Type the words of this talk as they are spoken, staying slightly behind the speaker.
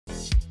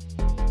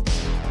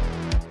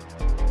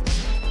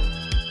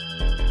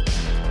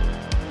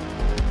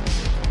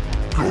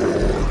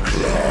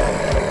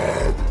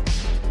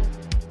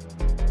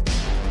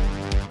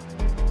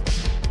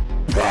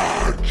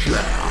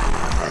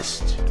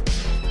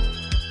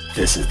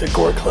This is the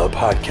Gore Club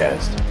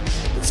Podcast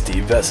with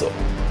Steve Vessel,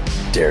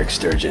 Derek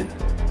Sturgeon,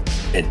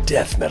 and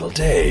Death Metal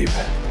Dave.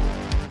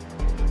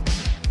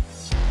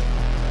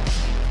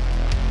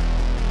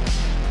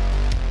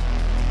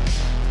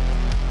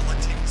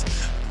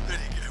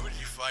 Who did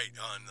you fight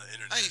on the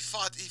internet? He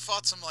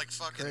fought some like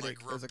fucking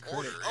Critic. like Was a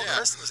reporter. critic. Oh, Yeah.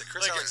 was it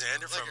Chris Like a-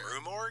 Alexander like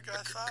from Rumorg,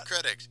 I A thought?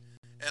 critic,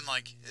 and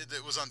like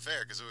it was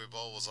unfair because Uwe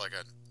Boll was like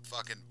a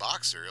fucking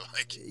boxer.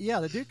 Like, Yeah,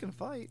 the dude can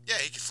fight, yeah,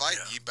 he can fight.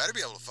 Yeah. You better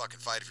be able to fucking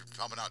fight if you're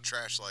pumping out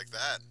trash like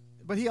that.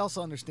 but he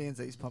also understands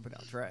that he's pumping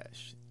out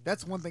trash.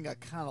 That's one thing I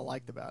kind of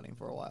liked about him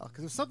for a while,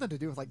 because it's something to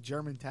do with like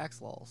German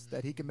tax laws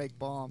that he can make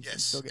bombs and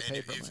Yes, still get and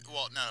paid from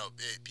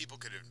it. people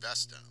could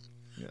invest in them.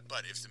 Yeah.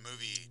 But if the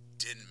movie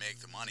didn't make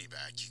the money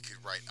back, you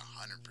could write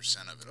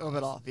 100% of it Of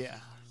it off, yeah.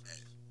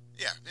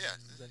 Yeah. Yeah.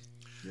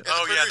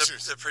 Oh, the yeah,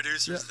 producers. the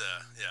producers,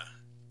 Yeah.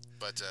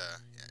 But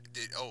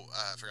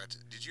I forgot to.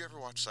 Did you ever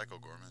watch Psycho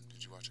Gorman?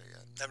 Did you watch that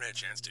yet? I haven't had a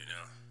chance to,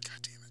 no. God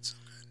damn, it's so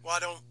good.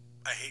 Well,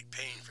 I hate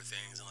paying for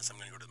things unless I'm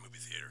going to go to the movie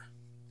theater.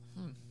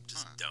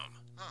 Just Huh. dumb.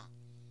 Huh.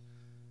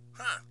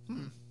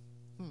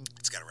 Huh.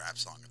 It's got a rap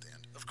song at the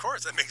end. Of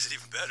course, that makes it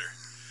even better.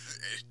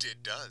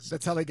 It does.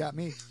 That's how they got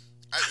me.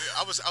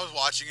 I was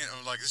watching it and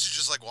I'm like, this is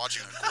just like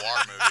watching a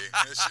Guar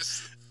movie. It's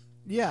just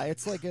Yeah,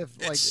 it's like if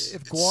It's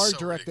Guar so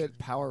directed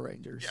Power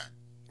Rangers. yeah.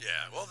 Yeah,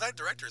 well, that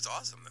director is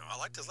awesome, though. I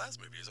liked his last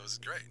movie. It was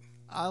great.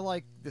 I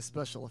like the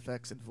special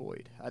effects in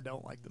Void. I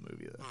don't like the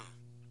movie though. Hmm.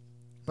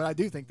 But I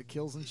do think the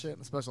kills and shit and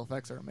the special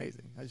effects are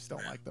amazing. I just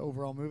don't like the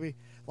overall movie.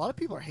 A lot of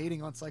people are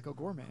hating on Psycho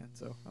Gorman,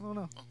 so I don't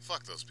know. Well,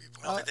 fuck those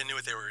people. I don't think they knew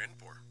what they were in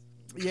for.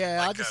 Yeah,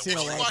 Like, I've just if seen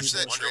a If you lot of watched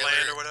people. that trailer,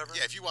 Wonderland or whatever?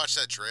 Yeah, if you watched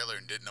that trailer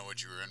and didn't know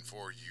what you were in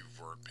for, you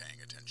weren't paying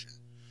attention.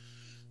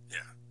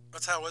 Yeah.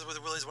 That's how it was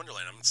with Willy's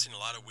Wonderland. I'm seeing a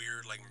lot of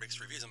weird, like,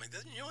 mixed reviews. I'm like,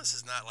 this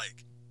is not,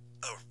 like,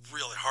 a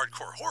really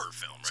hardcore horror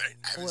film, right?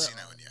 I haven't Well- seen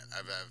that one yet.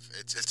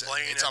 It's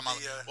playing it's at on my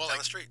the, down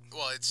the street.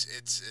 Well, it's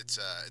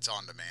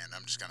on demand.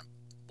 I'm just gonna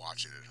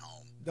watch it at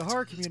home. The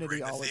horror great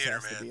community in the always theater,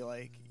 has to man. be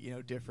like,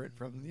 different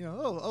from,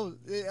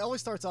 it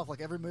always starts off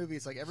like every movie.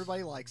 It's like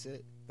everybody likes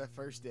it that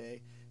first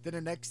day. Then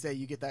the next day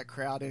you get that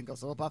crowd in and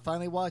goes, oh, I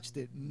finally watched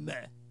it. Meh.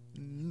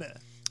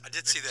 I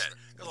did see that.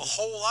 There's a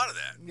whole lot of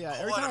that. Yeah, a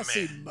whole every lot time I of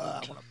see meh. meh, I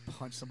want to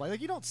punch somebody.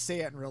 Like, you don't say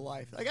it in real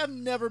life. Like, I've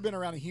never been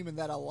around a human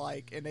that I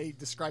like and they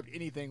described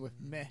anything with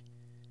meh.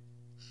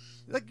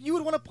 Like, you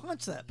would want to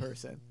punch that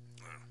person.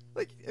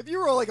 Like, if you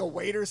were like a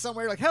waiter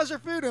somewhere, like, how's your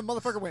food? And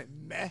motherfucker went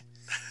meh.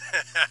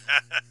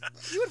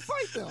 You would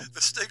fight them.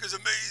 The steak is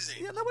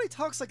amazing. Yeah, nobody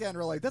talks like that in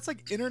real life. That's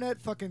like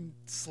internet fucking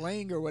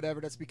slang or whatever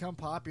that's become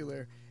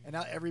popular, and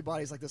now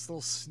everybody's like this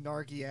little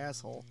snarky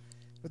asshole.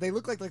 But they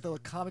look like the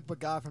comic book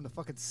guy from the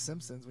fucking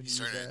Simpsons when you He's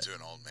use turning that. into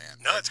an old man.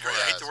 No, it's great. I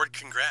hate Whereas- the word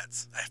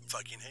congrats. I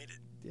fucking hate it.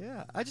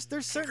 Yeah,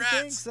 there's certain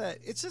Congrats. things that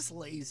it's just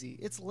lazy.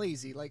 It's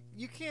lazy. Like,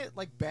 you can't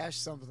like bash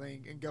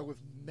something and go with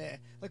meh.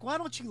 Like, why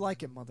don't you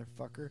like it,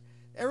 motherfucker?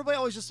 Everybody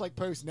always just like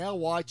posts now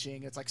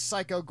watching. It's like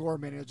Psycho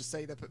Gorman, and it'll just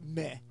say that, but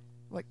meh.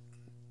 Like,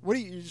 what are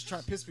you're just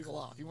trying to piss people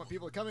off? You want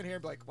people to come in here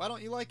and be like, why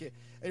don't you like it?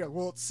 And you're like,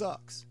 well, it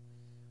sucks.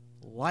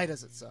 Why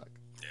does it suck?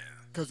 Yeah.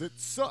 Because it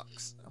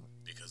sucks. I'm like,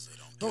 because they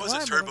don't. But It was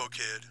why, a Turbo mother-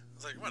 Kid. I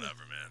was like,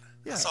 whatever, man.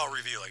 Yeah. I saw a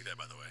review like that,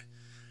 by the way.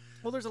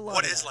 well, there's a lot.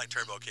 What of is that. like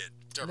Turbo Kid?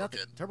 Turbo Nothing.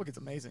 Kid. Turbo Kid's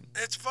amazing.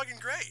 It's fucking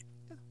great.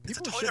 It's a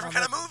People totally shit different on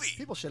kind of that- movie.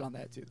 People shit on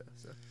that too, though.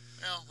 So.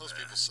 Well, those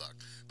people suck.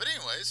 But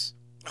anyways,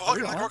 Welcome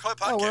to we the on? Gore Club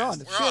Podcast. Oh, we're on.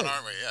 we're Shit. on,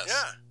 aren't we? Yes.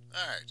 Yeah.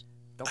 All right.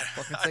 Don't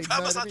fucking I say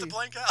promise no not to to me.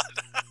 blank out.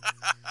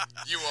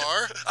 You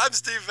are. I'm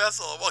Steve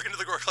Vessel. Welcome to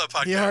the Gore Club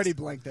Podcast. He already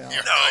blanked out.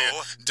 You're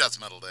No. Death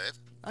Metal Dave.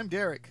 I'm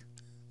Derek.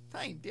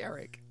 I'm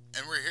Derek.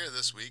 And we're here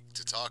this week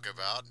to talk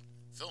about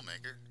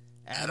filmmaker.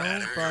 Adam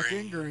Adam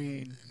fucking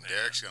Green. And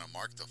Derek's gonna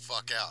mark the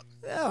fuck out.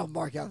 I don't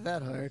mark out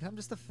that hard. I'm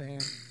just a fan.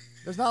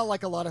 There's not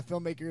like a lot of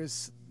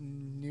filmmakers,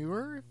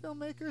 newer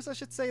filmmakers, I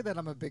should say, that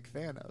I'm a big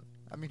fan of.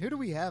 I mean, who do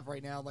we have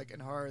right now, like in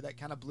horror, that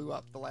kind of blew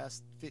up the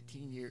last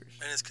 15 years?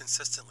 And it's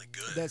consistently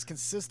good. That's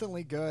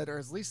consistently good, or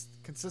at least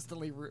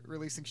consistently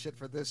releasing shit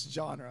for this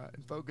genre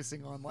and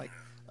focusing on like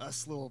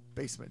us little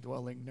basement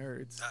dwelling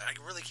nerds. I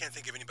really can't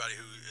think of anybody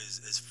who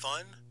is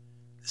fun,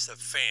 is a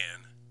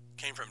fan,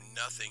 came from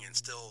nothing and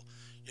still,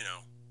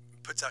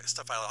 puts out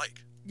stuff I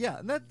like. Yeah,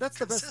 and that's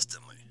the best.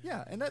 Consistently.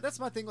 Yeah, and that's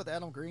my thing with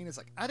Adam Green is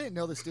like I didn't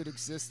know this dude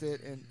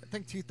existed in I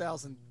think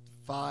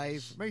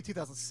 2005, maybe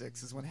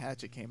 2006 is when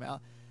Hatchet came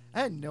out. I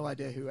had no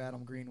idea who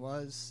Adam Green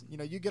was. You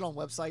get on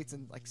websites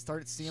and like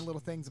started seeing little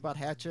things about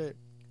Hatchet.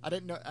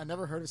 I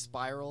never heard of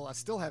Spiral. I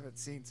still haven't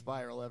seen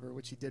Spiral ever,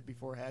 which he did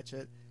before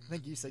Hatchet. I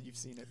think you said you've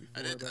seen it before.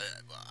 I did. but-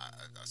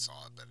 I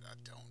saw it, but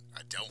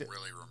I don't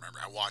really remember.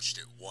 I watched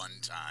it one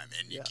time,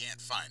 and you Yeah.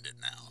 can't find it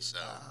now. So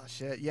Oh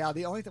shit! Yeah,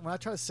 the only thing when I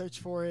try to search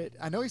for it,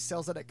 I know he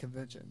sells it at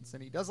conventions,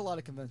 and he does a lot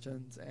of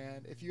conventions.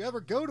 And if you ever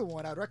go to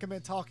one, I'd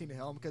recommend talking to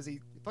him because he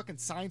fucking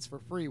signs for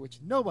free, which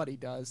nobody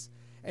does.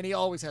 And he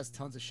always has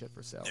tons of shit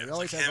for sale. Yeah, He it's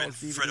always like has him all and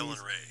his Fredo DVDs.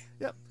 and Ray.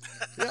 Yep.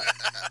 Yeah.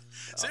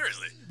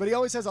 Seriously. But he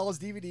always has all his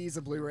DVDs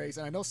and Blu-rays,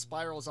 and I know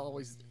Spiral's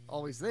always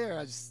there.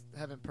 I just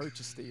haven't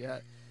purchased it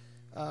yet.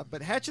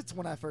 But Hatchet's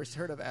when I first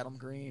heard of Adam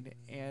Green,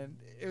 and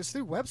it was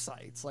through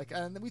websites. Like,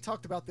 and we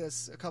talked about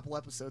this a couple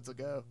episodes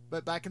ago.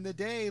 But back in the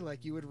day,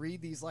 like you would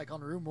read these like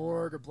on Rue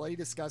Morgue or Bloody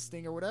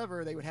Disgusting or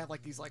whatever. They would have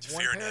like these like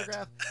one Fearnet.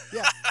 paragraph.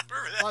 Yeah,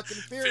 Remember that? fucking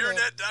Fearnet.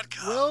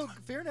 Fearnet.com. Well,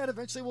 Fearnet.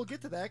 Eventually, we'll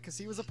get to that because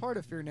he was a part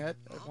of Fearnet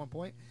at one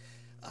point.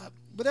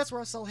 But that's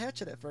where I saw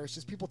Hatchet at first,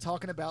 just people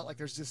talking about like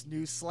there's this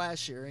new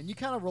slasher, and you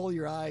kind of roll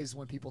your eyes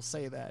when people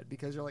say that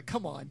because you're like,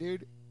 come on,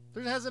 dude.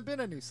 There hasn't been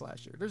a new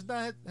slasher.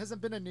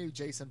 Hasn't been a new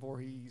Jason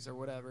Voorhees or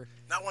whatever.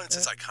 Not one that's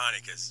as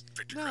iconic as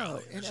Victor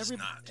Crowley. and It's just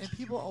not. and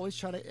people always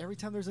try to every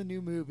time there's a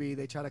new movie,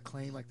 they try to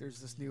claim like there's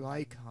this new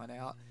icon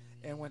out.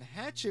 And when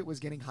Hatchet was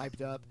getting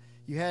hyped up,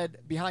 you had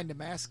Behind the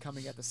Mask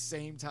coming at the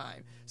same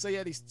time. So you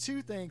had these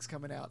two things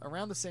coming out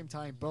around the same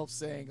time, both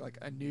saying like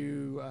a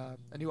new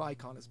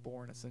icon is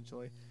born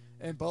essentially.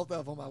 And both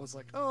of them, I was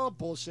like, oh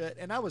bullshit,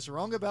 and I was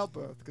wrong about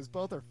both because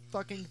both are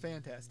fucking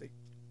fantastic.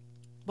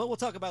 But we'll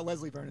talk about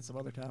Leslie Vernon some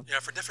other time. Yeah,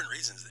 for different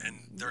reasons, and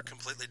they're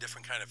completely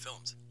different kind of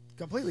films.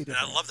 Completely And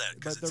different. I love that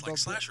because but it's they're like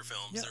both good. slasher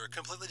films. Yeah. They're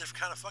completely different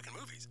kind of fucking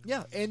movies.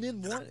 Yeah, and then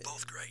And one, they're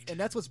both great. and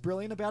that's what's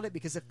brilliant about it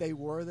because if they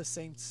were the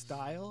same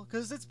style,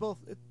 because it's both,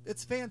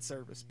 it's fan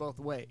service both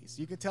ways.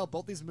 You can tell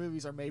both these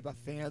movies are made by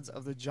fans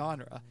of the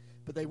genre,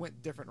 but they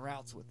went different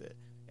routes with it.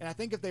 And I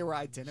think if they were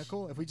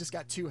identical, if we just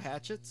got two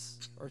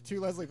Hatchets or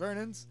two Leslie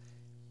Vernons,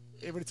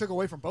 it would have took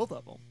away from both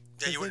of them.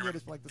 Yeah, you Then would, you'd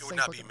have, like, the it same would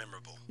not be fucking-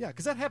 memorable. Yeah,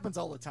 because that happens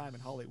all the time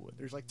in Hollywood.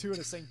 There's like two of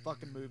the same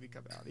fucking movie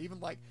come out.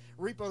 Even like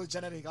Repo the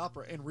Genetic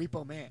Opera and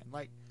Repo Man.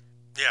 Like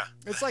Yeah.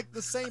 it's like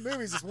the same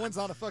movies. Just one's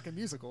not a fucking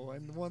musical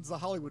and one's the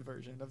Hollywood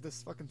version of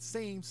this fucking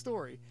same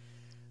story.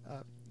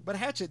 But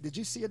Hatchet, did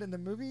you see it in the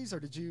movies or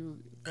did you?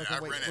 I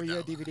rented were you a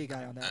that one. DVD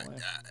guy on that one?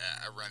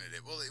 I rented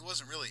it. Well, it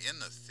wasn't really in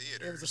the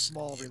theater. It was a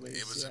small release,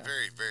 It was yeah. a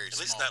very, very At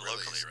small least not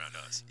release. locally around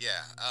us.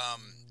 Yeah,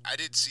 I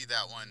did see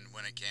that one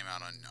when it came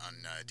out on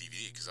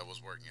DVD because I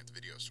was working at the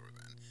video store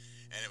then,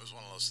 and it was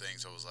one of those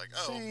things. I was like,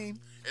 oh, Same.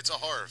 it's a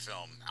horror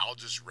film. I'll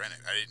just rent it.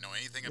 I didn't know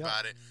anything Yep.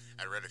 about it.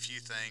 I read a few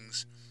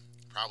things,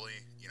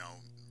 probably,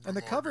 And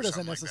the Morgue cover or doesn't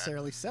something like that.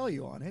 necessarily sell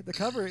you on it. The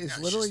cover is Yeah, it's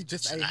literally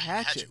just- just it's a a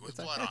hatchet hatchet. with It's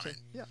a blood on hatchet. it.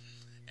 Yeah.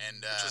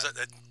 And Which was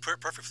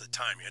perfect for the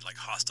time. You had like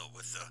Hostel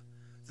with the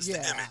Yeah,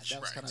 image. that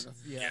was right. kind of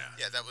yeah,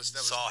 that was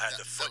Saw had the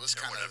that foot was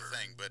or kind of whatever. the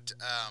thing. But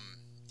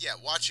yeah,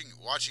 watching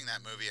that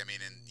movie. I mean,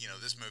 and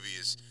this movie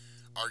is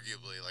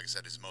arguably, like I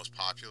said, his most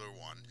popular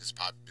one, his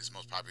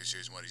most popular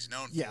series, and what he's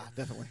known Yeah, for.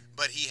 definitely.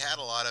 But he had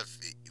a lot of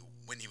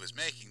when he was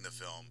making the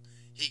film,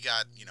 he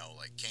got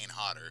like Kane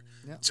Hodder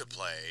Yeah. to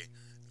play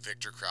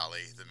Victor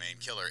Crowley, the main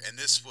killer, and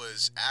this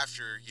was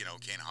after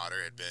Kane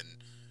Hodder had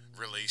been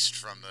released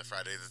from the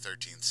Friday the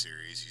 13th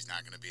series. He's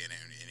not going to be in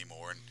it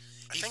anymore, and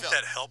I he think felt,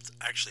 that helped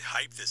actually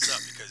hype this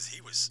up because he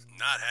was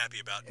not happy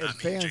about And not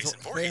being fans, Jason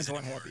Voorhees fans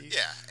weren't anymore. happy.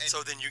 yeah. And,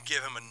 So then you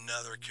give him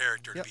another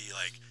character Yep. to be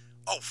like,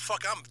 oh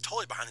fuck, I'm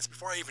totally behind this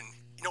before I even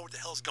know what the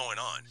hell's going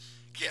on.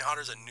 Kane Yeah.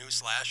 Hodder's a new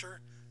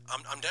slasher.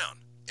 I'm down.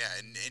 yeah,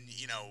 and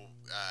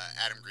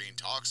Adam Green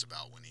talks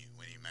about when he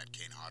met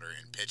Kane Hodder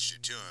and pitched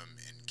it to him,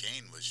 and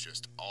Kane was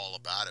just all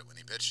about it when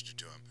he pitched it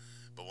to him.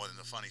 But one of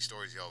the funny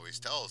stories he always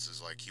tells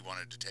is like he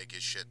wanted to take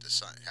his shit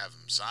to have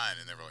him sign,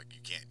 and they were like, you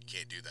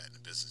can't do that in a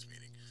business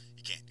meeting.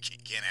 You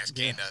can't ask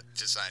Kane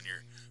to sign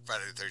your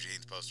Friday the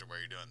 13th poster while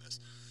you're doing this.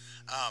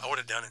 I would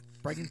have done it.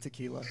 Bring him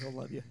tequila. He'll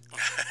love you.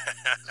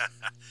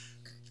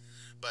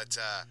 But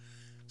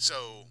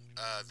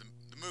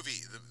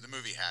the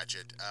movie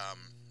Hatchet.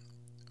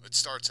 It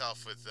starts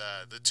off with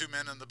the two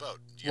men on the boat.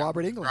 You got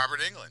Robert Englund. Robert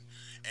Englund,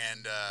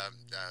 and I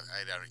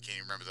can't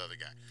even remember the other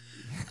guy.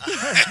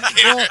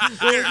 Well,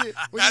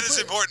 when Not you as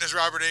put- important as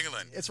Robert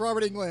Englund. It's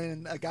Robert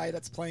Englund, a guy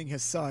that's playing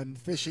his son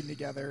fishing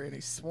together in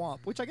a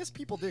swamp, which I guess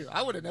people do.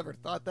 I would have never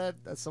thought that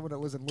as someone that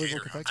lives in Louisville,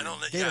 Gator Kentucky. I don't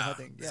know. Gator Yeah.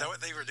 hunting. Is Yeah. that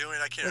what they were doing?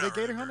 I can't Were they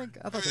gator remember.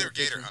 hunting? I I thought mean, they were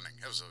gator fishing. hunting.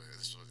 This is what they were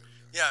doing.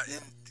 Yeah,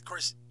 and of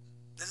course,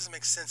 that doesn't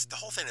make sense. The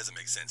whole thing doesn't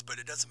make sense, but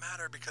it doesn't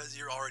matter because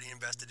you're already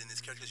invested in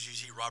these characters. You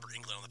see Robert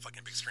Englund on the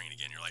fucking big screen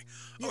again. You're like,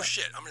 oh Yeah.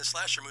 shit, I'm in a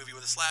slasher movie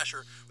with a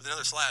slasher with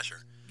another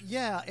slasher.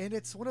 Yeah, and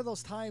it's one of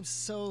those times.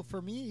 So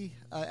for me,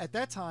 at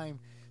that time,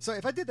 so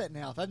if I did that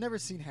now, if I've never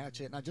seen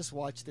Hatchet and I just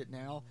watched it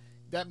now,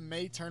 that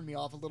may turn me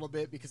off a little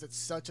bit because it's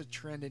such a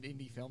trend in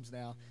indie films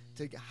now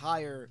to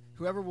hire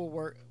whoever will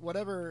work,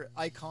 whatever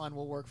icon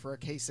will work for a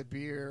case of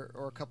beer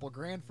or a couple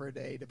grand for a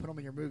day to put them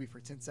in your movie for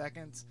 10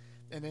 seconds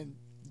and then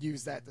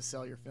use that to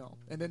sell your film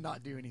and then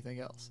not do anything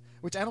else.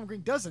 Which Adam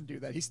Green doesn't do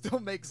that. He still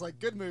makes like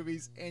good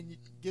movies and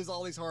gives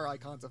all these horror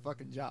icons a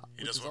fucking job.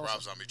 He which does is what awesome.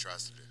 Rob Zombie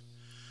tries to do.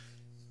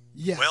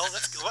 Yeah. Well,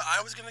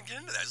 I was gonna get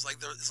into that. It's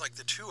like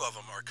the two of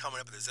them are coming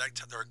up at the exact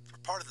time. They're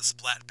part of the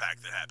Splat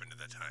Pack that happened at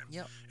that time.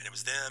 Yep. And it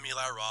was them,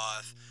 Eli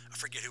Roth. I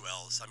forget who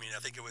else. I mean, I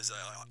think it was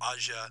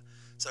Aja.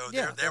 So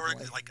Yeah, they were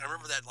definitely. like, I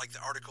remember that like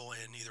the article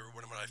in either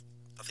when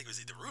I think it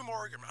was either Rue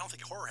Morgue or I don't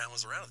think Horror Hound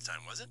was around at the time,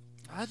 was it?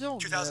 I don't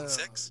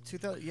 2006? know.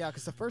 2000, yeah,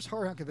 because the first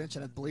Horror Hound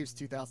convention, I believe, is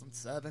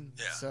 2007.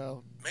 Yeah.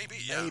 So Maybe,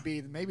 yeah.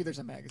 maybe there's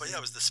a magazine. But yeah,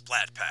 it was the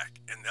Splat Pack,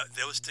 and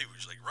those two, it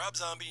was like Rob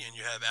Zombie and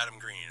you have Adam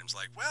Green. It was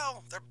like,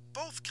 well, they're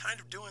both kind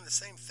of doing the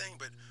same thing,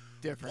 but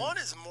different. one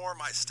is more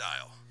my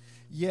style.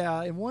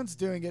 Yeah, and one's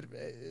doing it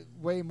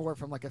way more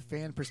from like a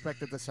fan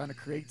perspective that's trying to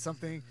create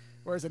something,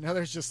 whereas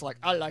another's just like,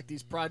 I like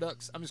these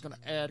products. I'm just going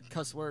to add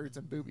cuss words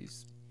and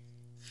boobies.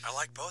 I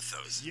like both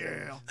those.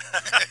 Yeah.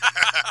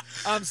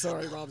 I'm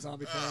sorry, Rob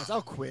Zombie fans.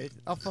 I'll quit.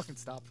 I'll fucking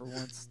stop for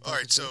once. All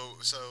right, so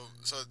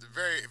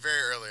very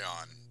very early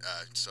on,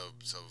 so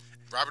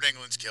Robert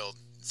Englund's killed.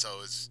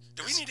 So is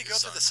Do we need to go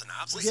through the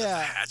synopsis Yeah.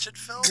 of the Hatchet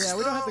film? Yeah,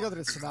 we don't have to go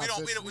through the we synopsis.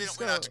 don't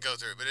just have to go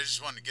through it, but I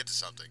just wanted to get to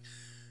something.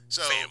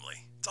 So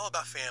Family. It's all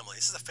about family.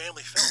 This is a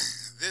family film.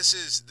 this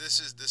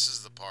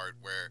is the part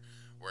where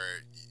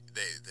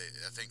they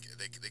I think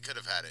they could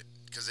have had it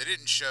because they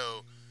didn't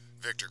show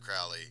Victor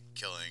Crowley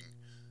killing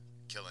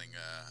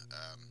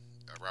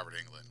Robert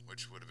Englund,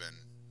 which would have been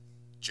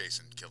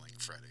Jason killing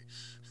Freddy.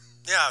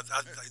 Yeah,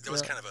 it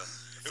was kind of a.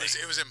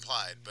 It was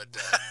implied, but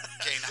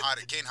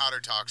Kane Hodder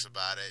talks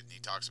about it, and he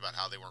talks about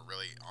how they weren't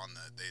really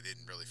they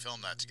didn't really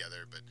film that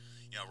together. But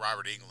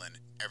Robert Englund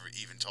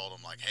even told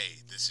him like,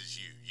 "Hey, this is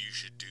you. You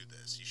should do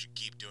this. You should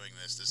keep doing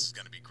this. This is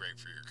going to be great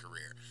for your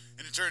career."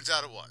 And it turns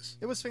out it was.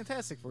 It was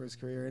fantastic for his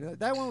career, and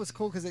that one was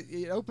cool because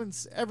it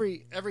opens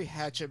every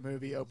Hatchet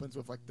movie opens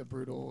with like the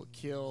brutal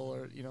kill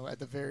or at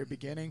the very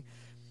beginning.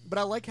 But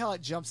I like how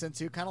it jumps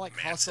into kind of like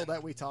Hustle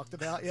that we talked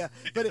about, yeah.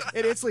 But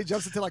it instantly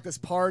jumps into like this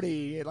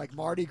party, like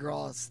Mardi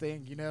Gras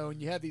thing,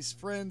 and you have these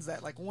friends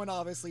that like one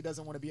obviously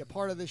doesn't want to be a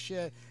part of this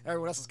shit.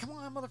 Everyone else is, come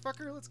on,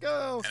 motherfucker, let's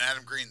go. And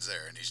Adam Green's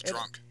there, and he's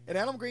drunk. And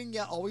Adam Green,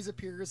 always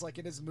appears like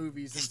in his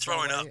movies. He's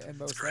throwing up. And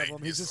most It's great. of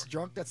them, he's just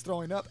drunk that's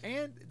throwing up,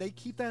 and they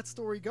keep that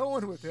story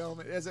going with him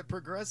as it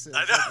progresses,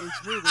 I know. like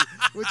each movie,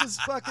 which is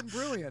fucking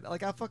brilliant.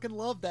 Like I fucking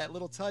love that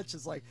little touch.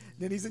 Is like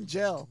then he's in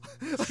jail.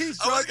 He's I was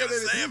drunk going to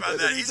and say then- about and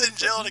that. then He's in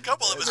jail in a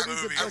couple of and his then he's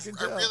in movies. fucking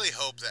I jail. really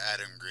hope that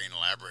Adam Green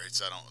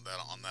elaborates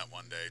on that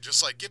one day.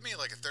 Just like give me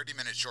like a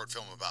 30-minute short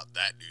film about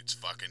that dude's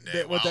fucking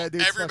day. What that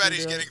dude's everybody's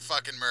fucking doing. getting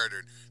fucking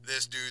murdered.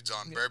 This dude's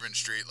on Bourbon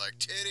Street like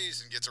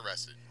titties and gets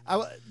arrested.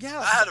 I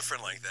had a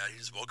friend like that. He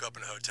just woke up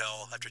in a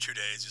hotel after 2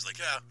 days. He was like,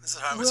 "Yeah, this is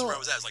how this is where I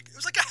was at." It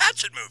was like a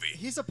Hatchet movie.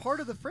 He's a part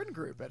of the friend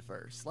group at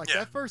first. Like Yeah.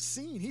 that first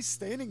scene, he's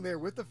standing there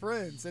with the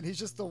friends, and he's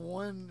just the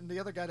one and the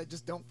other guy that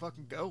just don't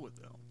fucking go with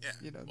them.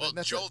 Yeah. Well,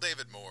 that's Joel it.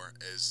 David Moore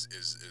is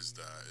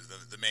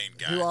the main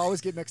guy. Who I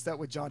always get mixed up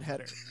with John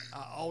Heder.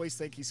 I always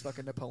think he's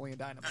fucking Napoleon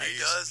Dynamite. He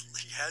does.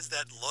 He has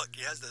that look.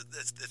 He has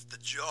it's the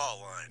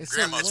jawline. It's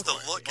Grandma's the Boy.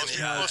 look in Most,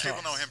 the eye. most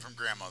people know him from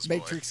Grandma's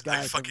Matrix Boy.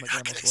 guy Like, from fucking, how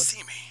can Grandma's they Boy.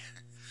 see me?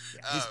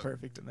 Yeah, he's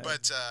perfect in that.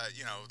 But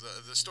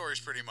the story's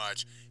pretty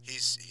much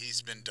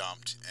he's been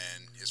dumped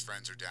and his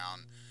friends are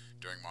down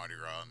during Mardi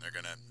Gras and they're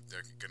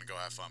gonna go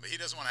have fun, but he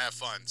doesn't want to have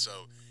fun,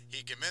 so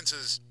he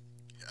convinces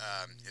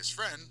his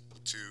friend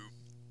to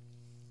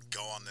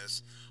go on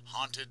this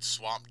haunted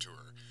swamp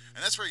tour,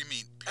 and that's where you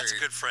meet Perry. That's a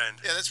good friend.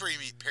 Yeah, that's where you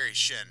meet Perry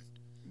Shin,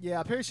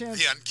 yeah, Perry Shan.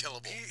 the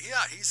unkillable.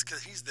 He's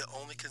the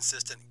only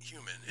consistent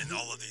human in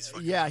all of these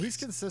fucking Yeah, movies. he's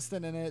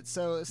consistent in it.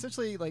 So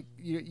essentially, like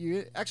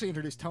you actually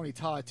introduced Tony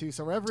Todd too.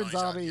 So Reverend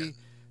Tony Todd, Zombie, yeah.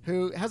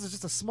 who has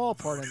just a small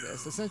part in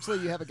this. Essentially,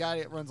 you have a guy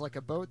that runs like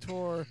a boat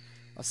tour,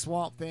 a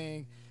swamp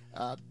thing.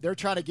 They're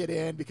trying to get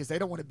in because they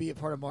don't want to be a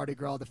part of Mardi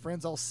Gras. The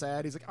friend's all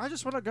sad. He's like, I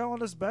just want to go on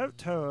this boat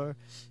tour.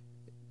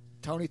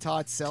 Tony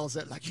Todd sells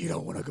it like, you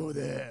don't want to go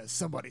there.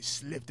 Somebody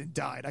slipped and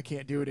died. I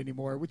can't do it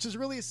anymore, which is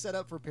really a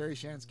setup for Perry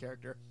Shan's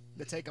character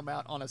to take him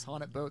out on his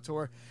haunted boat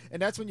tour. And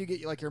that's when you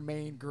get like your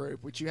main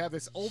group, which you have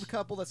this old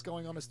couple that's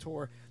going on his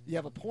tour. You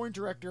have a porn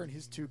director and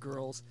his two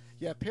girls.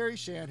 You have Perry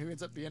Shan, who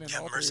ends up being in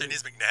all three.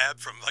 Mercedes McNabb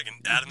from like an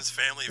Addams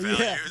Family Yeah,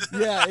 Values.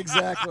 yeah,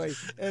 exactly.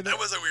 And That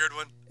was a weird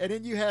one. and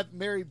then you have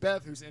Mary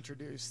Beth, who's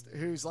introduced,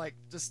 who's like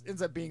just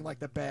ends up being like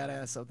the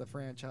badass of the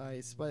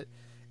franchise.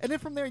 And then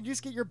from there, you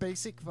just get your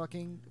basic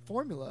fucking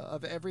formula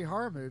of every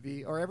horror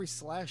movie or every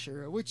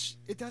slasher, which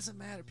it doesn't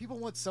matter. People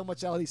want so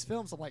much out of these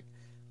films. I'm like,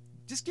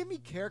 just give me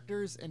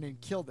characters and then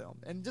kill them,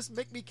 and just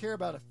make me care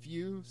about a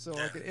few, so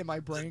like in my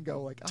brain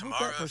go like, I hope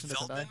Tamara that person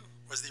doesn't die. Feldman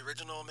was the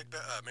original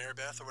Mary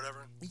Beth or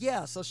whatever.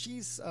 Yeah, so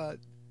she's a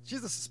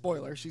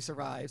spoiler. She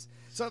survives.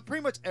 So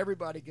pretty much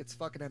everybody gets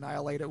fucking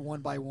annihilated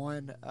one by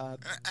one. I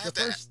have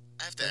to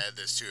add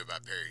this too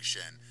about Perry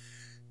Shin.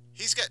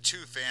 He's got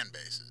two fan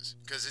bases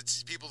because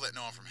it's people that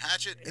know him from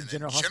Hatchet and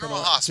then General General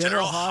Hospital. Hospital.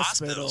 General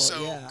Hospital.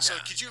 So, yeah. so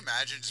could you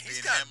imagine just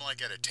He's being got- him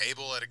like at a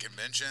table at a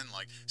convention?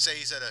 Like, say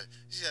he's at a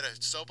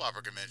soap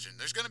opera convention.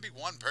 There's going to be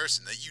one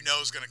person that you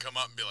know is going to come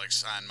up and be like,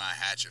 "Sign my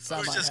Hatchet," Sign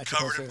Who's my just Hatchet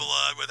covered in poster.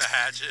 blood with a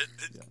hatchet.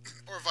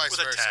 or vice with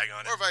a versa, tag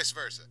on it. or vice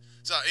versa.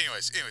 So,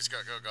 anyways, go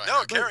ahead.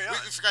 No, carry on.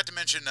 We forgot to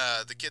mention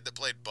the kid that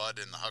played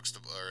Bud in the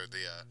Huxtable or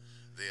the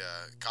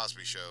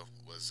Cosby Show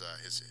was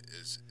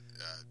his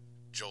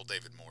Joel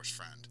David Moore's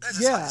friend. That's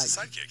Yeah. his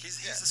sidekick. He's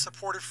a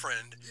supportive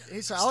friend.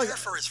 He's He's there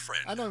for his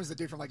friend. I know he's the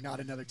dude from like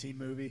Not Another Teen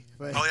Movie,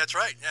 but Oh, that's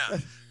right. Yeah.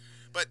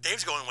 But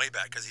Dave's going way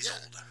back because he's Yeah.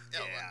 old. Yeah,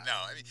 Yeah. well, no,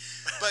 I mean,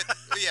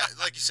 but yeah,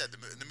 like you said, the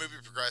movie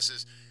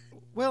progresses,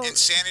 well,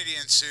 insanity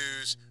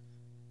ensues,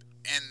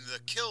 and the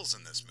kills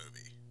in this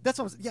movie That's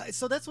what.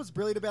 So that's what's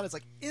brilliant about it. It's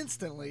like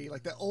instantly,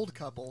 like the old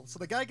couple. So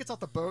the guy gets off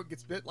the boat,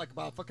 gets bit like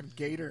by a fucking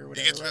gator or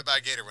whatever. He gets right? bit by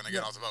a gator when they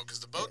get off the boat because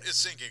the boat is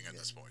sinking at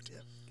this point. Yeah.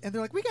 And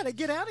they're like, we gotta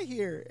get out of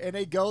here, and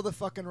they go the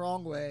fucking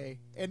wrong way.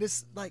 And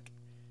it's like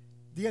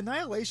the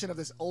annihilation of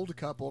this old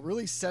couple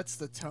really sets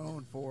the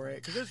tone for it.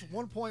 Because there's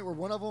one point where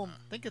one of them,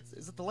 I think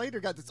is it the later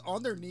guy that's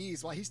on their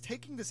knees while he's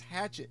taking this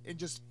hatchet and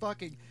just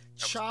fucking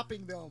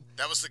chopping them.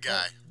 That was the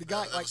guy. The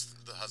guy, that like was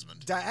the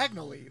husband.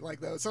 diagonally, like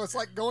though. So it's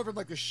like going from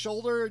like the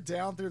shoulder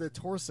down through the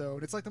torso,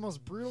 and it's like the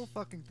most brutal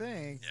fucking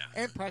thing.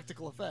 Yeah. And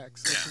practical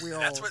effects, which we all.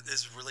 That's what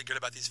is really good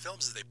about these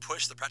films is they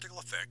push the practical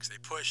effects. They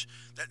push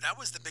that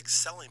was the big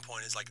selling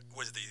point. Is like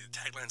was it the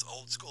tagline's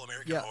old school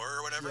American horror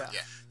or whatever?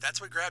 Yeah.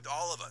 That's what grabbed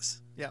all of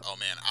us. Yeah. Oh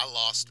man, I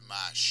lost my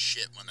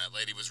shit when that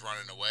lady was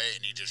running away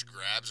and he just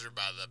grabs her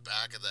by the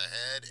back of the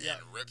head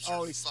and rips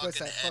her he splits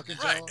fucking that head. fucking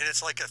Right, jaw. and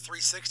it's like a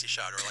 360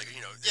 shot, or like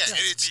Yeah,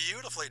 it's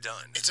beautifully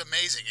done. It's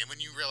amazing, and when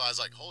you realize,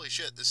 like, holy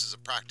shit, this is a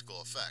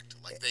practical effect.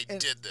 Like they And-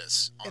 did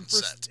this on and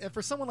set. And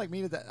for someone like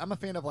me, that I'm a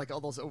fan of like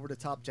all those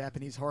over-the-top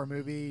Japanese horror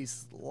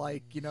movies,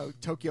 like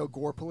Tokyo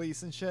Gore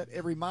Police and shit.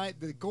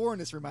 The gore in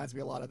this reminds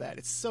me a lot of that.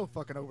 It's so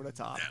fucking over the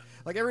top. Yeah.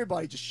 Like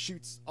everybody just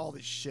shoots all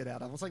this shit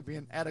out of them. It's like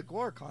being at a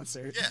Gore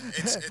concert. Yeah,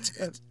 it's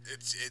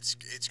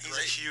He's great.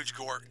 a huge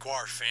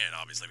Guar fan,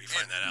 obviously. We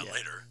find that out Yeah.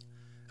 later.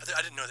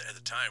 I didn't know that at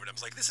the time, but I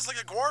was like, this is like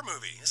a Guar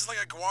movie. This is like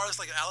a Guar, it's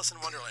like Alice in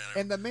Wonderland.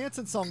 And the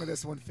Manson song of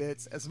this one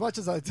fits. As much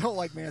as I don't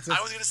like Manson,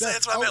 I was going to say,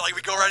 that's what I meant. Like,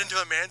 we go right into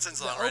a Manson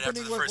song right after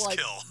the was first like,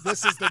 kill.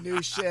 this is the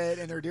new shit,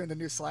 and they're doing the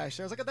new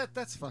slasher. I was like,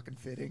 that's fucking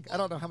fitting. I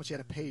don't know how much you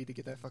had to pay to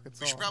get that fucking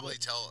song. We should probably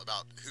but- tell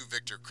about who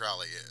Victor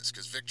Crowley is,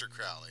 because Victor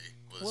Crowley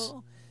was.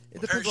 Well,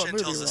 it Perry depends what Shin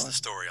movie tells we're us on. the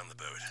story on the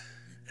boat,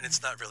 and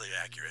it's not really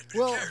accurate, but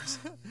Well, who cares?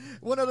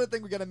 one other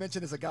thing we got to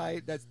mention is a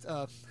guy that's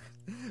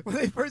when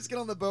they first get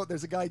on the boat,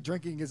 there's a guy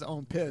drinking his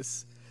own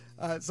piss.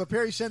 So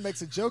Perry Shin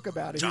makes a joke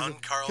about it. John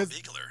Carl 'cause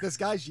Biegler. This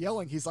guy's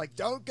yelling. He's like,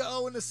 "Don't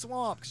go in the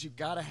swamp," because you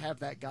got to have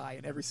that guy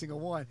in every single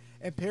one.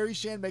 And Perry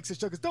Shin makes a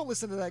joke. Goes, "Don't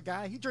listen to that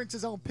guy. He drinks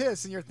his own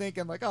piss." And you're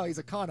thinking like, "Oh, he's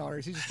a con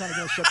artist. He's just trying to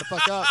get him to shut the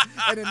fuck up."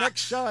 And the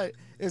next shot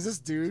is this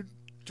dude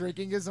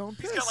drinking his own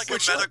piss. He's got like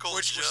Which a medical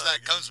which jug.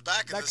 that comes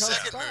back in that the comes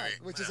second back, movie,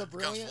 which is a Comes full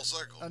brilliant,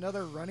 circle.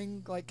 another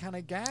running like kind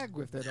of gag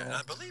with it Yeah, and all.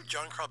 I believe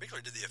John Carl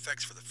Biegler did the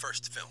effects for the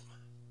first film.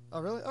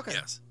 Oh, really? Okay.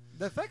 Yes.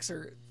 The effects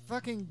are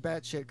fucking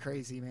batshit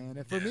crazy, man.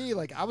 And for Yeah. me,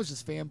 like, I was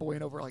just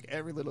fanboying over like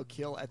every little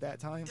kill at that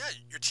time. Yeah,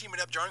 you're teaming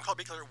up John Carl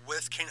Biegler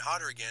with Kane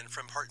Hodder again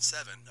from Part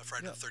 7 of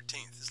Friday Yeah. the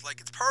 13th. It's like,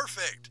 it's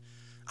perfect.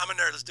 I'm a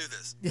nerd. Let's do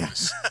this. Yeah.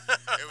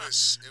 It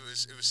was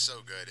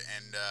so good,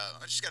 and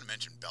I just got to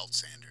mention Belt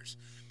Sanders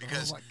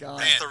because Oh my God.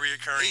 man, That's the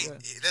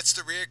reoccurring. that's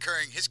the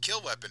reoccurring. His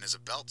kill weapon is a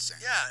belt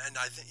sander. Yeah, and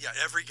I think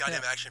every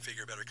goddamn action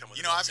figure better come with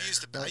You a know, belt I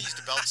used sander.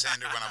 a belt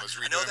sander when I was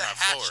I know redoing the my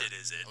floor. hatchet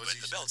is it, I was but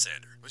the using- belt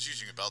sander. I was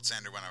using a belt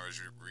sander when I was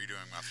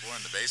redoing my floor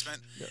in the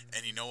basement, Yeah.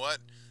 and you know what?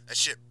 That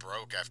shit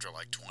broke after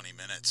like 20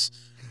 minutes.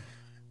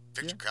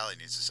 Victor Yeah. Crowley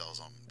needs to sell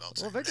his own belt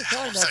Well, sander. Victor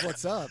Crowley knows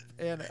what's up,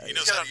 and He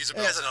knows He's how got to use a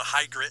he has belt. a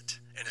high grit,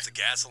 and it's a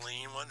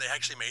gasoline one. They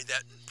actually made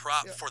that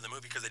prop Yeah. for the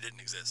movie because they didn't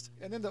exist.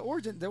 and then the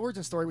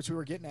origin story, which we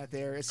were getting at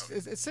there, is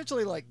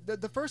essentially like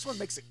the first one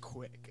makes it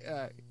quick,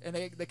 and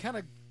they kind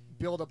of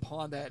build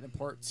upon that in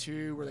part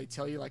 2, where they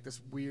tell you like this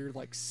weird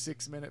like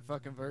 6-minute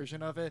fucking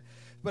version of it.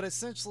 But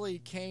essentially,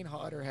 Kane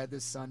Hodder had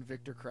this son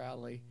Victor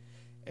Crowley,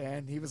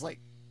 and he was like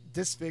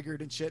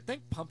disfigured and shit.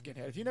 Think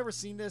Pumpkinhead. If you've never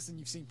seen this and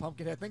you've seen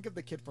Pumpkinhead, think of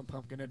the kid from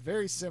Pumpkinhead.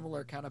 Very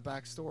similar kind of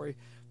backstory.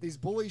 These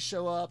bullies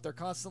show up. They're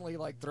constantly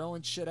like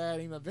throwing shit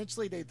at him.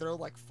 Eventually, they throw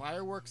like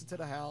fireworks into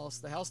the house.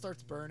 The house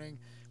starts burning.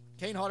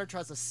 Kane Hodder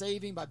tries to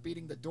save him by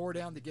beating the door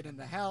down to get in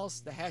the house.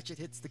 The hatchet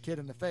hits the kid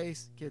in the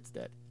face. Kid's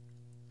dead.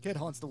 Kid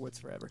haunts the woods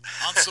forever.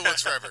 Haunts the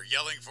woods forever,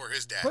 yelling for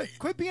his daddy.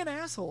 Quit being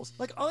assholes.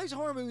 Like, all these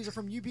horror movies are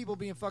from you people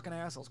being fucking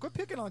assholes. Quit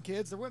picking on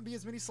kids. There wouldn't be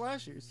as many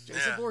slashers.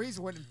 Jason Yeah. Voorhees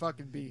wouldn't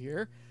fucking be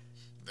here.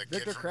 The kid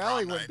Victor from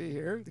Crowley Prom wouldn't Night. be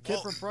here. The kid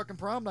Well- from fucking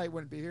Prom Night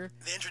wouldn't be here.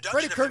 The introduction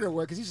Freddy of Krueger him,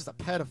 would, because he's just a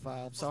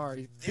pedophile. I'm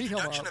sorry. the Beat him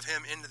introduction up. of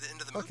him into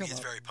the Fuck movie him is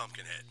up. very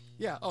Pumpkinhead.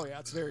 Yeah. Oh yeah.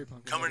 It's very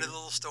pumpkin. Come into the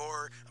little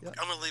store. Yep.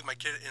 I'm gonna leave my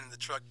kid in the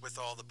truck with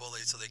all the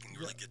bullies so they can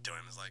really get to him.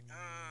 It's like,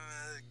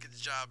 good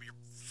job. You're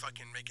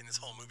fucking making this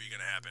whole movie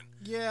gonna happen.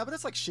 Yeah, but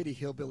that's like shitty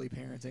hillbilly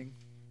parenting.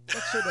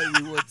 That's shit that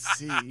you would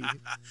see.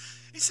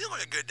 He seemed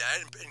like a good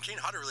dad, and Kane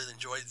Hodder really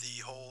enjoyed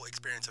the whole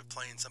experience of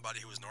playing somebody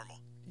who was normal.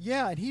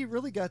 Yeah, and he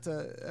really got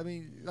to. I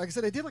mean, like I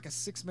said, they did like a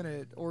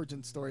 6-minute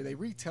origin story. They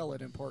retell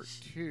it in part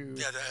 2.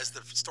 Yeah, as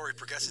the story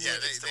progresses, Yeah,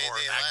 it gets to they more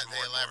act more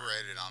and more.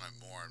 elaborated on it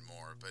more and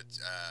more. But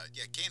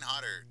yeah, Kane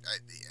Hodder,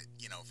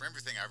 you know, for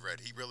everything I've read,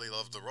 he really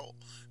loved the role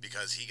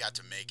because he got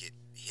to make it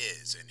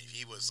his. And if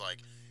he was like,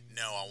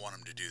 "No, I want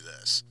him to do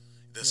this.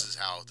 This is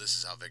how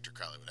Victor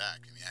Crowley would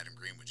act." I mean, Adam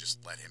Green would just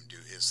let him do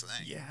his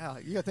thing. Yeah,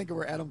 you gotta think of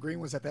where Adam Green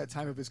was at that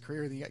time of his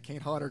career. Then you got Kane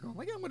Hodder going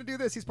like, "Yeah, I'm gonna do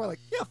this." He's probably like,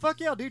 "Yeah, fuck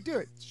yeah, dude, do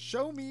it.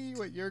 Show me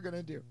what you're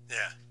gonna do.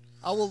 Yeah.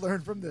 I will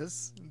learn from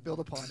this and build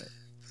upon it,"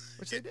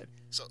 which they did.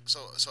 So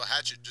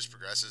Hatchet just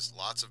progresses.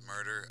 Lots of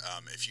murder.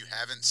 If you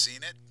haven't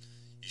seen it,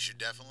 You should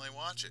definitely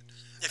watch it.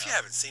 If you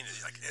haven't seen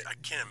it, like, I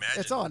can't imagine.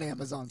 It's on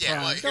Amazon Prime.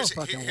 Yeah, well, Go here's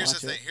fucking the watch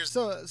thing. it.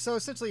 So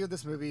essentially, with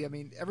this movie, I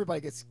mean,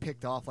 everybody gets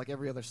picked off like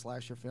every other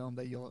slasher film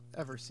that you'll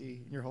ever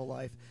see in your whole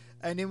life,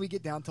 and then we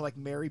get down to like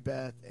Mary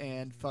Beth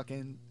and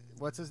fucking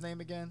what's his name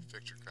again?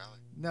 Victor Crowley.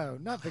 No,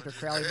 not Victor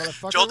Crowley,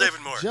 motherfucker. Joel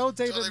David Moore. Joel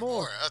David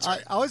Moore. That's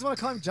right. I always want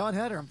to call him John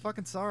Heder. I'm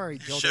fucking sorry, You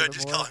Joel should David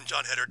just Moore. call him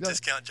John Heder. Yeah.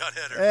 Discount John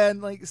Heder.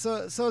 And like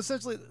so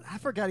essentially, I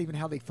forgot even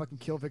how they fucking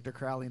kill Victor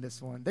Crowley in this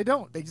one. They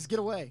don't. They just get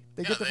away.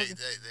 They Yeah, get the they fucking,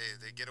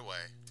 get away.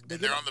 They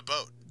And get- they're on the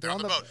boat. They're on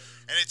the boat.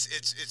 And it's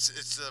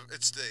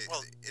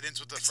Well, it ends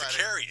with the It's Friday.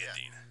 the Carrie yeah.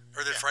 ending.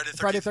 Or the Friday the 13th,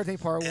 Friday the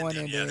 13th Part 1 ending.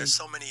 Yeah, ending. there's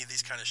so many of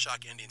these kind of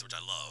shock endings, which I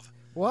love.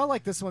 Well, I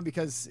like this one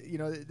because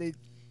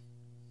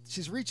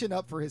she's reaching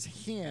up for his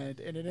hand,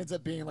 and it ends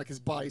up being like his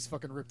body's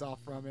fucking ripped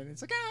off from it. And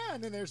it's like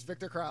and then there's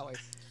Victor Crowley,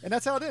 and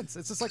that's how it ends.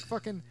 It's just like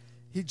fucking,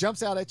 he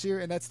jumps out at you,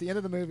 and that's the end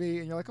of the movie,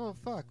 and you're like, oh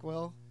fuck,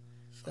 well,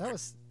 that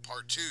was.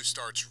 Part 2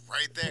 starts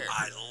right there.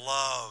 I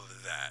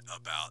love that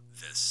about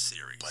this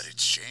series. But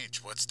it's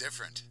changed. What's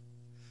different?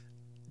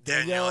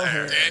 Danielle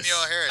Harris.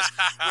 Danielle Harris.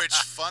 Which,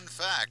 fun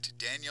fact,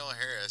 Danielle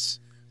Harris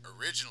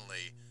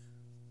originally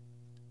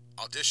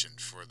auditioned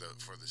for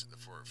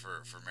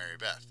Mary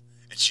Beth,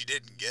 and she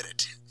didn't get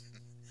it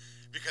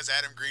because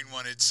Adam Green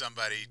wanted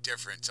somebody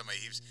different.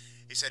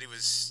 He said he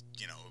was,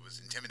 it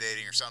was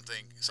intimidating or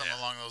something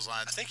along those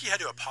lines. I think he had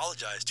to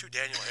apologize to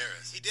Danielle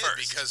Harris. He did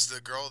first. because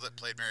the girl that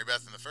played Mary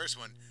Beth in the first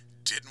one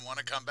didn't want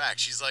to come back.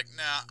 She's like,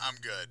 nah, I'm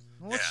good.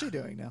 Well, what's Yeah. she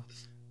doing now?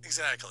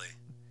 Exactly.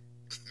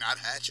 Not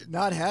Hatchet.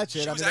 Not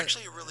Hatchet. She I was mean,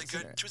 actually really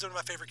good. She was one of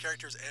my favorite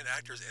characters and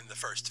actors in the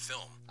first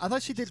film. I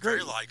thought she did She's great.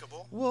 very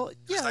likable. Well,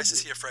 yeah. It's nice to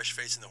see a fresh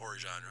face in the horror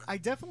genre. I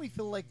definitely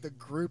feel like the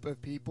group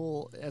of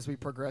people as we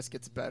progress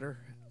gets better.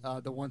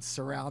 The ones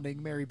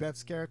surrounding Mary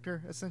Beth's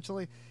character,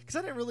 essentially, because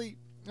I didn't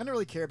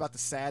really care about the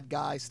sad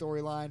guy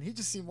storyline. He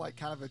just seemed like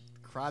kind of a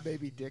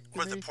crybaby dick to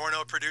With me. the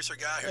porno producer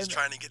guy who's And-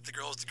 trying to get the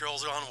girls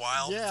gone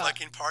wild, Yeah.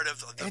 fucking part of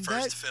the And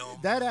first film.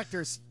 That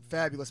actor's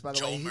fabulous, by the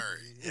Joel way.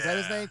 Murray. Is that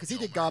his Yeah, name? Because he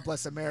Joel did God Murray.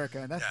 Bless America,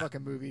 and that Yeah.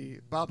 fucking movie,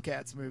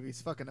 Bobcat's movie,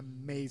 is fucking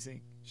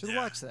amazing. Should Yeah.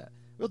 watch that.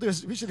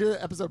 We should do an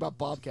episode about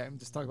Bobcat and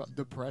just talk about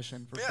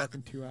depression for Yeah.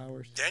 fucking 2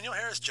 hours. Danielle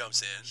Harris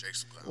jumps in.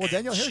 Shakes some glass. Well,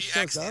 Danielle and Harris she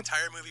shows acts the up.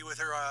 entire movie with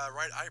her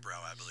right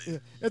eyebrow, I believe.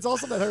 Yeah. It's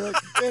awesome that her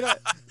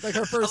like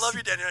her I first. love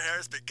you, Danielle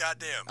Harris, but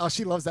goddamn. Oh,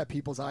 she loves that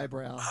people's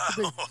eyebrow.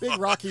 She's a big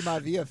Rocky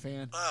Maivia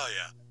fan. Oh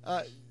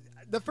yeah.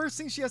 The first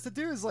thing she has to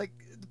do is like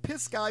the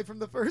piss guy from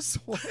the first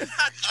one.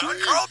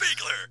 Carl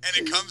Biegler.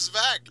 And it comes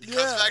back. He Yeah.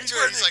 comes back He's to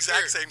her. wearing He's the like, exact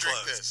here, same drink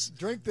clothes. this.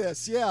 Drink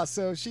this, yeah.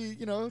 So she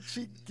gets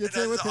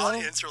And in with the him.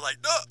 audience are like,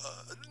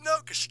 no,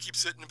 because she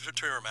keeps it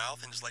to her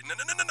mouth and just like, no,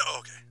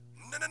 okay,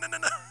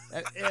 no.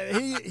 And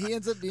he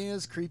ends up being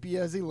as creepy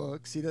as he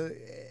looks.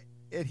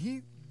 And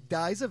he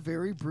dies a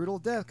very brutal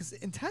death because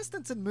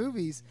intestines in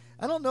movies,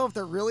 I don't know if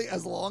they're really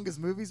as long as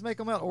movies make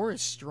them out or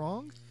as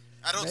strong.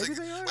 I don't Maybe think.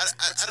 they are. It's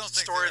I don't a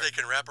think story they're- they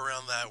can wrap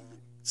around that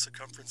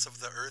circumference of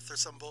the earth or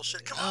some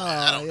bullshit. Come Oh, on.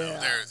 I don't know.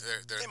 yeah.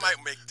 They might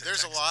make the There's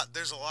a text. lot.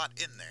 There's a lot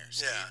in there.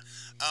 Steve.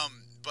 Yeah.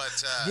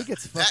 But He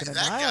gets fucking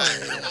that guy.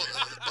 annihilated.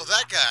 Well,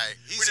 that guy.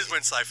 We just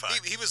went sci-fi.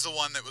 He was the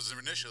one that was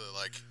initially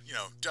like,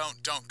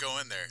 don't go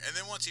in there. And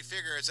then once he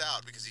figures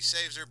out, because he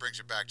saves her, brings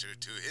her back to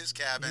his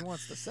cabin. He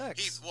wants the sex.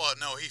 He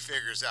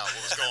figures out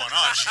what was going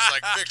on. She's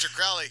like, Victor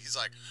Crowley. He's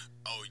like,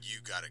 oh, you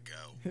gotta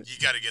go. You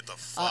gotta get the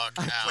fuck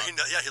out. Well,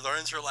 he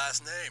learns her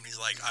last name. He's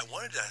like, I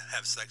wanted to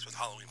have sex with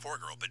Halloween 4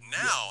 girl, but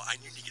now I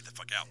need to get the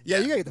fuck out. Yeah,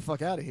 you gotta get the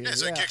fuck out of here. Yeah,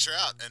 so he kicks her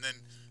out, and then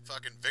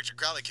fucking Victor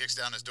Crowley kicks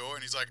down his door,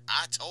 and he's like,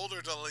 I told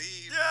her to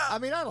leave. Yeah. I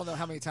mean, I don't know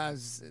how many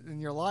times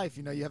in your life,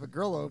 you have a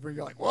girl over and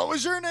you're like, what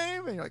was your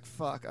name? And you're like,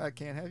 fuck, I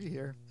can't have you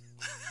here.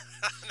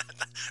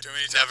 Too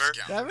many times Never. to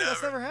count.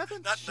 That's never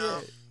happened? Not, Shit.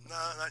 no,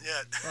 not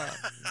yet.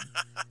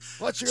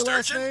 What's your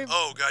last Sturgeon? name?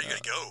 Oh, God, you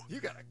gotta go. You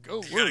gotta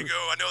go. You gotta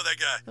go. I know that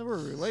guy. We're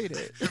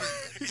related.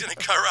 He's gonna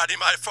karate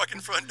my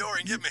fucking front door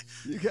and get me.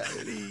 You gotta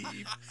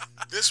leave.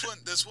 This one,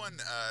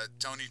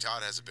 Tony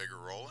Todd has a bigger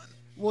role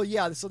in. Well,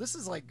 yeah, so this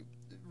is like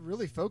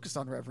really focused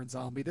on Reverend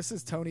Zombie. This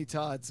is Tony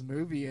Todd's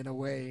movie in a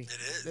way. It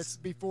is. It's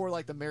before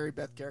like the Mary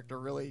Beth character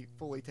really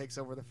fully takes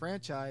over the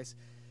franchise.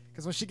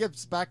 Because when she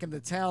gets back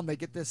into town, they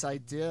get this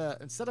idea,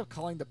 instead of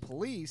calling the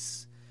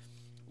police,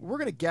 we're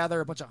going to gather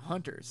a bunch of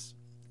hunters.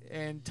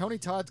 And Tony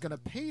Todd's going to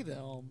pay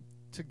them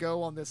to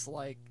go on this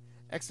like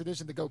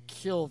expedition to go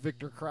kill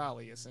Victor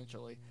Crowley,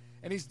 essentially.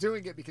 And he's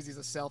doing it because he's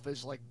a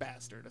selfish like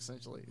bastard,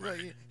 essentially. Right.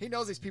 Like, he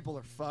knows these people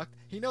are fucked.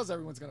 He knows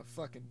everyone's going to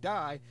fucking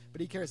die, but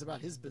he cares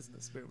about his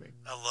business booming.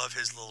 I love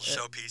his little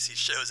showpiece. He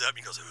shows up and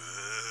he goes,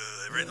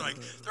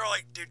 they're all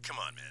like, dude, come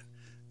on, man.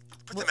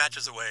 Put the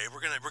matches away. We're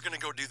gonna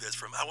go do this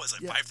from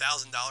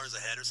 $5,000 a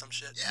head or some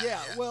shit. Yeah,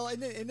 well,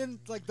 and then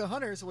like the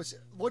hunters, which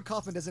Lloyd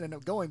Kaufman doesn't end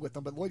up going with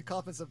them, but Lloyd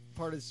Kaufman's a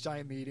part of this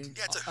giant meeting.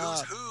 Yeah, it's a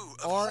who's who of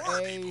horror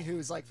R.A., people.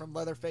 who's like from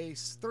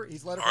Leatherface 3.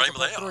 He's R.A. Leatherface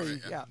Malay, Part 3.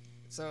 okay, Yeah.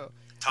 So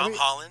Tom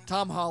Holland.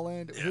 Tom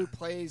Holland, Yeah. who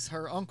plays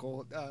her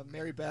uncle,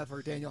 Mary Beth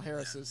or Danielle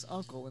Harris's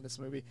uncle in this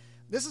movie.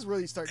 This is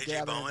really start AJ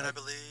gathering. Bowen, I like,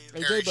 believe.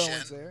 AJ Harry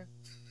Bowen's Shin. there.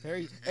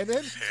 Perry, and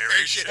then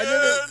Perry Shinn, Shinn.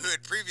 who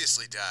had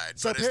previously died,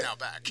 So but is Perry- now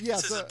back. yeah,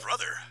 This is his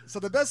brother. So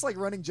the best like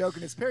running joke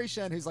in is Perry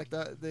Shinn, who's like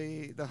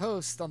the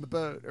host on the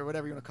boat or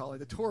whatever you want to call it,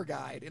 the tour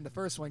guide in the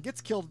first one,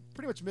 gets killed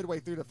pretty much midway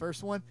through the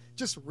first one,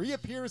 just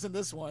reappears in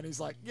this one. He's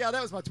like, yeah,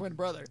 that was my twin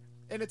brother.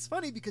 And it's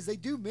funny because they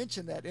do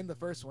mention that in the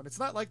first one. It's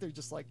not like they're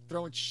just like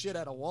throwing shit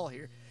at a wall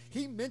here.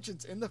 He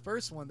mentions in the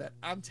first one that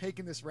I'm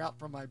taking this route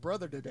from my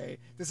brother today.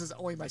 This is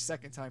only my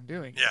second time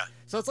doing it. Yeah.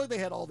 So it's like they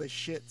had all this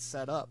shit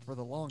set up for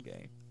the long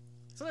game.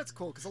 So that's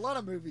cool because a lot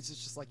of movies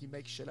it's just like you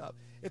make shit up.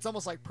 It's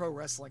almost like pro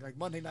wrestling, like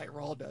Monday Night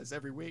Raw does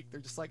every week. They're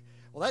just like,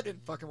 well, that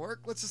didn't fucking work.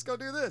 Let's just go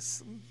do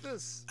this. And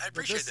this. I But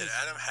appreciate this that is-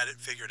 Adam had it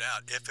figured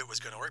out if it was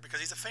going to work because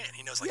he's a fan.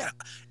 He knows, like, Yeah.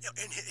 you know,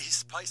 and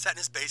he's probably sat in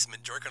his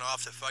basement jerking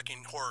off to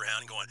fucking Horror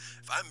Hound going,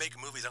 if I make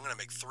movies, I'm going to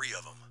make 3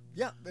 of them.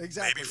 Yeah,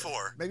 exactly. Maybe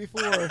 4. Maybe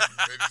 4. Maybe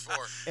 4.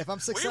 If I'm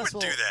successful,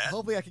 do that.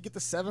 hopefully I could get to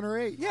 7 or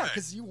 8. Yeah, Right.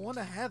 because you want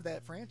to have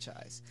that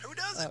franchise. Who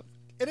doesn't?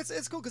 And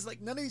it's cool because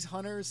like none of these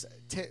hunters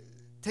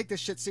take this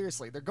shit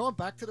seriously. They're going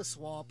back to the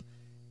swamp.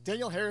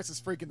 Danielle Harris is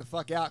freaking the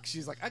fuck out 'cause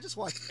she's like, I just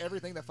watched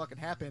everything that fucking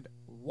happened.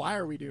 Why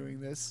are we doing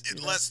this? In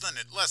You know? less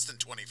than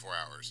 24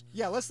 hours.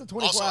 Yeah, less than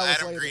 24 Also, hours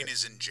Adam later. Green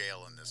is in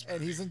jail in this movie.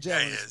 And he's in jail.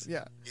 Yeah, he is.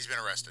 Yeah, He's been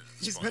arrested at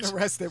this he's point. been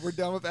arrested. We're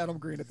done with Adam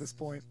Green at this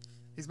point.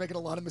 He's making a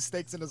lot of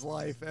mistakes in his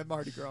life at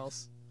Mardi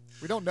Gras.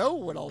 We don't know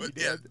what all he But,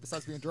 did yeah.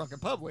 besides being drunk in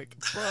public,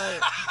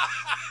 but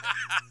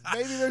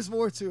maybe there's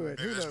more to it.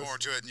 Maybe Who there's knows? more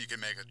to it, and you can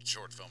make a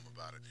short film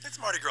about it. It's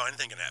Mardi Gras.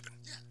 Anything can happen.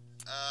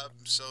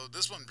 So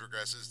this one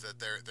progresses that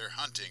they're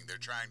hunting. They're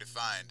trying to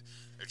find.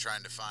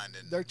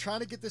 And They're trying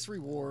to get this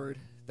reward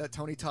that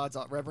Tony Todd's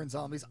Reverend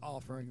Zombie's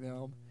offering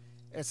them.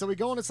 And so we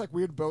go on this like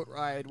weird boat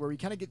ride where we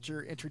kind of get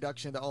your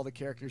introduction to all the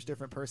characters,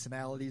 different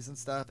personalities and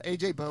stuff.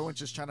 AJ Bowen's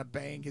just trying to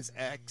bang his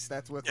ex.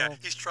 That's with Yeah, him.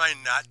 he's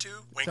trying not to.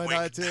 Wink, Try wink.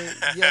 not to.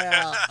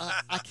 Yeah,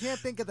 I can't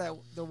think of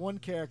the one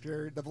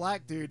character, the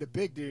black dude, the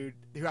big dude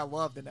who I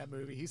loved in that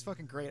movie. He's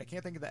fucking great. I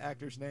can't think of the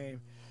actor's name,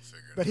 figure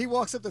it but he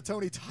walks up to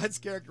Tony Todd's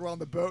character on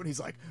the boat and he's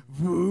like,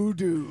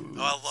 "Voodoo."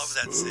 Oh, I love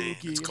that scene.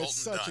 Spooky. It's And Colton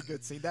such a Dunn.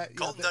 good scene. That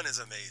Colton that, Dunn is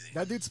amazing.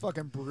 that dude's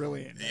fucking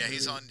brilliant. in Yeah, that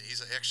he's movie.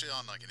 He's actually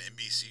on like an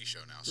NBC show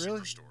now,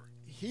 Really? Superstore.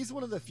 He's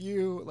one of the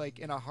few, like,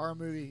 in a horror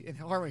movie, in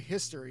horror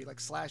history, like,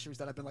 slashers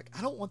that I've been like,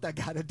 I don't want that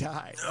guy to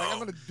die. No. Like, I'm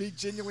going to be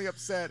genuinely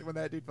upset when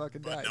that dude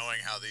fucking But dies. knowing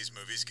how these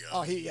movies go,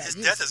 Oh, His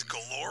you- death is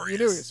glorious.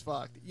 You knew he was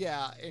fucked.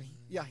 Yeah, and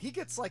he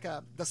gets, like,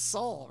 the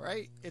Saw,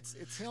 right? It's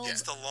him,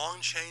 It's the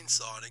long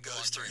chainsaw, and it goes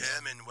Long through chainsaw.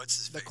 him and what's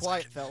his the face?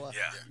 quiet fella.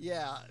 Yeah.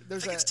 Yeah, I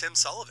there's think a... it's Tim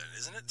Sullivan,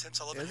 isn't it? Tim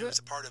Sullivan, Is who it? was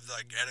a part of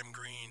like Adam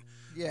Green,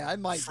 Yeah, it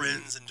might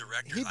friends and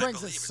directors. be. He I brings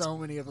in believe it's- so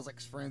many of his, like,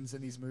 friends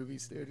in these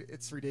movies, dude.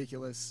 It's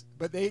ridiculous.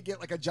 But they get,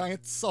 like, a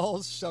giant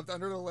saw shoved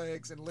under their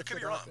legs and lifted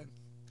be up. wrong. And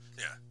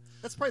Yeah.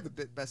 that's probably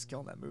the best kill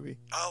in that movie.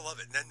 I love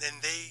it. And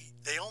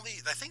they only,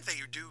 I think they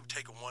do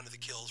take one of the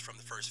kills from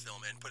the first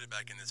film and put it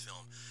back in this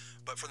film.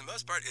 But for the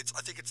most part,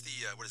 I think it's the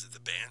what is it, the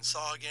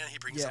bandsaw again? He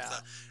brings up Yeah. the.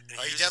 And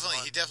he uses definitely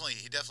one- he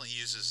definitely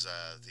uses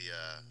the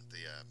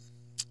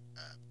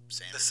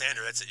sander. the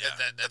sander. That's it. Yeah,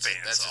 That's the it.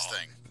 That's his bandsaw.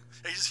 thing.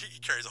 He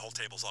carries a whole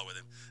table saw with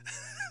him.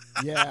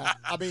 Yeah,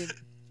 I mean,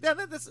 yeah,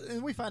 that's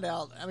and we find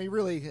out. I mean,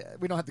 really,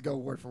 we don't have to go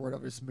word for word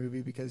over this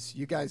movie because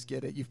you guys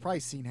get it. You've probably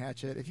seen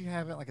Hatchet. If you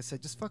haven't, like I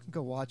said, just fucking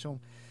go watch them.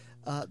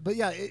 But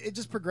yeah, it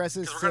just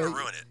progresses. 'Cause we're gonna to-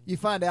 ruin it. You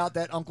find out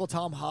that Uncle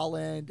Tom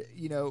Holland,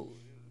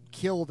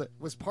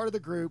 was part of the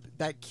group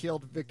that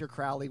killed Victor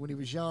Crowley when he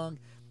was young.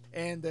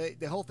 And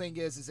the whole thing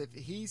is if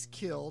he's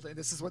killed, and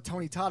this is what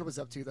Tony Todd was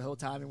up to the whole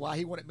time, and why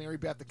he wanted Mary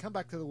Beth to come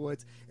back to the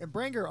woods and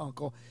bring her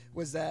uncle,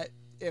 was that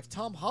if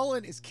Tom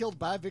Holland is killed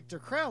by Victor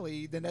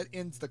Crowley, then that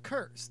ends the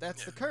curse.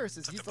 That's the curse.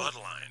 Is That's he's the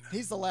bloodline.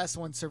 he's the last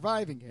one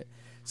surviving it.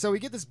 So we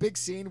get this big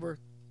scene where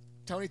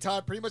Tony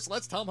Todd pretty much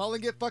lets Tom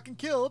Holland get fucking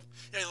killed.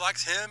 Yeah, he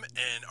locks him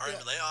and Armin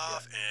Yeah,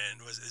 Layoff, and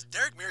is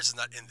Derek Mears is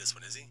not in this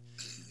one, is he?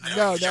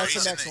 No, He's that's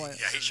in the next one.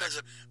 Yeah, he shows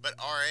up. But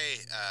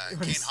R.A.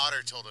 What Kane is-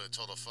 Hodder told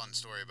a fun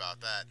story about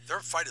that. Their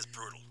fight is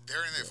brutal.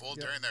 During their Yeah.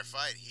 during their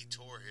fight, he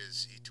tore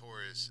his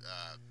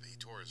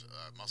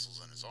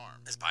muscles in his arm.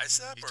 His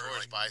bicep, He or tore his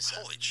like, bicep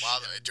Holy while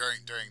shit!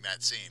 during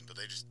that scene, but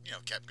they just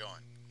kept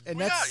going. And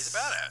Well, yeah, that's he's a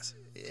badass.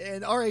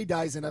 And R.A.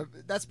 dies in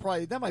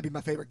that might be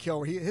my favorite kill,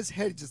 where his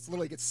head just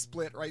literally gets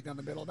split right down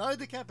the middle. Not a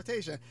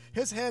decapitation.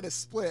 His head is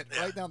split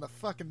Yeah. right down the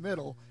fucking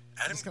middle.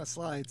 Adam- Just kind of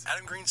slides.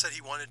 Adam Green said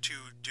he wanted to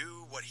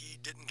do what he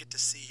didn't get to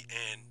see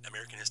in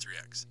American History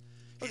X.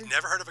 He'd Okay.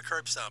 never heard of a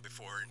curb stomp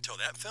before until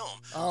that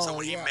film. Oh, so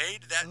when yeah. he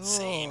made that Oh,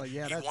 scene, yeah, he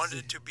that's- wanted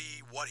it to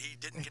be what he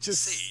didn't It get to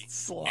just see in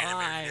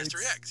American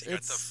History slides. X. He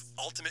got the It's-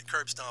 ultimate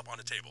curb stomp on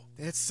the table.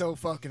 It's so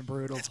fucking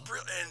brutal. It's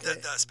brilliant,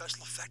 and the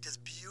special effect is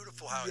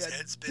beautiful. How his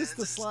head spins. just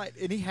the slide,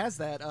 and he has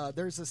that.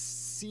 There's a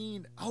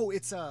scene. Oh,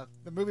 it's the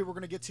movie we're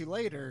gonna get to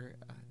later,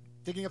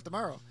 Digging Up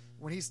Tomorrow,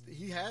 when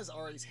he has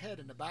Ari's head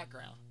in the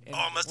background. And Oh,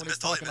 I must have when he's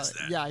totally talking missed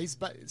about it-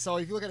 that. Yeah, so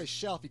if you look at his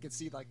shelf, you can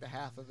see like the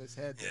half of his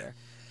head Yeah. there.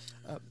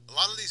 A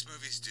lot of these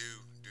movies do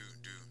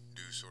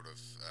sort of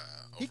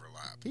He-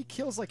 overlap. He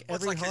kills like Well,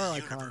 it's every like horror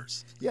his icon.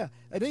 universe. Yeah,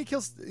 and then he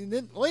kills. And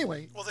then, well,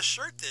 anyway, Well, the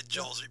shirt that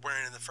Joel's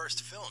wearing in the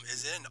first film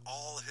is in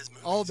all of his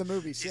movies. all of the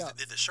movies, He's yeah.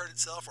 The shirt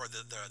itself, or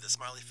the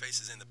smiley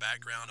face is in the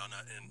background on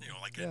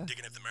like Yeah.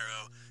 digging at the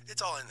marrow.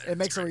 It's all in there. It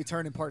makes It's a great.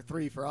 return in part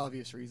 3 for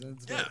obvious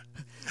reasons. Yeah.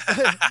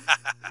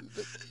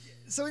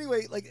 So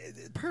anyway, like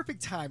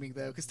perfect timing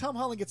though, because Tom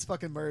Holland gets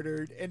fucking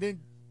murdered, and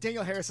then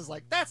Daniel Harris is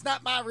like, "That's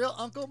not my real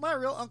uncle. My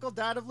real uncle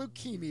died of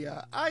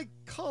leukemia. I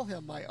call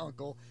him my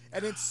uncle."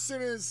 And then as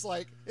soon as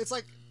like it's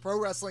like pro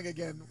wrestling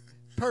again,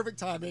 perfect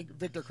timing.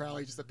 Victor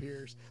Crowley just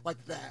appears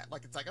like that.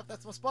 Like it's like, "Oh,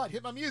 that's my spot.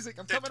 Hit my music.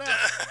 I'm coming out."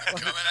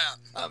 Like, Coming out.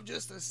 I'm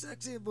just a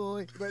sexy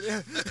boy. But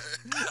and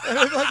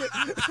then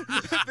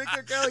fucking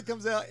Victor Crowley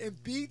comes out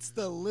and beats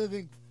the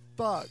living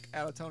fuck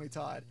out of Tony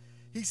Todd.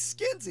 He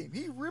skins him.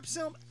 He rips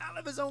him out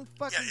of his own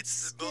fucking Yeah,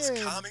 it's the skin.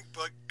 most comic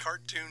book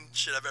cartoon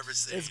shit I've ever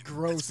seen. It's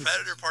gross It's as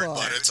Predator Part fuck.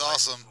 2. But it's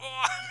awesome.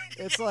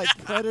 It's like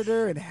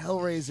Predator and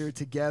Hellraiser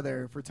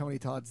together for Tony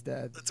Todd's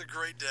death. That's a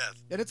great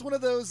death. And it's one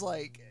of those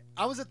like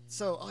I was at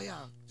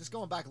just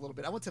going back a little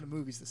bit. I went to the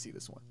movies to see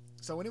this one.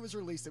 So when it was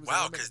released, it was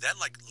Wow, a because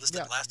limited, that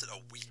Yeah. lasted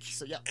a week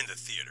So, yeah. in the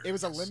theater. it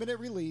was a limited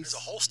release. There's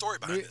a whole story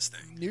behind this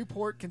thing.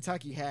 Newport,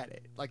 Kentucky had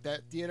it. Like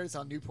that theater's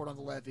on Newport on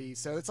the Levee.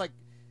 So it's like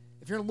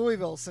if you're in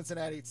Louisville,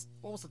 Cincinnati, it's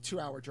almost a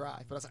 2-hour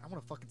drive. But I was like, I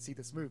want to fucking see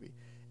this movie.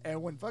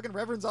 And when fucking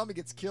Reverend Zombie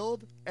gets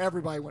killed,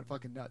 everybody went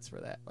fucking nuts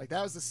for that. Like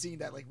that was the scene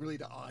that like really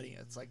the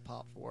audience like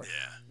popped for. Yeah.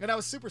 And I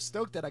was super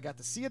stoked that I got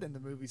to see it in the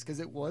movies because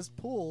it was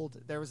pulled.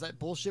 There was that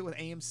bullshit with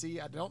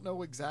AMC. I don't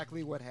know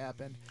exactly what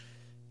happened.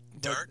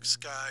 but- Dark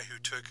Sky, who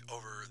took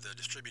over the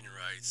distributing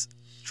rights,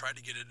 tried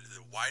to get it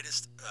the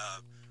widest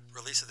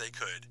release that they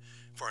could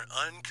for an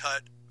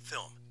uncut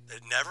film.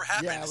 It never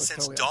happened Yeah, it was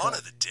since totally Dawn uncut.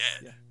 of the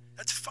Dead. Yeah.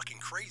 That's fucking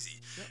crazy.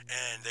 Yep.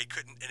 And they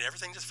couldn't, and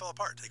everything just fell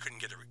apart. They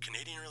couldn't get a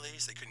Canadian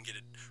release. They couldn't get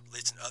it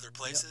released in other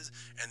places.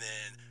 And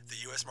then the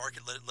U.S.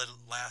 market let it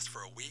last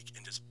for a week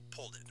and just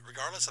pulled it,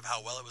 regardless of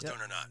how well it was Yep.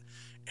 doing or not.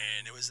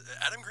 And it was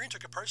Adam Green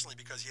took it personally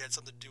because he had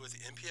something to do with the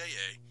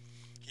MPAA.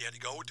 He had to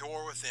go to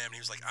war with them. And he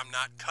was like, "I'm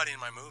not cutting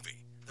my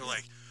movie." They're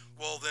like,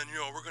 "Well, then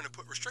we're going to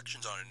put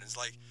restrictions on it." And it's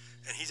like,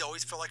 and he's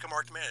always felt like a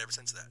marked man ever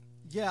since that.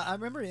 Yeah, I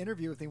remember an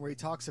interview with him where he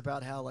talks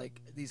about how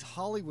like these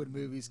Hollywood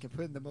movies can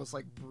put in the most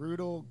like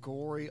brutal,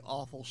 gory,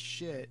 awful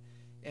shit,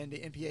 and the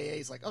MPAA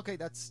is like, okay,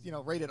 that's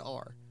rated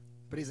R,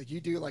 but he's like,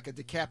 you do like a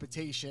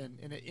decapitation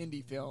in an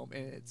indie film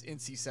and it's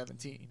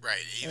NC-17. Right.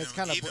 Even, it's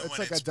kinda- even it's when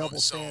like a it's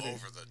double so standard.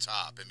 over the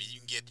top. I mean, you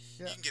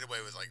can get away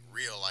with like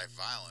real life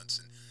violence,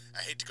 and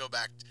I hate to go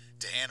back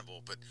to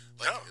Hannibal, but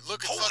like No,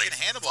 look at holy fucking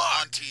Hannibal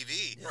fuck. on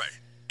TV. Right.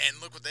 And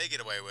look what they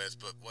get away with,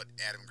 but what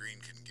Adam Green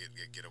couldn't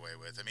get away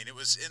with. I mean, it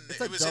was in It's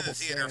the, a it was in the double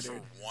theater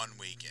standard. for one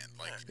weekend,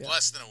 like Yeah.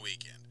 less than a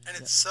weekend. And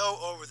it's so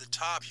over the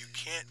top, you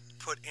can't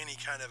put any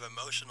kind of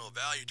emotional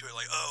value to it.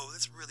 Like, oh,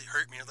 this really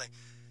hurt me. It's like,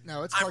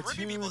 No, it's I'm cartoony.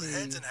 ripping people's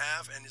heads in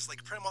half, and it's like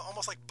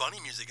almost like bunny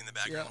music in the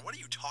background. Yeah. What are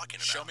you talking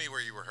about? Show me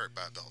where you were hurt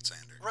by adult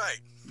Sander. Right.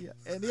 Yeah,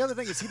 and the other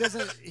thing is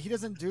he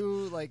doesn't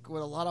do like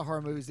what a lot of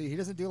horror movies do. He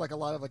doesn't do like a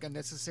lot of like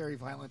unnecessary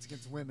violence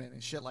against women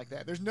and shit like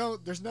that. There's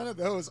none of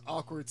those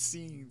awkward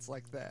scenes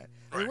like that.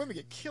 I mean, Right. women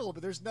get killed,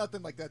 but there's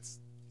nothing like that's.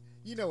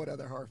 You know what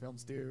other horror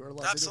films do, or like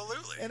they do.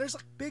 Absolutely. And there's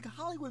like big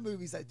Hollywood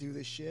movies that do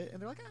this shit,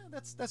 and they're like,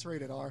 that's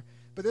rated R.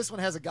 But this one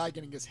has a guy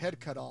getting his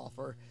head cut off,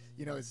 or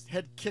his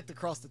head kicked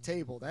across the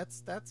table.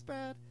 That's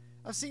bad.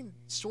 I've seen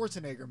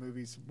Schwarzenegger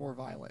movies more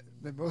violent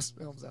than most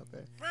films out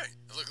there. Right.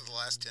 Look at the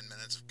last 10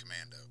 minutes of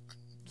Commando.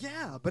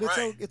 Yeah, but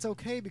Right. it's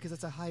okay because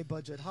it's a high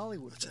budget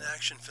Hollywood It's an film.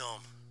 action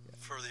film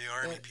for the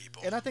army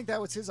people. And I think that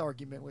was his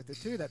argument with it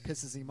too. That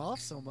pisses him off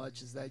so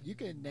much is that you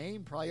can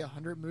name probably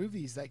 100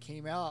 movies that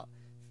came out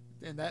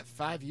in that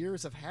 5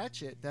 years of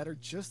Hatchet that are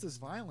just as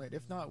violent,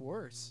 if not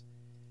worse,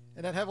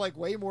 and that have like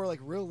way more like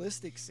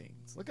realistic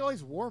scenes. Look at all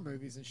these war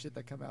movies and shit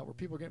that come out where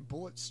people are getting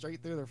bullets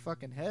straight through their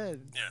fucking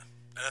head. Yeah.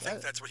 And I think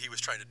That- that's what he was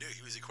trying to do.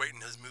 He was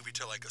equating his movie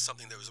to like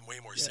something that was way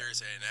more Yeah.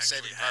 serious and actually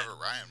Saving had. Private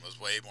Ryan was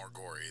way more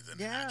gory than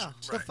Yeah, action.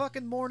 the Right.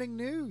 fucking morning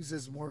news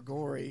is more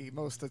gory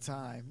most of the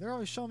time. They're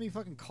always showing me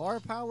fucking car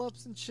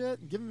pileups and shit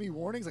and giving me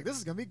warnings like this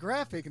is gonna be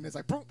graphic, and it's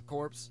like boom,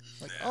 corpse.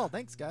 Like, Yeah. oh,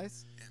 thanks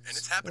guys. And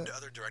it's happened to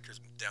other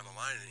directors down the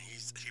line, and he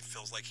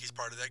feels like he's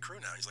part of that crew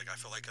now. He's like, I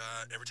feel like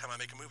every time I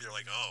make a movie, they're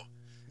like, oh,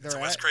 it's a They're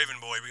Wes at- Craven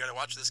boy. We got to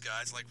watch this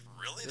guy. It's like,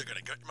 really? They're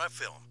gonna gut my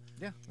film?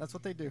 Yeah, that's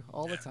what they do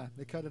all the Yeah. time.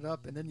 They cut it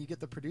up, and then you get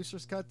the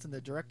producers' cuts and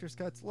the director's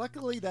cuts.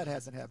 Luckily, that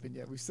hasn't happened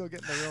yet. We still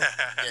get the real.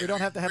 Yeah, we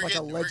don't have to have we're like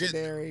getting- a we're getting-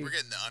 legendary. We're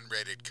getting the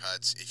unrated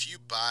cuts. If you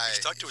buy, He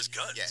stuck to his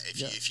guns. Yeah,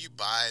 Yeah. if you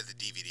buy the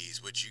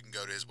DVDs, which you can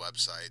go to his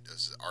website,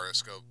 this is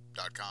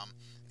roscope.com,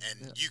 and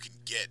Yeah. you can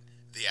get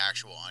the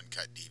actual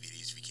uncut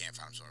DVDs if you can't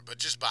find them somewhere. But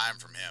just buy them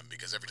from him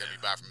because every time you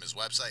buy from his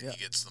website, Yeah. he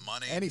gets the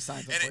money. And he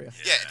signs them And for it-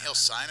 you. Yeah, and Yeah. he'll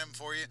sign them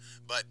for you.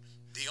 But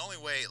the only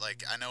way,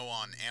 like I know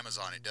on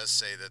Amazon, it does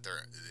say that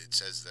it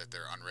says that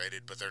they're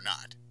unrated, but they're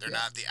not. They're Yeah.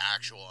 not the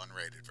actual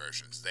unrated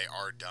versions. They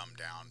are dumbed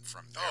down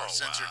from. They Oh, are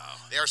censored. wow.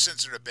 They are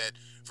censored a bit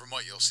from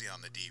what you'll see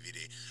on the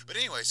DVD. But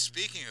anyway,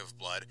 speaking of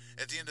blood,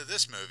 at the end of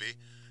this movie,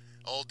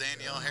 Old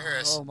Danielle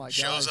Harris oh my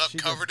shows God, up she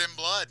covered in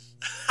blood.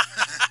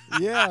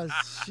 Yeah,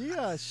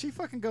 she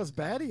fucking goes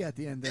batty at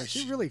the end there. Yeah, She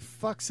she- really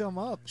fucks him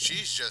up.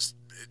 She's just,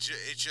 it's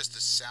just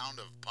the sound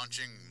of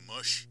punching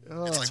mush.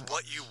 Ugh. It's like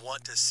what you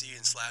want to see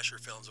in slasher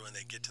films when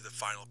they get to the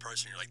final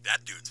person. You're like,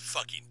 that dude's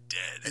fucking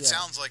dead. It Yeah.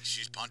 sounds like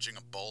she's punching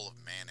a bowl of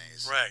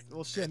mayonnaise. Right.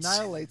 Well, she It's-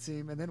 annihilates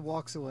him and then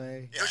walks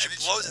away. Yeah, No, she and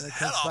then blows and his it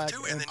head comes off back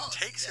too, and then and-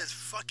 takes yeah. his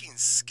fucking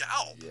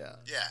scalp. Yeah.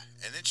 Yeah,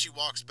 and then she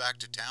walks back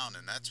to town,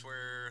 and that's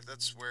where the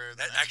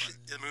That next actually,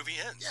 one- the movie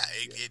ends. Yeah,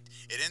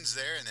 it ends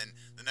there, and then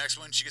the next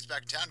one she gets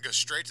back to town, goes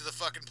straight to the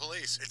fucking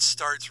police. It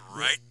starts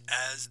right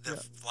as the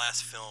Yeah.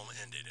 last film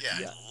ended. And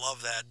Yeah. I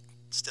love that.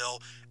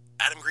 Still,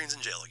 Adam Green's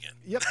in jail again.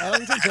 Yep,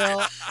 Adam's in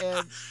jail,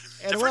 and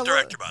Different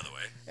director, by the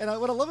way.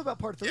 what I love about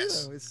part 3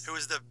 Yes. though is Who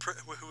was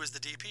the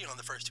DP on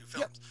the first two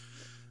films?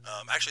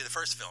 Actually, the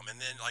first film, and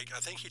then I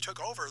think he took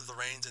over the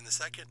reins in the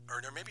second,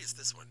 or no, maybe it's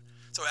this one.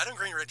 So Adam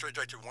Green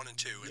directed 1 and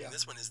 2, and Yeah.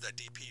 this one is the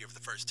DP of the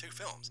first two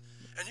films.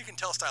 And you can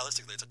tell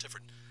stylistically it's a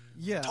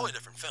yeah, totally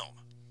different film.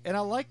 and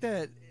I like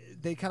that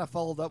they kind of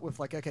followed up with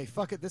like, okay,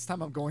 fuck it, this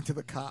time I'm going to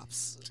the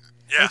cops.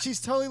 Yeah, And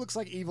she's totally looks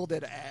like Evil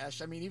Dead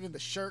Ash. I mean, even the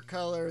shirt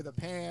color, the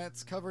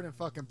pants covered in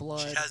fucking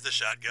blood. she has the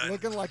shotgun.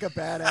 Looking like a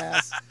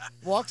badass.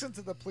 Walks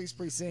into the police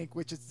precinct,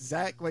 which is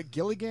Zach, like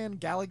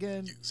Galligan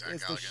Zach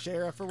is the Galligan.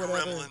 sheriff or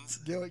whatever.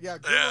 Gremlins. Yeah,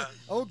 Yeah.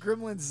 Old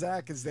Gremlin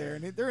Zach is there,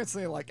 and they're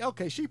instantly like,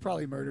 okay, she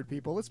probably murdered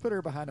people. Let's put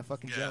her behind a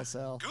fucking jail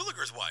cell.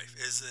 Gulager's wife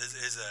is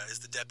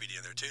the deputy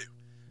in there too.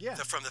 Yeah,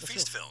 From the for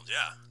Feast sure. films.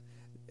 Yeah.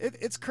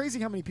 It's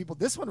crazy how many people.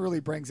 This one really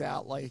brings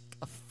out like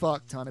a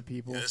fuck ton of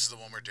people. Yeah, this is the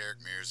one where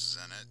Derek Mears is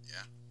in it.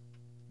 Yeah.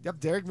 Yep,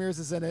 Derek Mears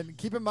is in it. And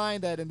keep in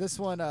mind that in this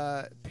one,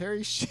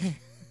 Perry Shane.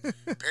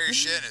 Perry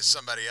Shin is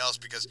somebody else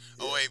because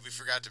we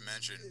forgot to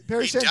mention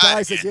Perry he Shen died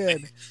dies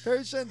again.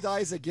 Perry Shen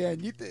dies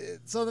again.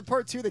 So in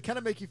part 2, they kind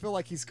of make you feel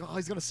like he's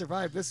going to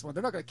survive this one.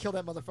 They're not going to kill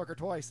that motherfucker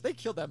twice. They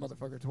killed that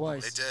motherfucker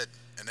twice. They did,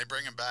 and they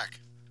bring him back.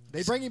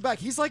 They bring him back.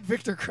 He's like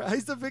Victor Crowley.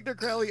 He's the Victor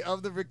Crowley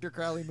of the Victor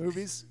Crowley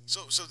movies.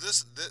 So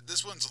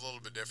this one's a little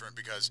bit different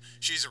because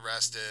she's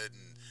arrested,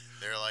 and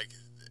they're like,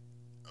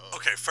 oh,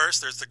 Okay,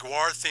 first there's the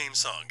Guar theme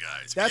song,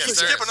 guys. That's We're what-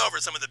 skipping over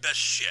some of the best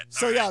shit.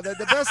 So all yeah, right?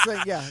 the best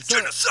thing, yeah. So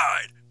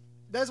Genocide.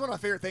 that's one of my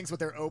favorite things with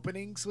their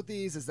openings with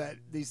these is that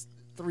these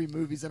 3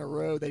 movies in a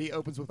row that he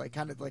opens with like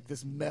kind of like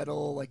this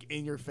metal, like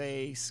in your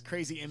face,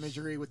 crazy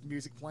imagery with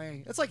music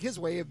playing. It's like his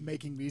way of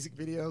making music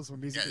videos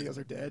when music Yeah. videos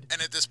are dead.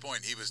 And at this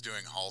point, he was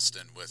doing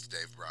Halston with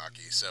Dave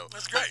Brockie. So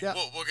That's great. Yeah.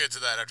 We'll get to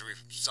that after we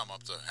sum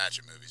up the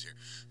Hatchet movies here.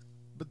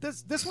 But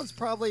this one's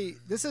probably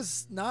this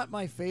is not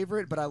my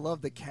favorite, but I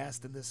love the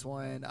cast in this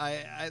one.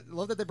 I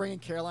love that they bring in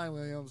Caroline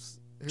Williams,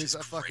 who's She's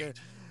a fucking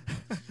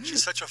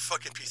She's such a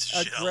fucking piece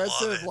of shit. I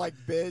aggressive love it. like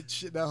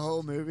bitch in the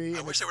whole movie. I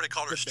and wish they would have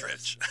called her the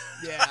best. Stretch.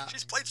 Yeah.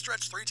 She's played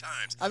Stretch 3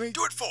 times. I mean-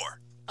 do it 4.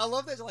 I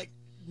love that like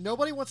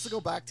nobody wants to go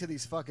back to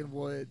these fucking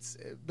woods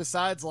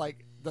besides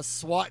like the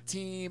SWAT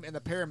team and the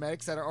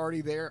paramedics that are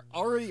already there,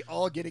 already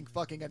all getting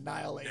fucking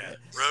annihilated. Yeah.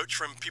 Roach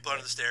from People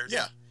Under the Stairs.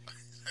 Yeah.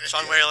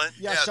 Sean Whalen.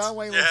 Yeah, Yeah, Sean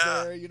Wayne yeah.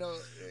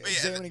 was there,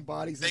 examining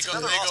bodies. They and go,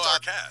 stuff. another they go all-star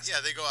out. cast. Yeah,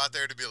 they go out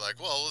there to be like,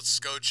 well, let's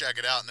go check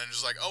it out, and then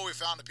just like, oh, we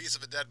found a piece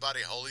of a dead body.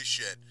 Holy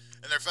shit!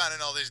 And they're finding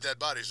all these dead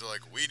bodies. They're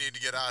like, we need to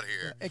get out of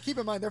here. And keep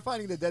in mind, they're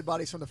finding the dead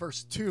bodies from the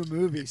first 2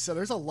 movies, so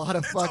there's a lot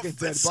of fucking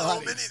dead so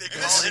bodies. many. They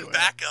Yeah. call him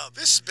back up.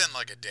 This has been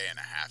like a day and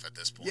a half at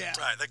this point. Yeah.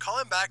 Right. They call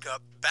him back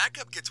up.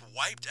 Backup gets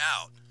wiped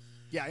out.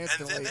 Yeah, And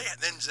instantly.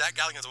 then Zach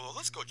Galligan goes, well,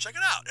 let's go check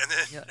it out. And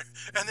then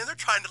Yeah. and then they're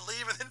trying to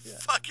leave, and then Yeah.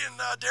 fucking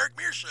Derek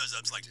Mears shows up.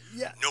 It's like,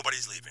 Yeah.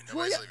 nobody's leaving. Well,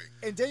 Nobody's yeah, leaving.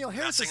 and Daniel Not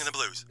Harris, singing the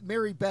blues.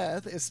 Mary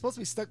Beth, is supposed to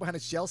be stuck behind a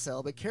jail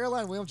cell, but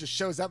Caroline Williams just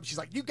shows up and she's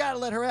like, "You gotta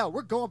let her out.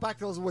 We're going back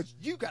to those woods.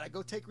 You gotta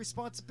go take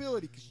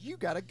responsibility because you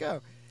gotta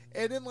go."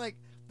 And then like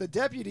the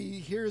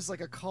deputy hears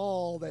like a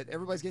call that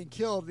everybody's getting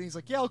killed, and he's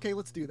like, "Yeah, okay,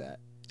 let's do that."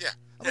 Yeah.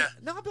 I'm Yeah.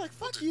 like, no, I'd be like,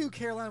 "Fuck you,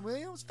 Caroline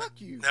Williams.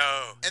 Fuck you."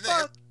 No. And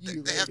Fuck they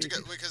you, have to lady.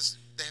 go because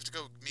they have to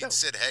go meet No.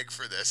 Sid Haig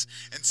for this,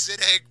 and Sid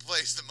Haig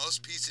plays the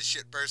most piece of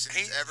shit person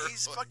he's ever.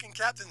 He's fucking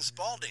Captain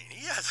Spaulding.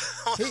 He has.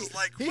 I was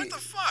like, he- what the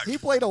fuck? He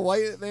played a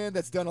white man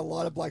that's done a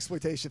lot of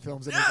blaxploitation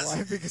films in his Yes.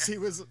 life because he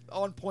was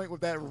on point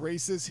with that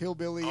racist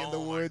hillbilly in the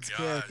Oh my woods gosh.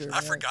 character.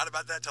 I man. forgot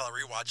about that till I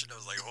rewatched it. I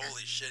was like,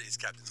 holy shit, he's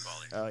Captain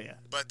Spaulding. Oh yeah,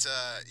 But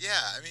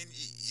yeah, I mean,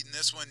 in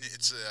this one,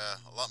 it's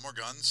a lot more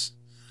guns,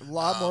 a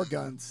lot more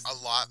guns. a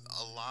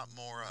lot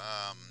more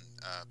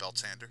belt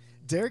sander.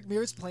 Derek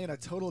Mears playing a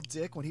total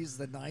dick when he's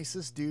the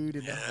nicest dude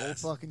in the whole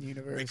Yes. fucking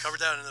universe. We covered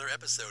that in another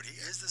episode. He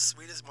is the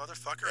sweetest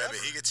motherfucker Yeah, ever. but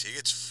he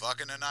gets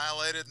fucking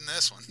annihilated in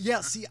this one.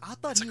 Yeah, see, I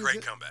thought It's a he great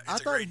was. comeback. I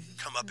It's a thought great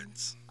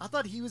comeuppance. I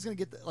thought he was gonna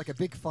get like a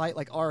big fight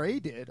like RA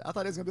did. I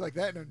thought it was gonna be like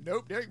that. No,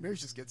 nope. Derek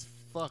Mears just gets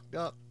fucked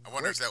up. I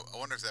wonder if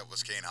that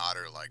was Kane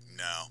Hodder. Like,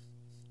 no,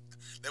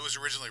 that was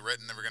originally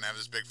written. They were gonna have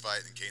this big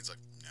fight, and Kane's like,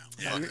 no,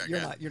 Yeah, fuck you're, that you're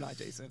guy. not. You're not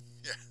Jason.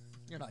 Yeah,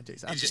 You're not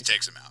Jason. he I'm just Jason.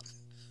 takes him out.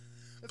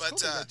 That's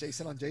but, cool they got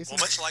Jason on Jason.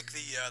 Well, much like the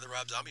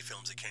Rob Zombie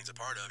films that Kane's a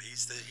part of,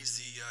 he's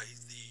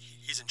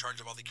in charge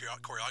of all the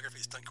choreography,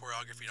 stunt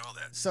choreography, and all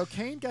that. So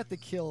Kane got to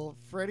kill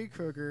Freddy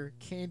Krueger,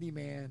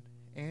 Candyman,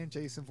 and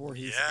Jason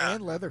Voorhees Yeah.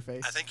 and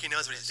Leatherface. I think he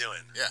knows what he's doing.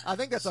 Yeah. I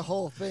think that's a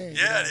whole thing.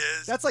 Yeah, it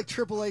is. That's like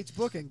Triple H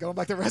booking, going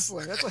back to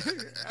wrestling. That's like,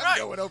 I'm Right.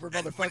 going over, And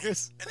when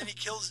motherfuckers. and then he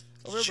kills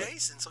Remember-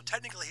 Jason, so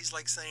technically he's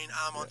like saying,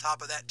 I'm on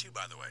top of that too,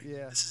 by the way.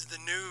 Yeah. This is the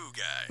new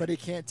guy. But he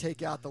can't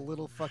take out the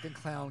little fucking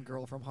clown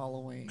girl from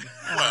Halloween.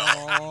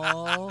 Well.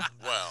 Aww.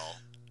 Well,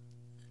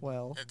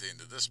 Well, at the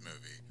end of this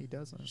movie, he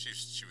doesn't. she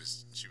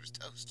was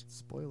toast.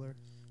 Spoiler.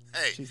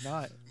 Hey, She's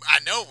not. I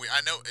know.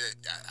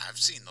 I've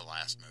seen the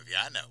last movie.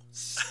 I know.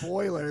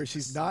 Spoiler.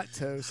 She's not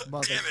toast, Damn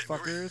it,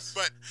 motherfuckers.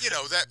 But you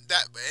know that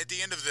at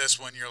the end of this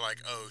one, you're like,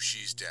 oh,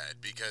 she's dead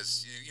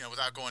because you know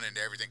without going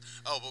into everything.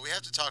 Oh, but we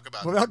have to talk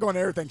about. Without going to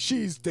everything,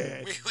 she's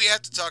dead. We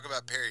have to talk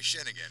about Perry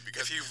Shin again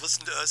because if you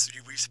listen to us,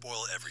 we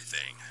spoil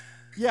everything.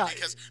 Yeah.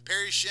 because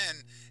Perry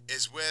Shin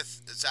is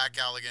with Zach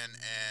Galligan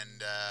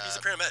and He's a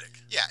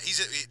paramedic. yeah,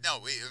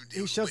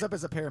 He shows up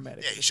as a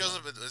paramedic. Yeah, he shows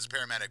up as a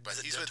paramedic, but Is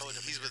it he's totally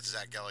different? with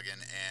Zach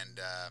Galligan and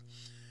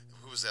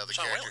who was the other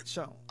Sean character? Whalen.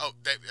 Show. Oh,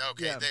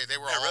 okay, Yeah. they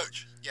were Yeah, all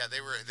Roach. yeah they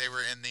were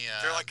in the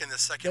They're like in the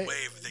second they-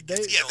 wave that they-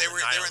 gets yeah killed they and were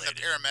in the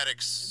annihilated.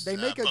 paramedics. They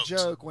make a boat.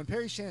 joke when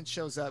Perry Shan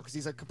shows up because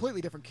he's a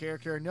completely different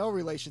character, no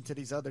relation to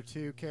these other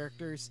two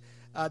characters.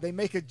 They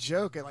make a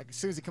joke at, like, as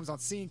soon as he comes on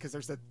scene because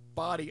there's the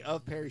body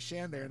of Perry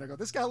Shan there, and they go,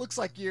 "This guy looks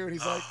like you," and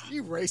he's like,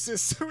 "You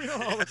racist." We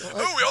don't all look alike.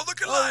 Oh, we all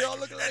look Oh, we alike. all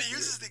look And alike. he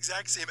uses the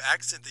exact same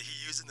accent that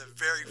he used in the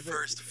very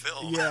first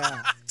film.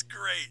 Yeah. It's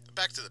great.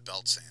 Back to the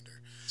belt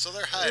sander. So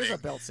they're hiding. There's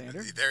a belt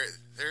sander.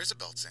 There is a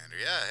belt sander.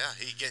 Yeah.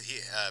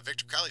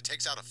 Victor Crowley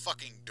takes out a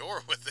fucking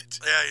door with it.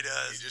 Yeah, he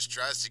does. He just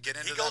tries to get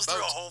into He goes that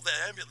through boat. a whole the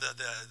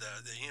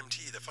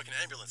EMT, the fucking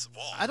ambulance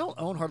wall. I don't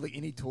own hardly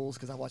any tools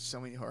because I watch so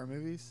many horror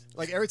movies.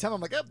 Like, every time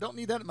I'm like, "Oh, don't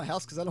need that in my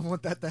house because I don't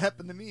want that to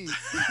happen to me."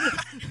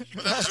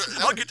 But that was-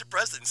 I'll get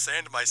depressed and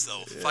sand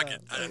myself. Fuck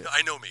it.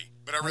 I know me.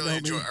 But I I really know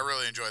enjoy. me. I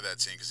really enjoy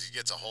that scene because he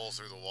gets a hole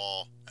through the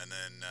wall and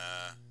then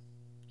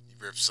he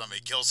rips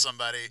somebody, kills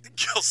somebody.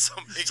 Kill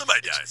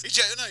somebody dies.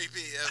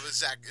 It was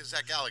Zach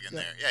Galligan Yeah.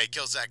 there. Yeah, he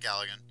kills Zach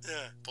Galligan.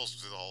 Yeah. Pulls him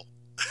through the hole.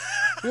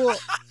 Well,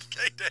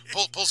 Okay,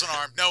 Dave. Pulls an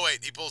arm. No,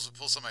 wait. He pulls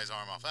somebody's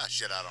arm off. Ah,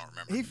 shit. I don't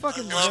remember. he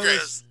fucking I love loves.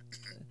 this.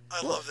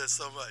 I love this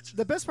so much.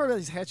 The best part about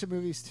these Hatchet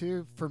movies,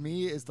 too, for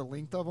me, is the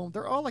length of them.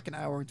 They're all like an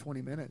hour and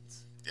 20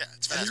 minutes. Yeah,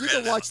 it's I mean, fast.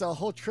 you can watch the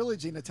whole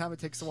trilogy in the time it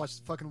takes to watch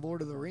fucking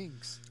Lord of the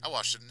Rings. I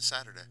watched it on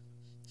Saturday.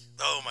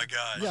 Oh my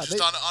god. Yeah, Just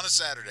on a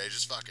Saturday.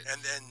 Just fuck it.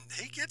 And then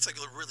he gets a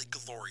really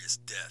glorious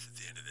death at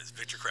the end of this.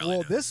 Victor Crowley.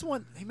 Well, does. this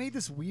one, they made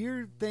this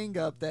weird thing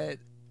up that,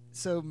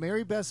 so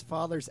Mary Beth's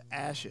father's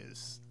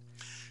ashes,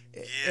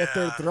 if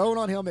they're Yeah. thrown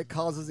on him, it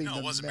causes him No, to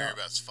it wasn't melt.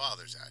 Mary Beth's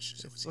father's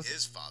ashes. It was Was it?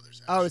 his father's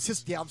ashes. Oh, it's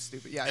his, yeah, I'm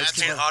stupid. Yeah, That's it's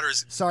Kane his-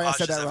 Hodder's Sorry, I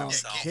said ashes that of wrong.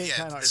 himself. Kane yeah,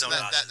 Hodder. his own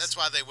ashes. that's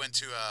why they went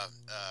to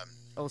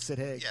Oh, Sid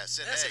Haig. yeah,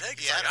 Sid Yeah, Sid Haig. Haig.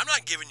 He He's had like, him- I'm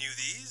not giving you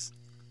these.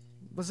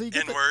 Well, so you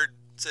get, N-word.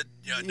 Said,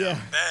 no, Yeah.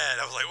 bad.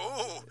 I was like,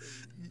 oh.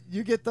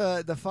 you get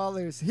the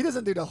father's. He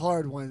doesn't do the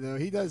hard one, though.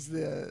 He does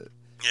the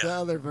Yeah.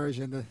 other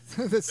version,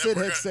 the Sid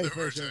we're Haig gonna- safe that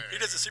we're version. gonna- He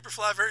does the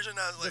Superfly version.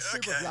 I was The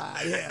like, okay.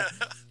 Superfly, yeah.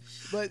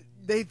 But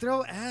they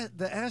throw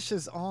the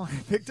ashes on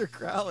Victor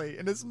Crowley,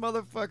 and this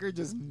motherfucker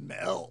just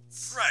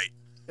melts. Right.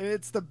 And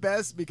it's the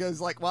best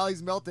because, like, while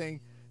he's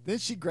melting, then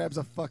she grabs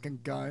a fucking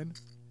gun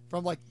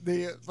from, like,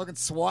 the fucking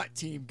SWAT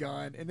team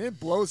gun and then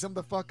blows him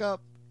the fuck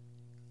up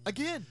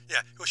again.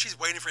 Yeah. Well, she's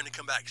waiting for him to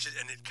come back.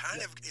 And it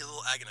kind of a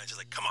little agonized. She's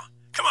like, come on,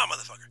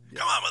 motherfucker.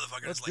 Come on,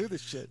 motherfucker. Let's It's do like,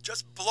 this shit.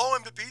 just blow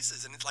him to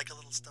pieces. And it's like a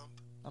little stump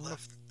I'm gonna-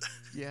 left.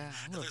 Yeah.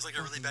 It looks like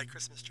a really bad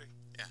Christmas tree.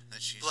 Yeah, then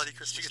Bloody she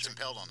Christmas gets tree.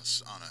 impaled on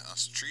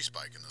a tree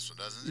spike in this one,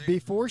 doesn't she?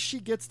 Before she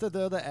gets to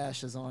throw the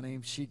ashes on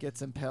him, she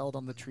gets impaled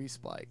on the tree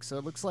spike. So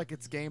it looks like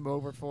it's game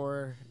over for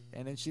her.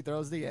 And then she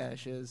throws the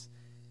ashes.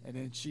 And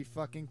then she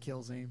fucking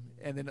kills him.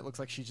 And then it looks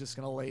like she's just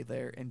going to lay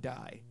there and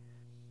die.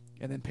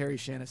 And then Perry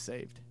Shan is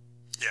saved.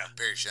 Yeah.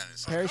 Perry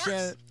Shannon's Perry course.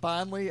 Shan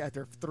finally,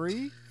 after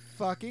 3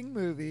 fucking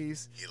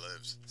movies, he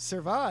lives.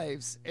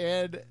 survives.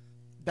 And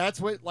that's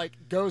what, like,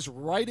 goes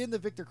right into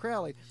Victor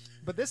Crowley.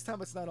 But this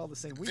time it's not all the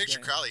same weekend. Victor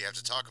Crowley, you have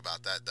to talk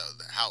about that though,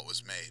 how it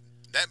was made.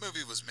 That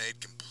movie was made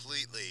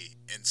completely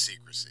in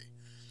secrecy.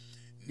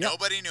 Yep.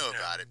 Nobody knew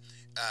about it.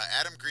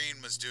 Adam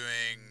Green was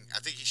doing. I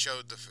think he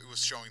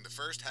was showing the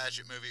first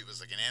Hatchet movie. It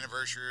was like an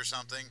anniversary or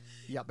something.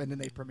 Yep, and then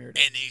they premiered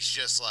it. And he's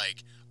just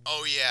like,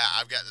 "Oh yeah,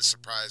 I've got the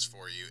surprise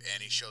for you."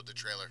 And he showed the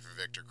trailer for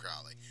Victor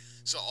Crowley.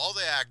 So all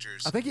the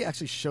actors. I think he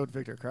actually showed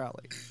Victor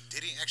Crowley.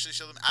 Did he actually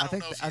show them? I don't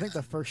know if I think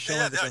the first show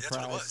Yeah, was a that's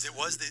what it was. surprise. It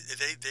was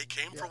they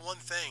came for Yeah. one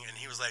thing, and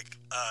he was like,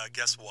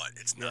 "Guess what?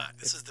 It's Yeah, not.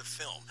 This is the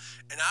film."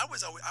 And I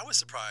was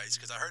surprised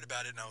because I heard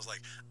about it, and I was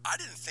like, I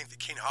didn't think that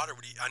Kane Hodder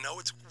would. I know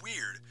it's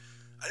weird.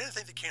 I didn't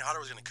think that Kane Hodder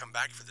was going to come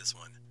back for this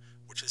one,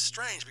 which is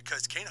strange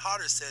because Kane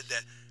Hodder said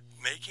that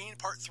making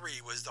Part 3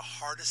 was the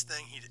hardest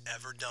thing he'd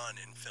ever done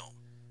in film.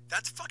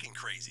 That's fucking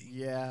crazy.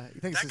 Yeah,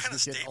 you think That it's kind of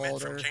just getting statement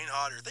older. from Kane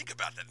Hodder. Think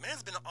about that. The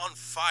man's been on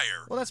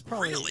fire. Well, that's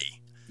probably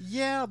really.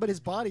 Yeah, but his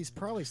body's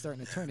probably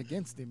starting to turn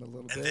against him a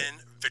little And bit. then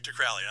Victor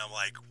Crowley, and I'm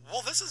like,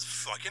 well, this is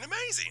fucking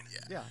amazing.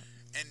 Yeah.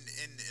 And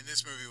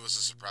this movie was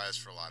a surprise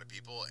for a lot of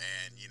people,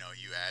 and you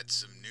add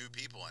some new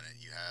people in it.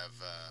 You have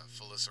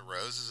Felissa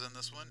Rose is in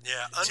this one.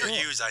 Yeah,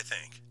 underused, I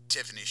think.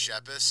 Tiffany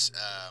Shepis.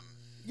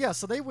 Yeah,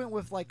 so they went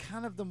with like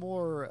kind of the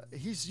more.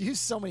 He's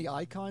used so many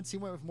icons. He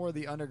went with more of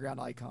the underground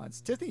icons.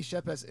 Tiffany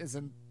Shepis is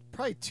in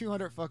probably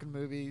 200 fucking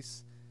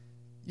movies.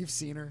 You've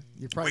seen her.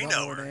 You probably We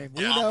don't know her her. name.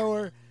 Yeah. We know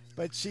her,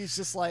 but she's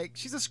just like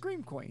she's a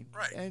scream queen.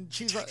 Right. And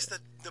she she's takes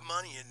the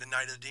money in the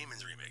Night of the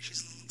Demons remake.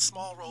 She's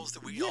small roles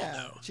that we all yeah.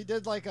 know. She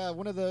did like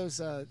one of those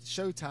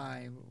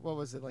Showtime. What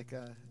was it like?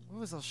 What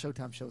was those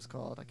Showtime shows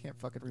called? I can't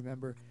fucking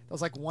remember. That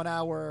was like 1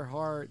 hour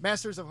horror,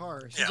 Masters of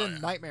Horror. She's Yeah, in yeah.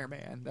 Nightmare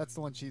Man. That's the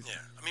one she's. Yeah,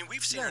 I mean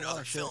we've seen Yeah, her in a lot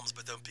other of shit. films,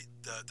 but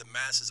the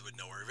masses would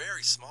know her.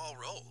 Very small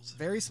roles.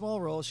 Very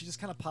small role. She just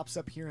kind of pops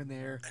up here and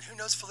there. And who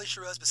knows Felicia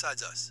Rose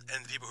besides us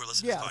and the people who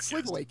listen Yeah, to this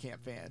podcast? Sleepaway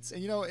Camp fans.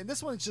 And and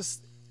this one's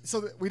just so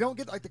that we don't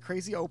get like the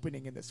crazy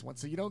opening in this one.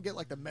 So you don't get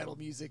like the metal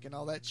music and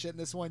all that shit in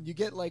this one. You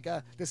get like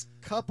this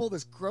couple,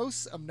 this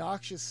gross,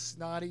 obnoxious,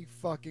 snotty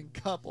fucking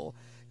couple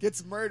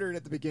gets murdered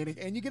at the beginning,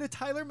 and you get a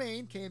Tyler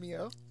Mane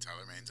cameo.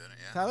 Tyler Mane's in it,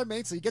 yeah. Tyler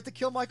Mane, so you get to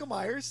kill Michael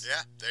Myers.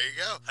 Yeah, there you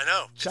go. I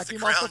know. Check it's him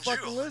the off the crown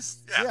fucking jewel.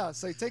 list. Yeah.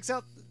 So he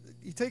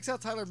takes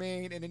out Tyler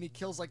Mane, and then he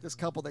kills like this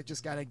couple that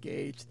just got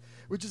engaged,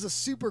 which is a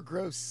super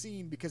gross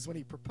scene because when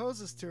he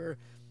proposes to her,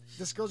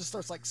 this girl just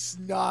starts like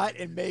snot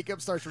and makeup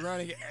starts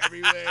running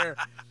everywhere,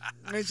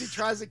 and then she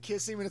tries to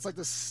kiss him, and it's like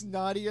the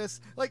snottiest.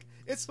 Like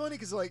it's funny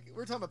because like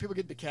we're talking about people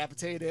getting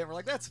decapitated, and we're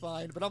like that's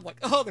fine, but I'm like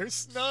oh there's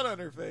snot on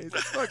her face.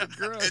 It's fucking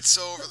gross. It's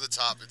so over the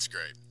top. It's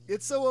great.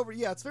 It's so over.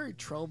 Yeah, it's very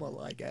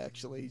trauma-like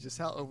actually, just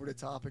how over the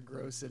top and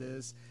gross it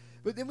is.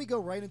 But then we go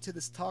right into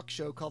this talk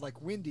show called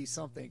like Wendy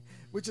something,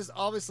 which is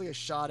obviously a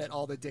shot at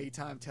all the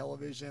daytime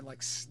television,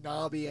 like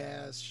snobby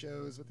ass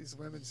shows with these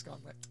women just going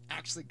like,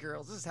 actually,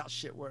 girls, this is how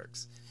shit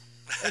works.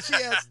 And she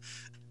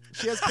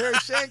has Perry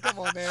Shankum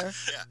on there,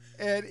 Yeah.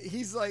 and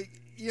he's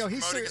like, he's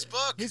promoting his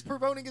book. He's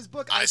promoting his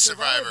book, I I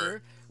Survivor.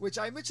 Survivor, which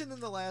I mentioned in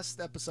the last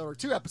episode or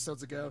 2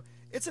 episodes ago.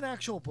 It's an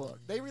actual book.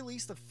 They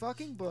released a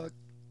fucking book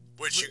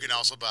Which you can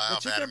also buy that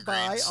off you Adam can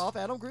buy Green's. off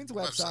Adam Green's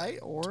website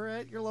or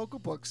at your local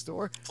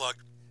bookstore. Plug.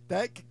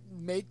 That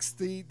makes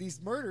these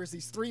murders,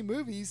 these 3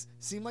 movies,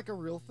 seem like a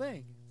real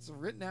thing. It's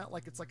written out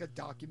like it's like a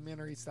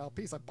documentary style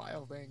piece, like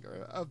bio thing,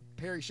 or of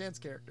Perry Shan's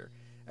character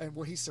and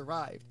what he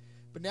survived.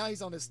 But now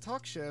he's on his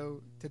talk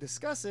show to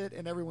discuss it,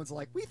 and everyone's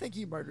like, "We think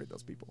you murdered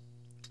those people."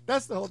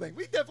 That's the whole thing.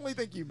 We definitely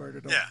think you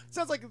murdered them. Yeah.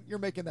 Sounds like you're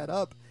making that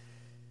up.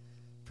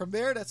 From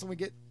there, that's when we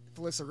get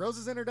Felissa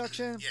Rose's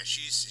introduction. Yeah,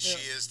 she is his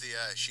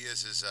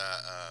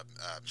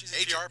She's a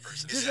agent. PR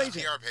person. His His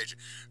agent. PR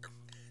agent.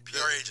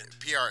 PR agent.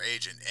 PR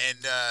agent.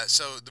 And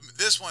so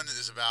this one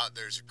is about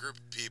there's a group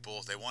of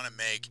people, they want to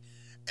make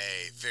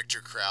a Victor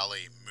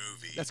Crowley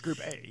movie. That's Group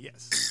A,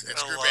 yes.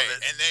 That's I Group love A.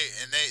 it.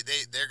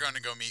 And they're going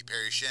to go meet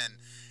Perry Shin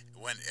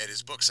at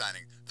his book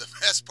signing. The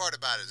best part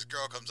about it is the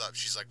girl comes up,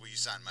 she's like, "Will you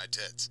sign my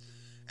tits?"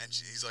 And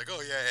he's like,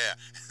 "Oh yeah."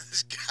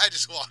 This guy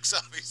just walks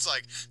up, he's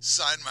like,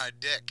 "Sign my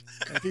dick."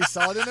 And if you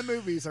saw it in the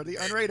movies or the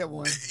unrated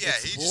one, Yeah,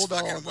 it's he just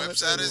bulldog fucking on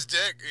whips that out his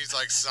dick. He's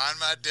like, "Sign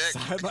my dick."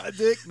 Sign my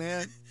dick,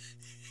 man.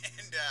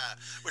 And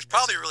Which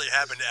probably really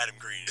happened to Adam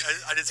Green.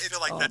 I just feel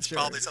like Oh, that's sure.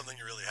 probably something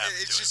that really happened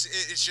it's to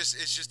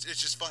him.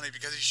 just funny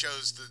because he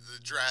shows the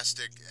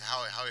drastic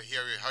how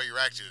he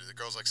reacted. The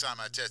girl's like, "Sign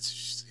my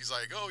tits." He's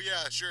like, "Oh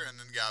yeah, sure." And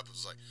then the guy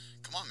was like,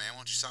 "Come on, man, why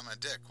don't you sign my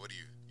dick? What do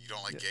you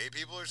don't like gay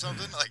people or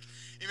something?" Like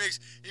he makes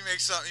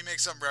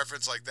some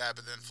reference like that,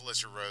 but then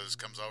Felissa Rose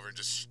comes over and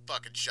just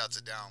fucking shuts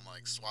it down,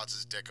 like swats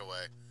his dick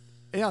away.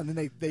 Yeah, and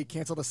then they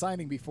cancel the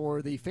signing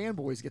before the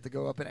fanboys get to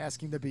go up and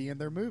ask him to be in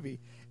their movie.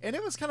 And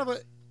it was kind of a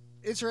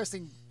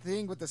interesting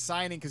thing with the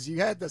signing because you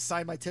had the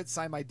sign my tits,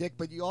 sign my dick,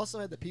 but you also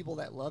had the people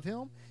that love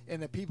him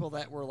and the people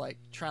that were like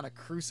trying to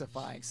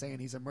crucify him, saying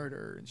he's a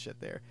murderer and shit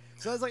there.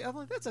 So I'm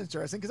like, that's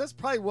interesting because that's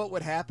probably what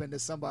would happen to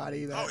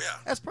somebody. That, Oh, yeah.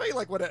 That's probably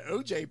like what an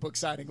OJ book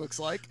signing looks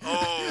like.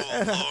 Oh,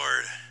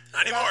 Lord.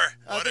 Not And anymore.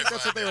 I think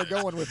that's what they were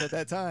going with at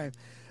that time.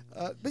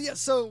 But yeah,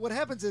 so what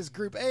happens is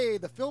Group A,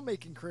 the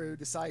filmmaking crew,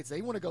 decides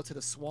they want to go to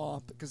the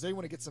swamp because they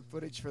want to get some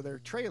footage for their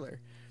trailer.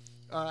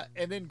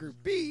 And then Group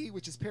B,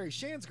 which is Perry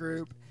Shan's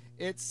group,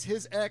 it's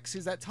his ex,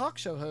 who's that talk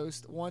show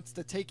host, wants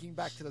to take him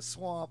back to the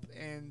swamp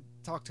and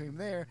talk to him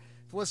there.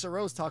 Felissa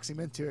Rose talks him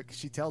into it because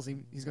she tells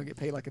him he's going to get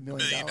paid like $1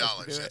 million. $1 million.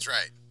 to do it. That's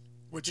right.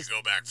 Would you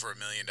go back for $1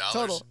 million?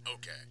 Total.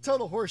 Okay.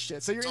 Total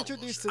horseshit. So you're Total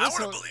introduced bullshit. to I this.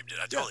 would have ho- believed it.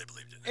 I totally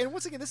believed it. And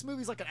once again, this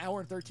movie's like an hour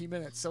and 13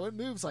 minutes, so it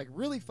moves like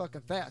really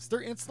fucking fast.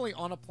 They're instantly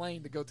on a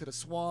plane to go to the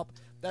swamp.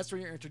 That's where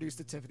you're introduced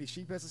to Tiffany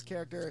Sheepes's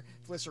character.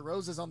 Felissa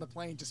Rose is on the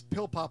plane just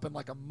pill popping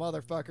like a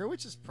motherfucker,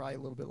 which is probably a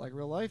little bit like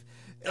real life.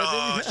 And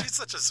Oh, then, she's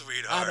such a I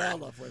sweetheart. know, I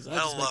love Liz. I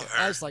love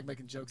her. I just like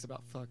making jokes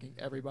about fucking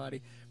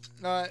everybody.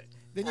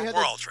 Then you We're had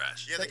all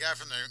trash. Yeah, the guy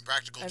from the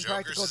Practical and Jokers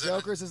Practical is in it.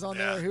 Jokers is on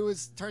Yeah. there, who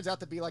turns out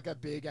to be like a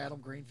big Adam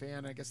Green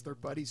fan. I guess they're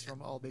buddies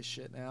from all this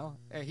shit now.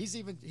 And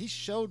he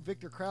showed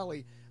Victor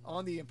Crowley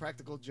on the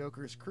Impractical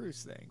Jokers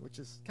cruise thing, which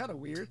is kind of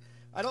weird.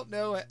 I don't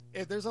know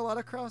if there's a lot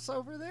of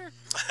crossover there.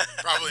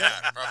 Probably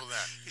not. Probably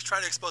not. He's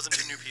trying to expose them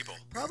to new people.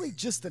 Probably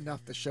just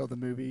enough to show the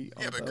movie.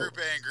 Yeah, but Group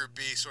A and Group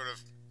B sort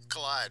of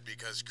collide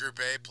because Group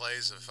A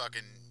plays a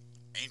fucking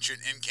ancient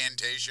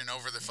incantation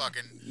over the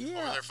fucking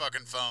over their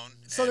fucking phone.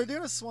 So they're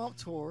doing a swamp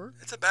tour.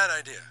 It's a bad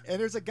idea.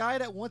 And there's a guy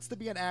that wants to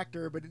be an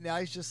actor, but now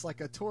he's just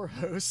like a tour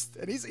host,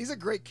 and he's a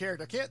great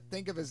character. I can't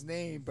think of his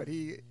name, but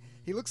he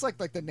looks like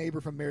the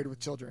neighbor from Married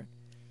with Children.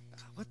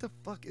 What the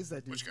fuck is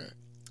that dude? Which guy?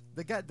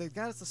 The guy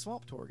that's the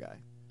swamp tour guy.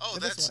 Oh,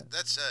 And that's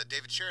this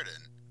David Sheridan.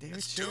 David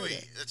Dewey.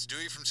 Sheridan. That's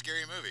Dewey from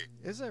Scary Movie.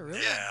 Is it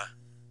really? Yeah.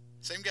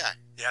 Same guy.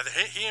 Yeah,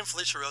 he and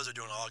Felicia Rose are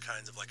doing all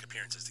kinds of like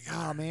appearances together.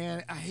 Oh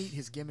man, I hate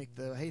his gimmick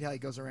though. I hate how he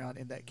goes around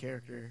in that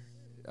character,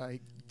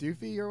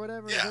 Doofy or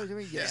whatever. Yeah. Is that what you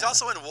mean? Yeah. He's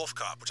also in Wolf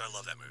Cop, which I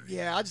love that movie.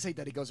 Yeah, I just hate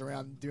that he goes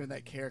around doing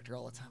that character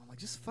all the time. I'm like,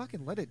 just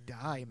fucking let it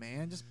die,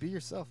 man. Just be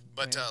yourself.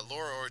 But man.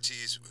 Laura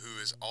Ortiz,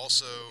 who is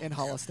also In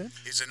Holliston?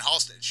 is in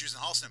Holliston. She was in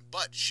Holliston,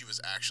 but she was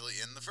actually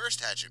in the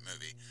first Hatchet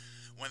movie.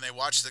 When they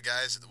watched the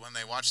Girls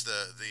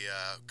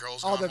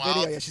Oh, Gone the Wild,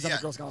 video, yeah, she's on the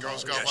Girls Gone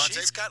Wild. Yeah, Wild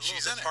she's tape, got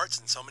she's little in it. parts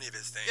in so many of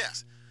his things. Yeah.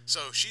 So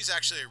she's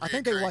actually a reoccurring I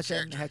think they watched that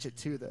in character. Hatchet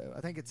 2, though.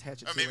 I think it's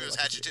Hatchet 2. Or maybe it was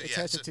like, Hatchet 2. It's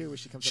Yeah, Hatchet so 2 where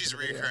she comes she's a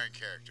up in the video. reoccurring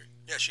character.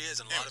 Yeah, she is,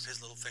 and a lot Anyways. of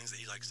his little things that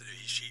he likes to do,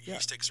 he Yeah.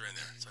 sticks her in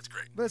there, so it's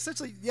great. But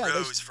essentially, yeah.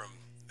 Rose from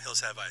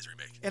Hills Have Eyes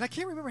remake. And I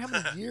can't remember how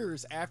many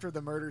years after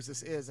the murders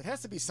this is. It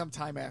has to be some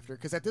time after,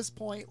 because at this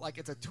point, like,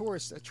 it's a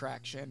tourist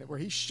attraction where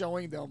he's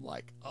showing them,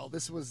 like, oh,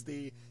 this was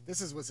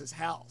his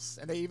house,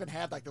 and they even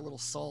had like the little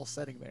Saul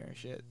setting there and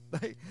shit.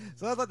 Like,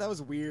 so I thought that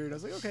was weird. I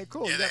was like, okay,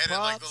 cool. Yeah, you they got had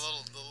props, it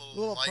like the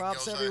little light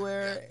props goes on.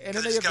 everywhere, Yeah. and Because then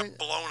it they just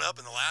got blown up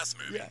in the last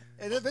movie. yeah,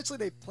 and eventually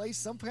they play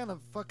some kind of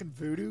fucking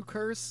voodoo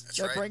curse That's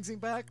that right. brings him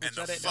back, which And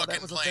the I didn't know that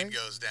fucking was a plane thing.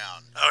 goes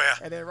down. Oh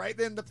yeah. And then right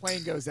then the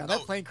plane goes down. That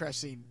Oh. plane crash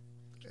scene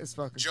is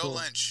fucking Joe cool.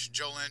 Lynch,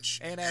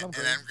 And Adam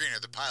Green. Green are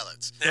the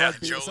pilots. Yeah.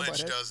 And Joe Beavis and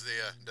Lynch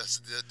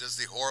Butthead. does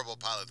the horrible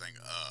pilot thing.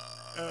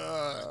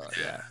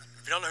 Yeah.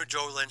 If you don't know who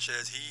Joe Lynch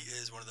is, he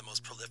is one of the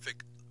most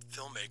prolific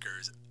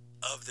filmmakers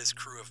of this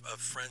crew of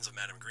friends of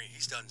Adam Green.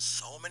 He's done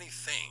so many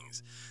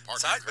things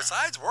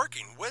besides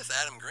working with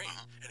Adam Green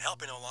and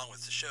helping him along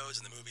with the shows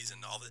and the movies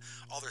and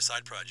all their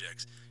side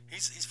projects.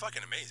 He's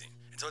fucking amazing,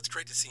 and so it's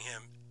great to see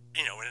him,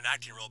 in an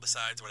acting role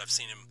besides what I've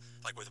seen him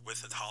like with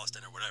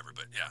Holliston or whatever.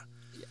 But yeah.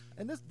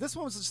 And this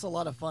one was just a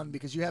lot of fun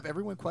because you have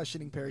everyone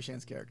questioning Perry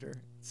Shan's character,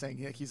 saying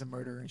he's a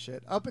murderer and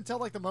shit. Up until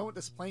like the moment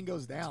this plane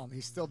goes down,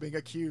 he's still being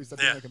accused of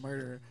being like a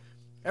murderer.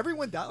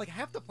 Everyone died. Like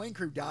half the plane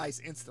crew dies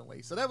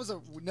instantly. So that was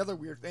another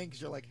weird thing because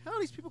you're like, how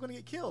are these people going to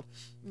get killed?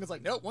 And it's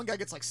like, nope. One guy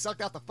gets like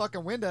sucked out the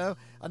fucking window.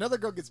 Another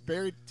girl gets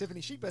buried. Tiffany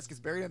Sheepbest gets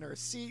buried under a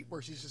seat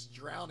where she's just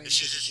drowning.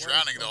 She's just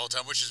drowning the whole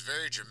time, which is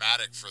very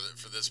dramatic for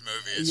this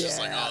movie. It's just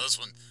like, oh,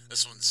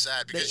 this one's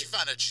sad because you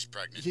find out she's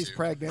pregnant. She's too.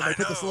 pregnant. They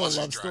put this little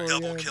love story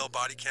Double in. kill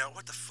body count.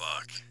 What the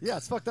fuck? Yeah,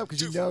 it's fucked up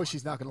because you know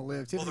she's not going to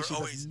live. Tiffany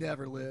Sheepbest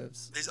never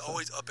lives. He's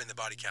always up in the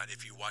body count.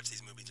 If you watch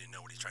these movies, you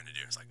know what he's trying to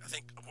do. It's like I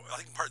think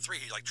in part 3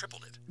 he like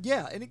tripled it.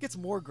 Yeah, and it gets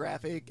more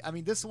graphic. I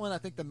mean, this one, I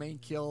think the main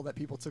kill that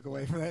people took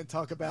away from that and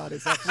talk about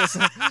is that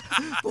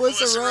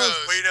Melissa Rose.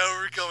 We know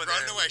we're going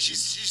running there. away.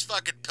 She's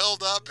fucking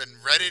pilled up and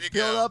ready to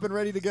Peeled go. up and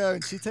ready to go,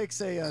 and she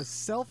takes a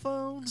cell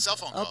phone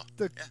call. up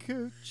the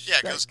cooch. Yeah,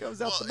 that goes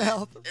out the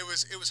mouth. It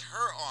was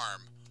her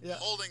arm Yeah.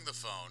 holding the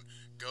phone,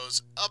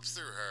 goes up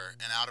through her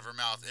and out of her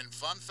mouth. And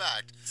fun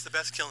fact, It's the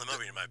best kill in the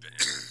movie, in my opinion.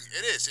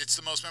 it is. It's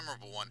the most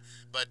memorable one.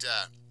 But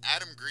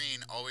Adam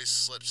Green always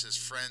slips his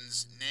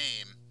friend's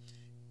name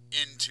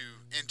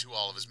into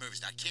all of his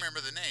movies. Now I can't remember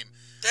the name.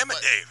 Damn it,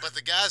 Dave. But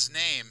the guy's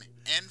name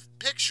and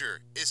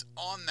picture is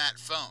on that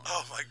phone.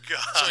 Oh my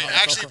god. So he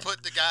actually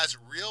put the guy's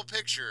real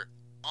picture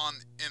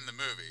in the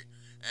movie,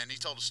 and he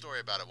told a story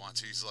about it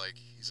once. He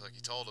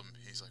told him,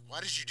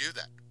 why did you do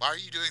that? Why are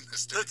you doing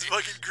this to That's me?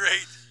 fucking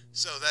great.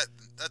 So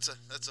that's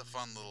a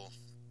fun little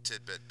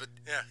tidbit. But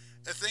Yeah.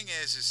 the thing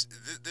is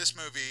this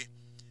movie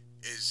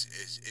is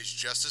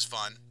just as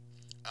fun.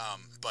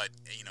 But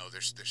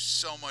there's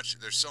so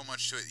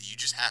much to it that you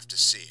just have to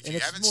see. If And you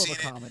it's haven't more seen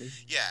of a it, comedy.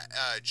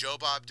 Joe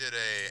Bob did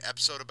a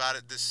episode about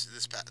it this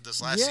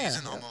last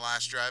season on the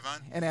last drive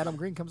on. And Adam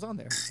Green comes on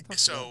there.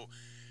 So,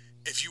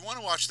 if you want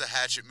to watch the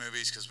Hatchet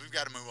movies, because we've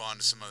got to move on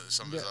to some of his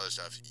other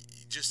stuff,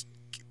 you just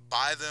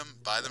buy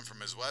them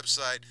from his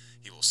website.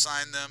 He will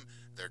sign them.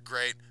 They're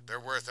great. They're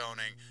worth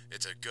owning.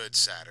 It's a good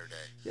Saturday.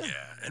 Yeah. Yeah,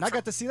 And I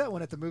got to see that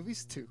one at the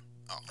movies too,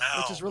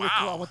 which is really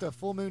cool. I went to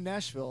Full Moon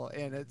Nashville,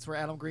 and it's where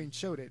Adam Green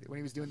showed it when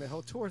he was doing the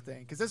whole tour thing.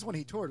 Because this is one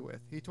he toured with.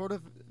 He toured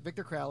with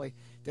Victor Crowley,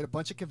 did a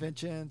bunch of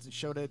conventions, and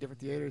showed it at different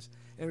theaters.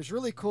 And it was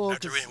really cool.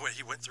 After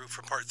he went through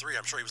from part 3,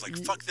 I'm sure he was like,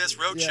 "Fuck this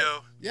road yeah. show.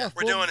 Yeah,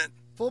 we're doing it."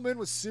 Full Moon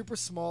was super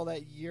small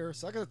that year,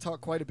 so I got to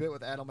talk quite a bit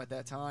with Adam at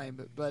that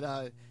time.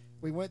 But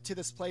we went to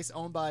this place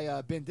owned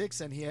by Ben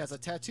Dixon. He has a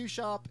tattoo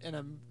shop and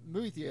a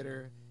movie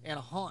theater and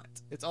a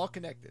haunt. It's all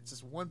connected. It's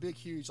just one big,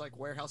 huge like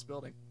warehouse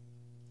building.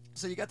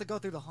 So you got to go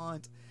through the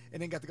haunt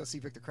and then got to go see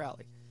Victor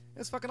Crowley.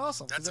 It's fucking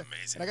awesome. That's 'Cause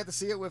amazing. And I got to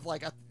see it with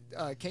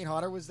Kane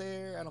Hodder was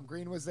there, Adam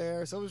Green was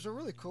there, so it was a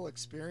really cool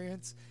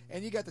experience.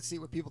 And you got to see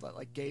what people that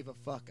like gave a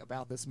fuck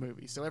about this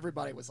movie. So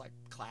everybody was like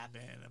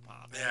clapping and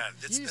popping. Yeah,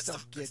 You it's just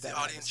don't get the that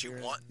audience you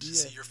atmosphere. want to Yeah.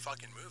 see your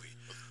fucking movie.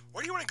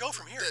 Where do you want to go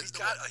from here? He's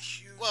got a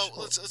huge. Well,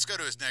 let's go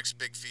to his next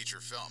big feature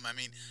film. I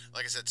mean,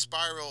 like I said,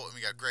 Spiral, and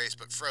we got Grace,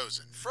 but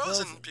Frozen.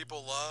 Frozen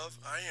people love.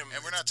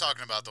 And we're not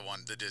talking about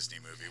the Disney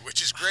movie, which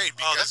is great.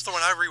 Oh, Because that's the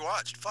one I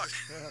rewatched. Fuck.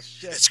 Oh,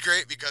 shit. It's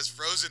great because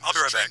Frozen I'll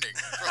was be right back. trending.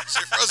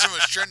 Frozen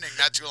was trending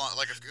not too long,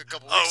 like a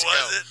couple Oh, weeks ago.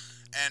 was it?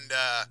 And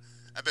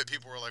I bet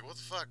people were like, "What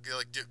the fuck?" They're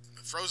like, "Dude,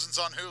 Frozen's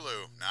on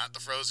Hulu, not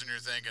the Frozen you're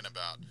thinking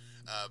about."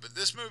 But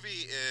this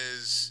movie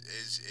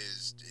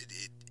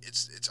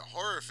it's a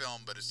horror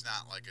film, but it's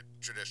not like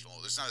a traditional.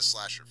 It's not a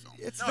slasher film.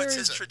 It's No, very, it's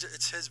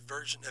his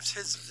version. It's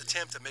his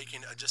attempt at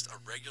making just a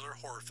regular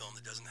horror film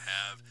that doesn't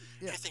have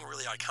anything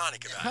really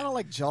iconic about kind of it.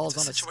 like Jaws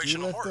It's on a a ski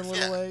situational lift horror in a film.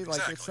 little Yeah, way.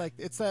 Like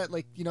exactly. it's that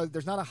like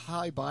there's not a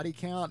high body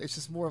count. It's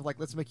just more of like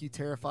let's make you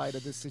terrified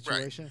of this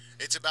situation.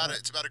 It's about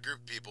a group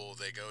of people.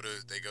 They go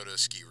to a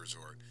ski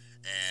resort,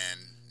 and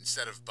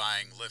instead of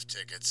buying lift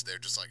tickets, they're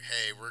just like,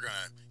 "Hey, we're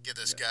gonna get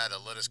this guy to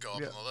let us go up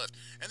on the lift,"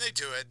 and they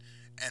do it,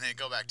 and then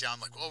go back down.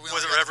 Like, well,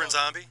 Was it Reverend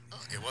Zombie? Oh,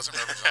 it wasn't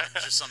Reverend Zombie.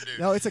 It's just some dude.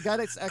 No, it's a guy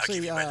that's give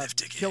actually you my lift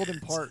tickets. killed in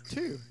part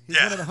 2. He's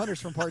Yeah. one of the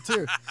hunters from part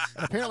 2.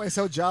 And apparently his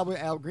whole job with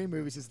Al Green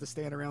movies is to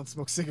stand around and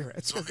smoke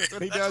cigarettes. That's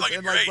what he That's does fucking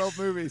in like great. both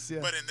movies. Yeah.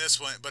 But in this,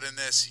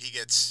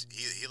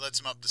 he lets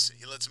him up.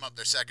 He lets him up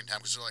their second time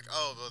because they're like,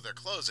 "Oh, well, they're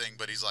closing,"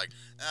 but he's like,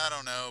 "I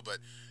don't know." But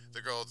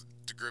the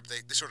group,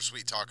 they sort of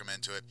sweet talk him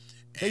into it.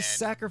 They And-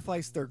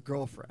 sacrificed their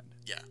girlfriend.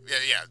 Yeah.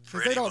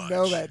 Because they don't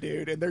know that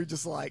dude, and they're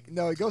just like,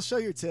 no, go show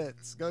your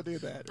tits. Go do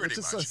that. Pretty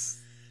Which is much.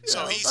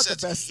 So he not the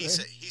sets best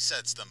thing. he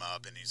sets them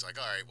up, and he's like,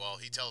 "All right." Well,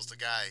 he tells the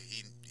guy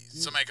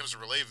somebody comes to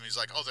relieve him. He's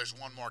like, "Oh, there's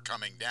one more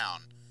coming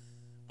down."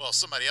 Well,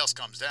 somebody else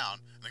comes down,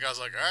 and the guy's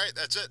like, "All right,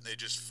 that's it." And they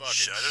just fucking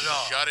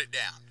shut it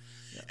down.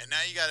 Yeah. And now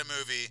you got a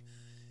movie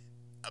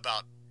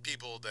about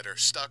people that are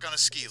stuck on a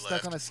ski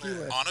lift on a ski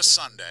lift. on a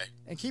Sunday.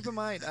 And keep in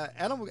mind,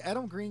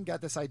 Adam Green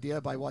got this idea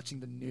by watching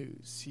the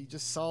news. He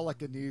just saw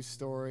like a news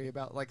story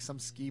about like some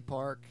ski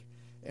park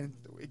and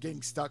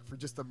getting stuck for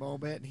just a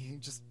moment, and he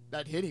just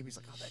that hit him. He's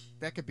like, oh,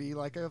 that could be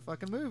like a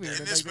fucking movie. And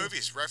then this they- movie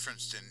is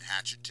referenced in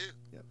Hatchet 2.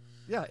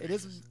 Yeah, it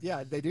is.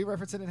 Yeah, they do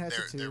reference it in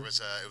Hatchet 2. It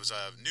was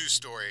a news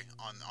story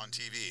on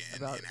TV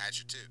in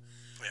Hatchet 2.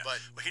 Yeah. But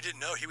well, he didn't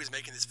know he was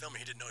making this film.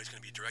 He didn't know he was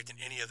going to be directing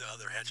any of the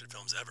other Hatchet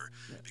films ever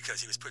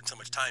because he was putting so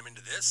much time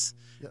into this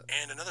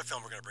and another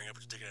film we're going to bring up,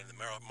 which is Digging into the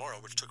Morrow,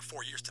 which took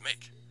 4 years to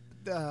make.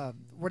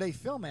 Where they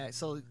film at,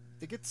 so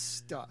they get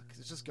stuck.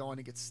 It's just going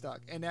to get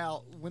stuck. And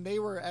now, when they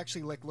were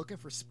actually like looking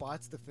for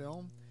spots to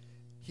film,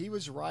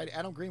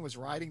 Adam Green was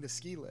riding the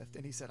ski lift,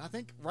 and he said, "I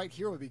think right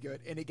here would be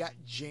good," and it got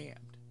jammed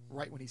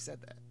right when he said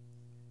that,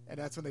 and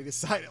that's when they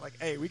decided, like,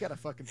 "Hey, we got to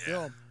fucking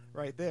film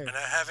right there." And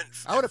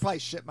I would have probably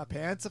shit my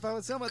pants if I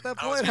was filming at that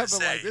I was point. gonna I'd been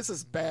say, like, "This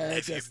is bad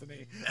if you've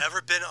destiny."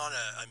 ever been on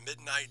a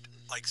midnight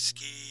like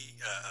ski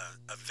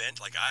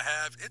event like I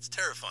have, it's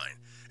terrifying.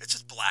 It's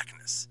just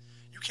blackness.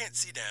 You can't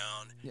see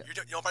down. Yeah.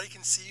 Nobody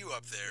can see you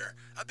up there.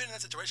 I've been in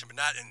that situation, but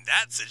not in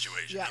that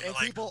situation. Yeah, I'm and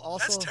like, people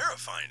also that's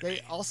terrifying. To They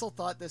me. also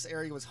thought this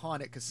area was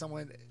haunted because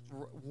someone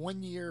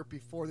 1 year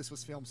before this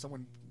was filmed,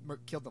 someone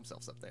killed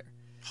themselves up there.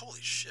 Holy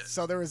shit.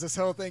 So there was this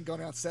whole thing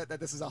going on set that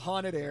this is a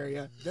haunted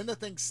area. Then the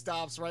thing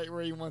stops right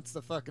where he wants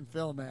to fucking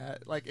film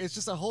at. Like, it's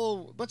just a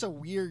whole bunch of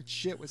weird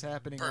shit was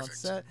happening on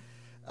set.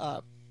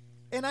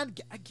 And I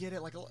get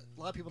it. Like, a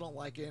lot of people don't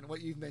like it. And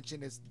what you've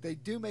mentioned is they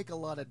do make a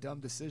lot of dumb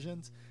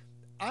decisions.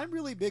 I'm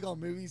really big on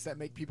movies that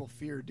make people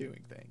fear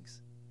doing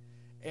things.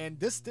 And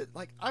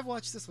I've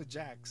watched this with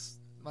Jax,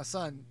 my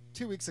son,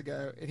 2 weeks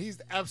ago, and he's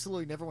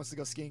absolutely never wants to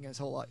go skiing in his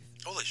whole life.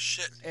 Holy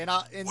shit. And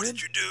What then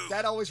did you do?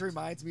 That always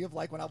reminds me of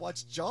like when I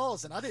watched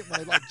Jaws, and I didn't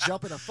want to like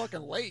jump in a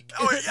fucking lake.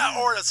 Oh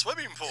yeah, or in a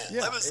swimming pool.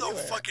 Yeah, That was so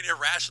anyway. fucking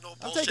irrational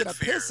I'm bullshit taking a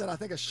fear. piss, and I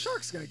think a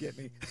shark's gonna get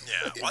me.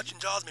 Yeah, watching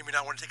Jaws made me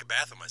not want to take a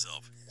bath with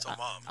myself. So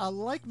mom. I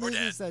like Or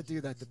movies Dad. that do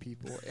that to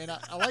people, and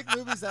I like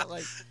movies that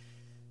like.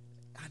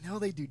 I know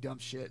they do dumb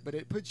shit, but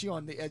it puts you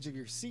on the edge of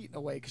your seat in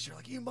a way because you're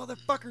like, "You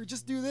motherfucker,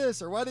 just do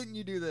this," or "Why didn't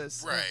you do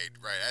this?" Right.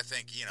 I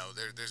think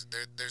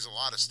there's a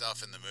lot of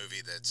stuff in the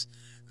movie that's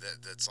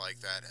like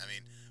that. I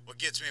mean, what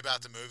gets me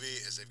about the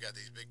movie is they've got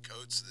these big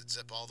coats that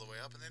zip all the way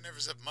up, and they never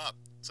zip them up.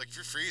 It's like if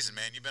you're freezing,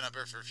 man, you've been up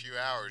there for a few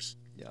hours.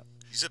 Yeah.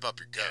 You zip up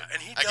your coat. Yeah,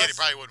 and he I get does- it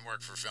probably wouldn't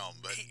work for film,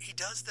 but He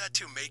does that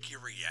to make you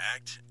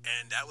react,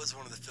 and that was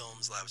one of the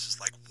films that I was just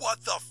like,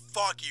 "What the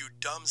fuck, you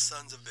dumb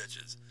sons of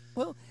bitches!"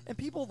 Well, and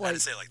people I had like to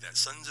say it like that,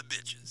 sons of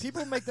bitches.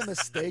 people make the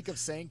mistake of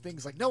saying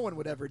things like, "No one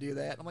would ever do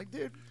that." I'm like,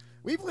 dude,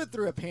 we've lived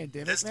through a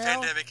pandemic This now.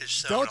 pandemic has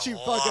shown Don't a you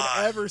lot.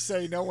 fucking ever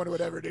say no one would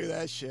ever do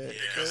that shit.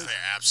 Yeah. because they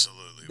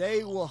absolutely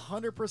They will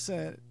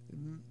 100%.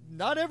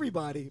 Not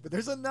everybody, but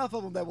there's enough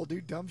of them that will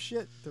do dumb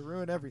shit to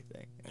ruin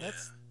everything. And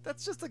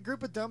that's just a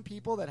group of dumb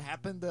people that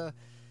happen to,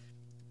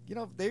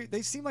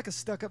 they seem like a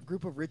stuck-up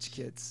group of rich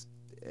kids.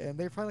 and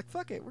they're probably like,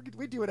 "Fuck it,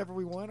 we do whatever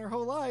we want our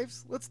whole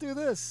lives. Let's do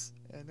this."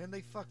 And then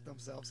they fuck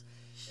themselves.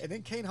 And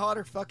then Kane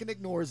Hodder fucking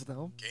ignores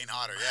them. Kane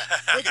Hodder,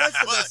 yeah. Like, that's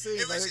the Well, best scene.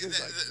 it was, Like,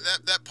 it's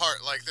like- that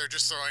part, like they're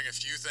just throwing a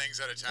few things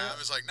at a time.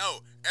 It's like,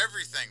 no,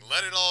 everything.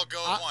 Let it all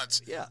go at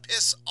once. Yeah.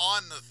 Piss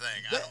on the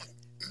thing.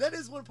 That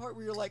is one part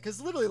where you're like, because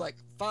literally like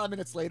 5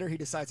 minutes later he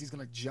decides he's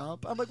gonna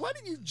jump. I'm like, why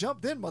didn't you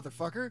jump then,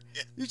 motherfucker?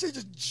 Yeah. You should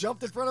have just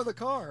jumped in front of the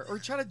car or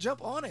try to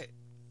jump on it.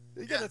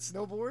 You got Yeah. that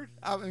snowboard?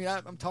 I mean,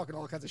 I'm talking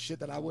all kinds of shit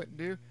that I wouldn't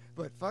do,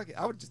 but fuck it,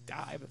 I would just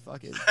die. But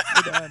fuck it,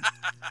 we're done.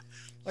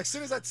 Like, as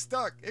soon as that's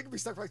stuck, it can be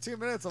stuck for like 2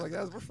 minutes. I'm like,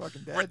 we're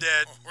fucking dead. We're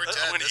dead. We're I'm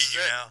dead. gonna This eat is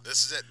you it. now. This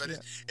is it. But Yeah.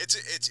 it's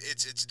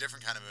a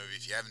different kind of movie.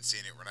 If you haven't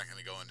seen it, we're not going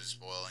to go into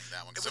spoiling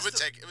that one because It it was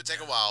would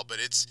take a while. But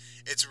it's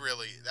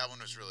really, that one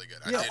was really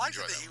good. Yeah. I I did liked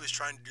enjoy that that he one. was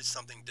trying to do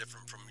something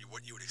different from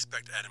what you would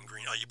expect Adam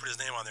Green. Oh, you put his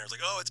name on there. It's like,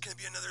 oh, it's going to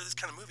be another this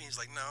kind of movie.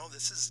 He's like, no,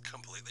 this is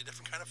completely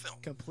different kind of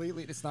film.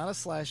 Completely, it's not a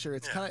slasher.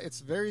 It's Yeah.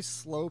 it's very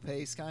slow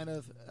paced, kind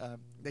of.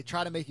 They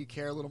try to make you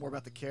care a little more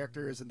about the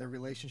characters and their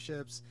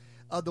relationships.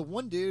 The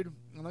one dude,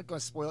 I'm not going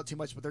to spoil it too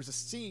much, but there's a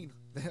scene.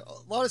 A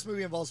lot of this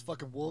movie involves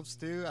fucking wolves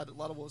too. A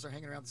lot of wolves are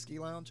hanging around the ski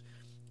lounge.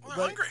 Well,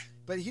 they're hungry.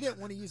 But he didn't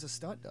want to use a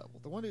stunt double.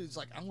 The one dude's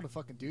like, I want to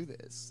fucking do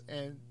this,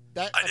 and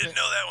that I didn't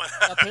know that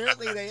one.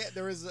 apparently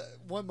there was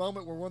one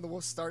moment where one of the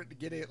wolves started to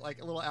get it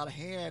like a little out of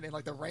hand, and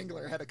like the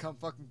wrangler had to come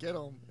fucking get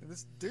him. And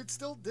this dude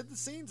still did the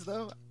scenes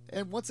though.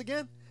 And once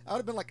again, I would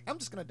have been like, I'm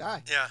just gonna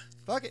die. Yeah.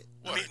 Fuck it.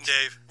 I'm eating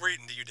Dave. We're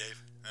eating to you,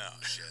 Dave. Oh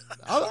shit.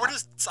 I'll- Or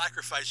just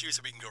sacrifice you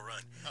so we can go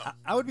run.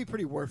 I would be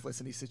pretty worthless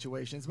in these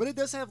situations, but it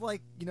does have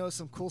like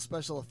some cool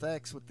special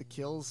effects with the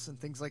kills and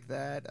things like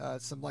that.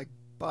 Some like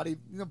body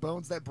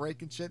bones that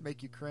break and shit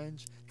make you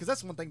cringe, because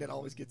that's one thing that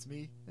always gets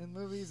me in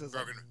movies. Is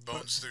Broken like,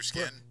 bones through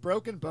skin.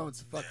 broken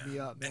bones fuck me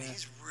up, man. And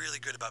he's really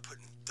good about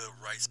putting the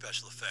right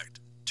special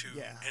effect to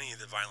Yeah. any of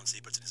the violence he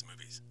puts in his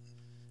movies.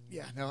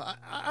 Yeah, no,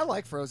 I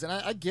like Frozen.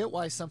 I get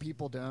why some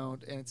people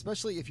don't, and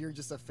especially if you're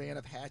just a fan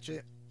of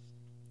Hatchet,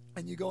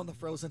 and you go on the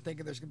Frozen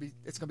thinking it's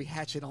gonna be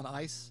Hatchet on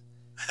ice.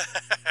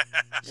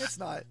 It's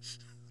not,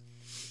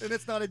 and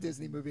it's not a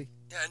Disney movie.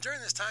 Yeah, and during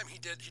this time, he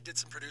did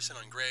some producing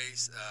on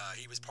Grace.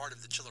 He was part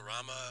of the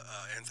Chillerama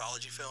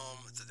anthology film.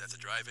 That's a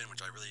drive-in,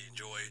 which I really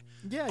enjoyed.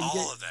 Yeah,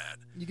 All of that.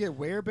 You get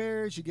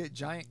Werebears, you get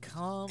Giant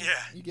Cum, Yeah.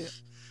 you get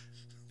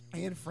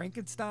Anne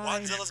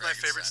Frankenstein. Godzilla's my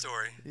favorite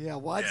story. Yeah,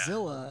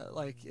 Godzilla.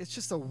 Like, it's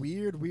just a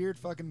weird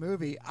fucking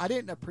movie. I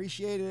didn't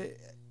appreciate it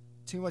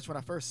too much when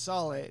I first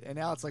saw it, and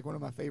now it's like one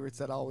of my favorites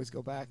that I always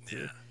go back to.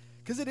 Yeah.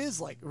 Because it is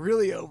like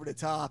really over the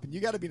top, and you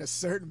got to be in a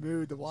certain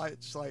mood to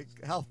watch like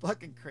how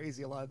fucking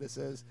crazy a lot of this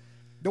is.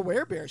 The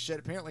Werebear shit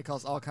apparently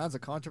caused all kinds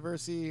of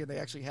controversy, and they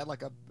actually had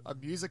like a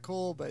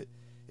musical, but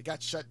it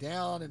got shut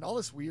down and all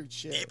this weird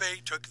shit.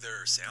 eBay took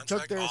their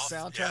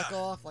soundtrack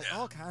off, like Yeah.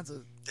 all kinds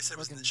of. They said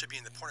fucking- it should be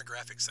in the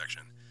pornographic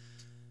section.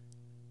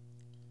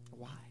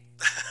 Why?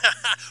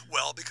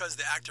 Well, because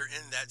the actor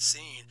in that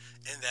scene,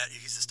 in that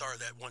he's the star of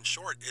that one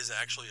short, is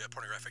actually a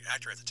pornographic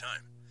actor at the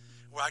time.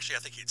 Well, actually, I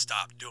think he'd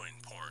stopped doing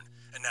porn,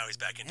 and now he's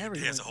back into it.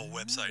 He has a whole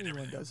website and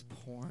Everyone everything. does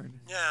porn.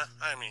 Yeah,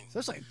 I mean,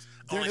 Especially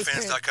during this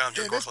OnlyFans.com,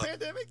 during Joe this Club.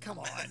 pandemic. Come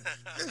on,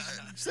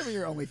 send me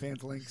your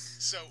OnlyFans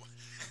links.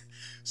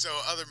 So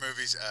other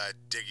movies,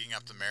 Digging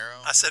Up the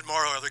Marrow. I said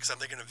Morrow earlier because I'm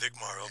thinking of Vic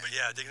Morrow, but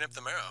yeah, Digging Up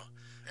the Marrow.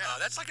 Yeah.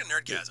 That's like a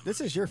nerdgasm.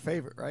 This is your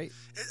favorite, right?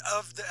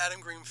 Of the Adam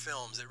Green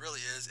films, it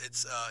really is.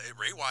 It's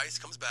Ray Wise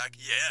comes back.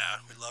 Yeah,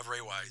 we love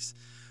Ray Wise,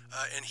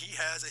 and he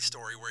has a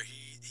story where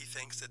he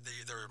thinks that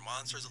there are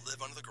monsters that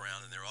live under the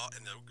ground,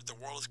 and the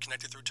world is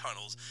connected through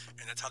tunnels,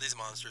 and that's how these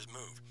monsters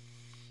move.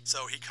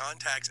 So he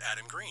contacts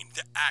Adam Green,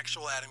 the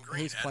actual Adam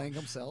Green. He's playing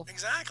himself.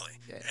 Exactly.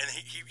 Yeah. And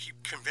he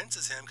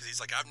convinces him because he's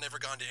like, I've never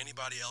gone to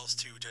anybody else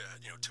to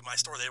my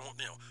store. They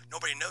won't,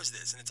 nobody knows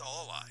this, and it's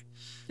all a lie.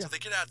 Yeah. So they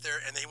get out there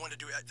and they want to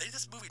do it.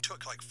 This movie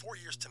took like 4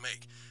 years to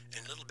make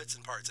in little bits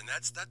and parts, and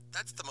that's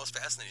the most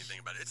fascinating thing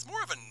about it. It's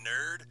more of a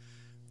nerd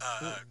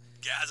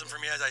gasm for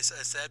me, as I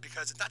said,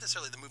 because it's not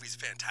necessarily the movie's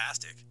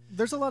fantastic.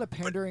 There's a lot of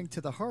pandering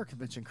to the horror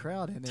convention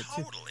crowd in it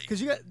too. Totally.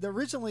 Because you got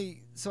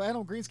so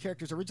Adam Green's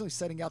character is originally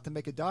setting out to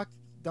make a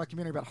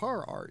documentary about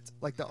horror art,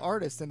 like the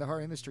artists in the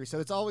horror industry. So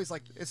it's always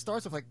like it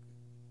starts with like,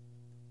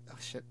 oh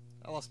shit,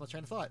 I lost my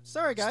train of thought.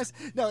 Sorry guys.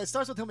 No, it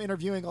starts with him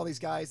interviewing all these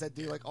guys that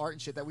do like art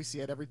and shit that we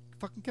see at every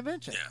fucking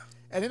convention. Yeah.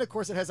 And then of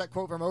course it has that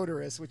quote from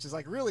Odorous, which is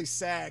like really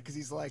sad because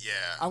he's like, Yeah.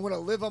 I'm gonna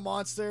live a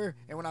monster,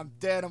 and when I'm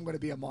dead, I'm gonna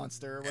be a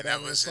monster. Or And whatever.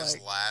 that was It's his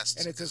like- last,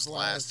 and it's his his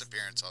last last.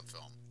 appearance on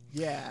film.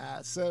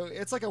 Yeah, so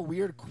it's like a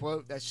weird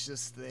quote that's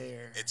just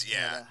there. It's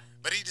But,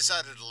 but he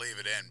decided to leave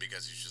it in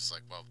because he's just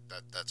like, well,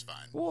 that's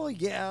fine. well,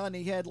 yeah, and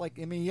he had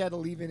he had to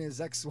leave in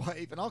his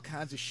ex-wife, and all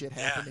kinds of shit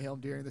happened to him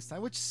during this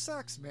time, which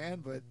sucks,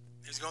 man. But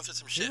He was going through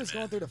some he shit, was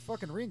man. going through the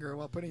fucking ringer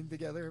while putting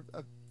together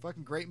a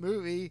fucking great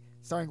movie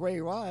starring Ray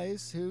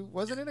Wise, who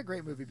wasn't in a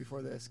great movie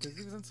before this because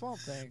he was in Swamp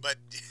Thing. But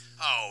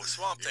Oh,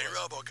 Swamp Thing, He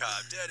was.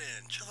 RoboCop, Dead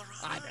End,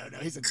 Chillerama. I don't know,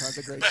 he's in tons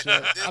of great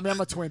shit. I mean, I'm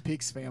a Twin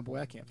Peaks fanboy.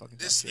 I can't fucking.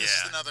 this touch is it.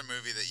 Yeah. another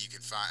movie that you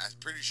can find. I'm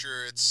pretty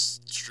sure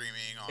it's streaming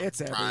on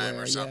It's Prime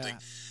everywhere, or something.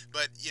 yeah.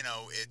 But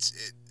it's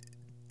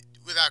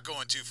without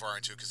going too far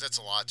into it, because that's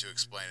a lot to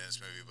explain in this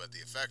movie, but the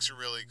effects are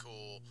really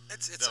cool.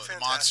 It's a The fantastic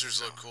monsters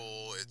film. look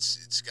cool.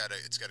 It's got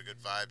a good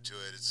vibe to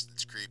it.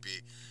 It's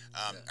creepy.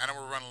 I know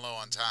we're running low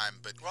on time,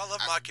 but Well, I love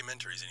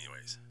mockumentaries,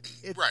 anyways.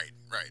 right.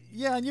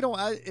 Yeah, and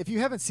if you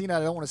haven't seen it, I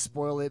don't want to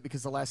spoil it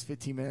because the last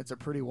 15 minutes are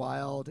pretty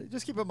wild.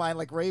 Just keep in mind,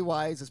 like, Ray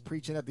Wise is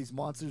preaching that these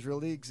monsters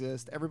really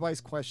exist.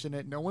 Everybody's questioning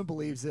it. No one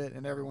believes it,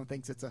 and everyone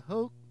thinks it's a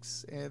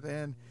hoax. And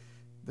then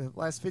the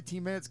last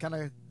 15 minutes, kind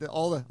of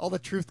all the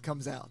truth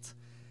comes out.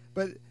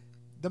 But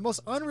the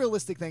most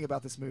unrealistic thing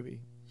about this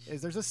movie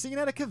is there's a scene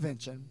at a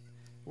convention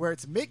where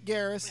it's Mick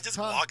Garris, He just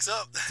walks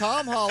up.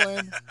 Tom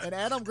Holland, and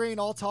Adam Green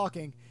all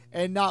talking,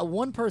 and not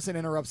one person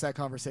interrupts that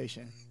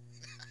conversation.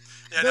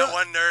 Yeah, that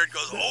one nerd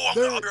goes, I'll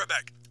be right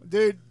back.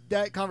 Dude,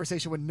 that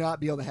conversation would not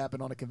be able to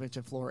happen on a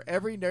convention floor.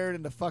 Every nerd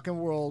in the fucking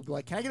world would be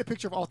like, can I get a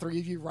picture of all three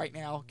of you right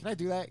now? Can I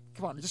do that?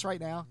 Come on, just right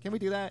now. Can we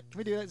do that? Can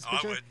we do that? This Oh, I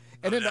picture? would.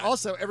 And then Yeah.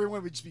 also,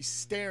 everyone would just be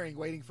staring,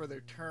 waiting for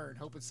their turn,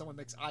 hoping someone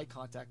makes eye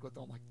contact with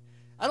them. Like,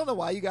 I don't know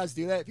why you guys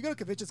do that. If you go to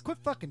conventions, quit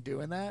fucking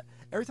doing that.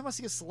 Every time I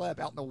see a celeb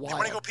out in the I wild,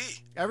 want to go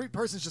pee. every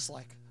person's just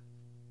like,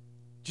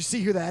 "Did you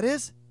see who that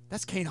is?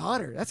 That's Kane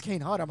Hodder. That's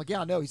Kane Hodder." I'm like,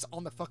 "Yeah, I know. He's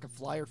on the fucking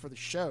flyer for the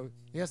show.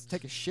 He has to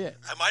take a shit."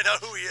 I might know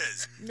who he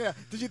is. Yeah.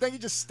 Did you think he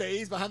just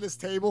stays behind this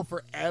table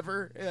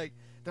forever? Like,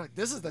 they're like,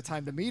 "This is the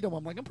time to meet him."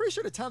 I'm like, I'm pretty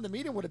sure the time to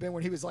meet him would have been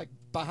when he was like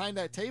behind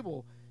that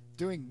table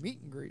doing meet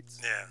and greets.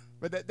 Yeah.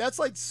 But that's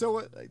like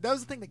so. That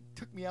was the thing that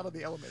took me out of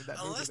the element of that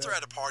movie. Unless though. they're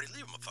at a party,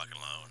 leave them fucking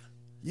alone.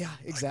 Yeah,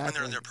 Like, exactly. when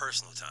they're in their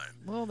personal time.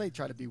 Well, they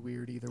try to be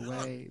weird either They're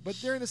not- way. But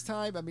during this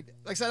time, I mean,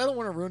 like I said, I don't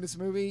want to ruin this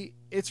movie.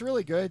 It's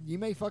really good. You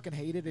may fucking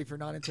hate it if you're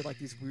not into like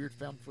these weird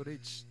found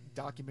footage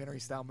documentary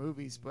style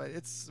movies, but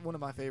it's one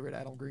of my favorite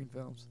Adam Green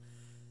films.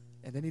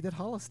 And then he did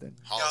Holliston.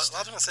 Yeah, I was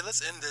going to say,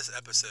 let's end this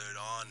episode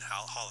on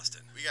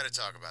Holliston. We got to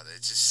talk about it.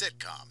 It's a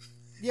sitcom.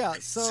 Yeah,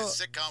 It's so a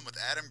sitcom with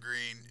Adam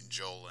Green and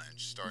Joel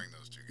Lynch, starring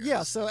those two guys.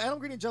 yeah, so Adam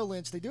Green and Joe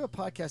Lynch, they do a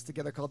podcast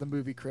together called The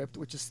Movie Crypt,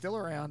 which is still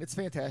around. It's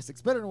fantastic.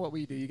 It's better than what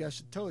we do. You guys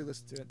should totally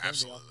listen to it.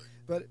 Absolutely.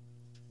 But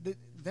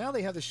now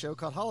they have this show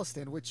called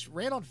Holliston, which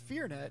ran on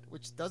FearNet,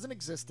 which doesn't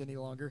exist any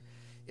longer.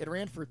 It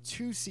ran for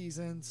 2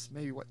 seasons,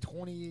 maybe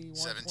 21,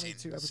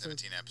 22 episodes.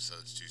 17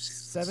 episodes, 2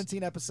 seasons.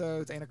 17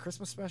 episodes and a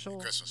Christmas special.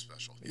 Christmas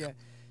special. Yeah.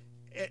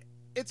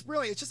 It's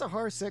brilliant. It's just a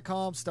horror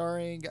sitcom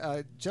starring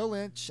Joe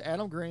Lynch,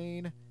 Adam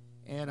Green,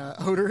 and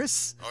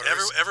Odorous.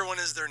 Everyone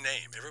is their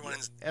name. Everyone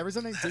is.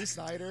 Everyone's named Dee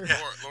Snyder, Yeah.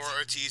 Laura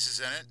Ortiz is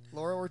in it.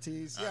 Laura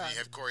Ortiz. Yeah. You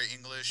have Corey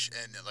English,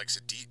 and like I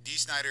said, Dee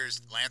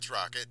Snyder's Lance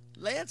Rocket.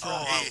 Lance Oh,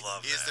 Rocket. I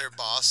love He is that. their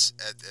boss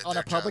at On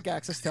their a public job.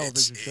 access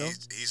television show.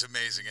 He's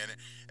amazing in it.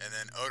 And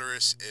then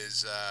Odorous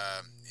is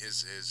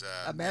his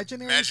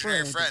Imaginary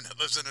friend. friend that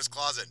lives in his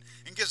closet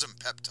and gives him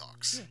pep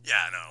talks. Yeah,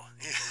 I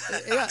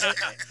know. Yeah,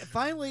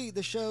 finally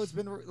the show's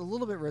been a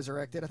little bit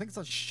resurrected. I think it's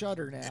on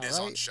Shudder now, It is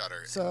right? on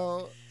Shudder.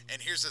 So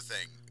And here's the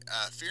thing,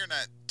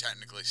 FearNet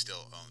technically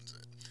still owns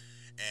it,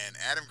 and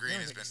Adam Green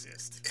has been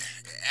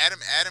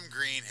Adam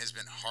Green has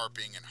been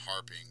harping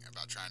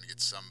about trying to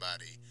get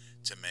somebody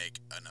to make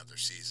another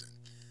season.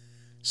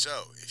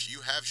 So if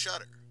you have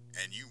Shudder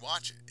and you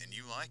watch it and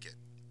you like it,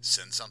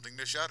 send something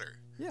to Shudder.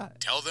 yeah,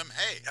 Tell them,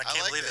 hey, I I can't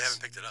like believe this. they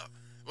haven't picked it up.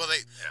 Well,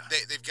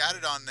 they've got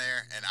it on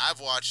there, and I've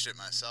watched it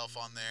myself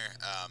on there.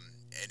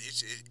 And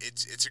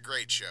it's a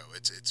great show.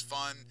 It's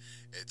fun.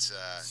 It's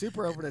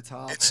super over the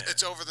top.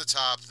 it's over the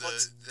top. Well,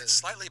 it's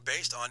slightly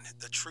based on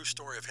the true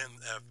story of him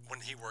when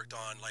he worked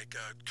on like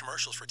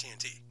commercials for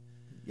TNT.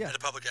 Yeah. At a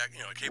public,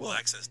 cable Well,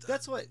 access.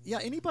 That's what. Yeah,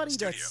 anybody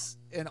Studio. that's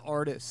an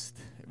artist,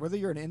 whether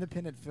you're an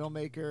independent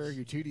filmmaker,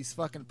 you do these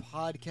fucking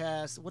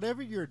podcasts,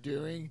 whatever you're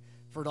doing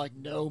for like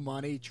no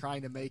money,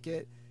 trying to make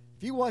it.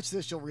 If you watch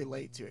this, you'll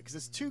relate to it because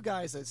it's 2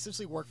 guys that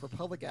essentially work for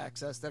public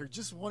access that are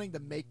just wanting to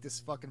make this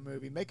fucking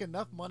movie, make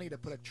enough money to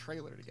put a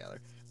trailer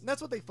together. And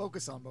that's what they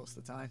focus on most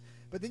of the time.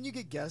 But then you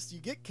get guests. You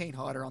get Kane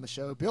Hodder on the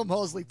show. Bill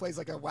Moseley plays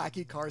like a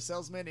wacky car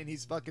salesman, and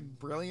he's fucking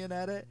brilliant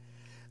at it.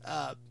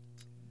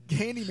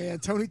 Handyman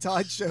Tony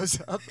Todd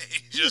shows up.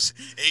 he shows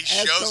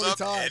Tony up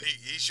Todd. and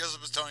he shows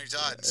up as Tony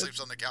Todd and sleeps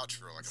on the couch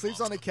for like a Sleeps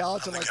month. on the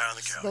couch and On the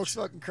like couch. smokes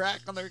fucking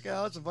crack on their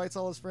couch, invites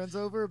all his friends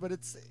over. But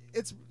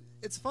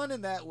it's fun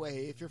in that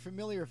way. If you're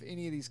familiar with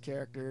any of these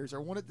characters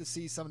or wanted to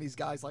see some of these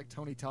guys like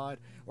Tony Todd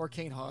or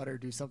Kane Hodder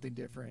do something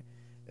different,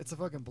 it's a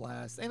fucking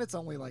blast. And it's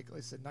only like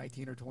I said,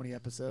 19 or 20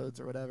 episodes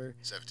or whatever.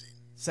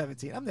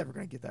 17. I'm never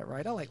gonna get that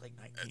right. I like 19,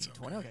 That's okay.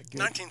 20. I like good,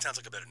 19 sounds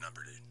like a better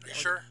number, dude. Are you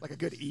sure? like a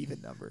good even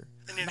number.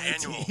 They need an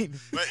 19. annual.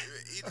 But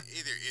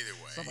either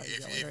way, Somebody's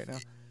if, yelling right now.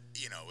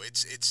 you know,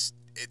 it's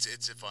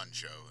a fun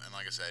show, and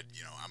like I said,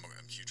 you know, I'm a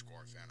huge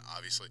Gore fan,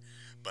 obviously,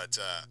 but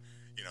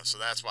you know, so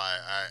that's why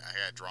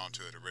I got drawn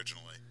to it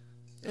originally.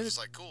 It And was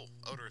like cool,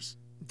 Odorous.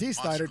 Dee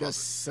Snyder Closet. does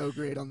so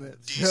great on this.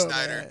 Dee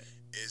Snyder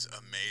is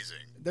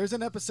amazing. There's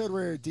an episode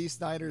where Dee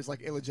Snyder's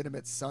like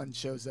illegitimate son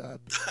shows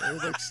up.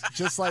 It looks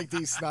just like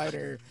Dee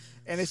Snyder,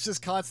 and it's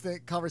just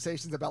constant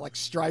conversations about like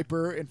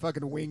Striper and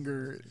fucking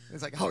Winger.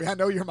 It's like, oh yeah, I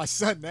know you're my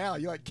son now.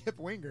 You like Kip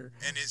Winger.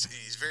 And he's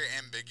very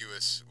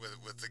ambiguous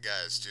with the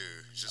guys too.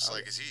 It's just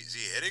like, is he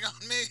hitting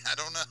on me? I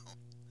don't know.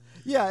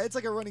 Yeah, it's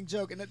like a running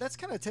joke, and that's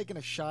kind of taking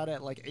a shot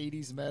at like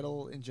 80s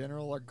metal in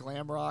general or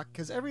glam rock,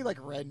 because every like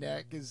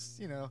redneck is,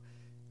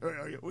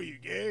 are you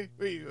gay?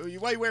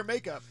 Why you wear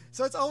makeup?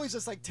 So it's always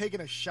just like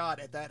taking a shot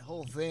at that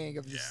whole thing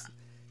of just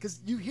because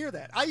you hear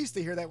that. I used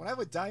to hear that when I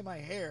would dye my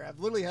hair. I've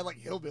literally had like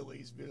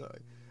hillbillies be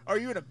like, "Are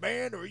you in a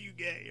band or are you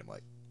gay?" I'm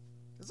like,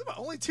 "Those are my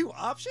only two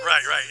options."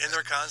 Right, and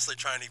they're constantly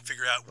trying to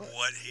figure out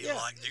what he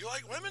likes. Do you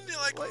like women? Do you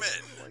like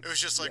men? It was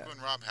just like when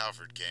Rob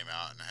Halford came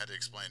out, and I had to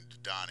explain to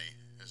Donnie.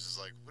 It was just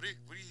like, what do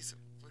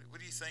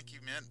you think he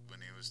meant when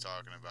he was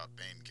talking about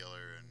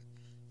painkiller and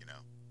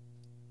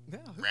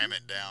ram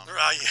it down?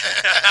 Right.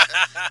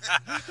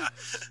 Yeah.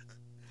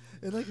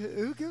 And like,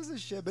 who gives a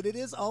shit? But it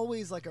is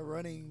always like a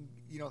running,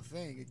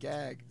 thing, a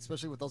gag,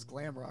 especially with those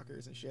glam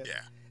rockers and shit.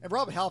 Yeah. And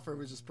Rob Halford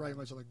was just pretty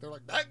much like, they're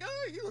like, that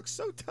guy, he looks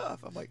so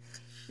tough. I'm like,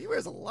 he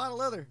wears a lot of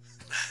leather.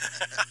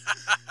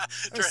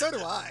 I mean, so do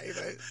I.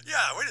 But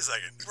yeah, wait a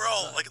second. We're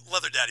all like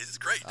leather daddies. It's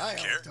great. I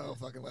don't care. a total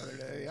fucking leather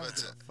daddy. I don't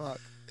give a fuck.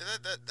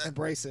 That,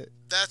 Embrace it.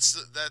 That's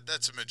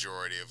a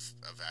majority of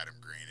Adam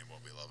Green and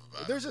what we love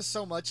about There's just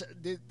so much.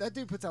 That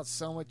dude puts out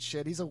so much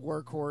shit. He's a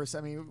workhorse.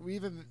 I mean, we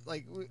even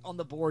on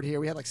the board here,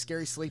 we had like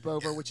Scary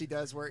Sleepover, which he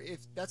does. Where if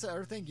that's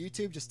another thing,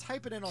 YouTube, just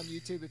type it in on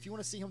YouTube if you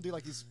want to see him do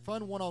like these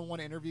fun one-on-one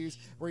interviews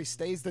where he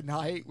stays the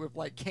night with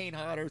like Kane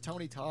Hodder,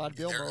 Tony Todd,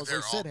 Bill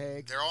Moseley, Sid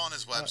Haig. They're all on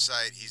his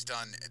website. He's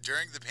done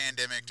during the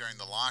pandemic, during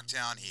the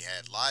lockdown. He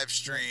had live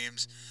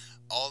streams,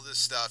 all this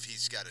stuff.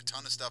 He's got a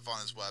ton of stuff on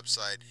his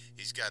website.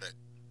 He's got a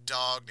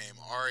dog named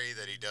Ari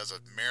that he does a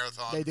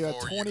marathon. They do a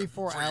for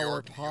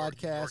 24-hour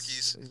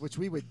podcast, which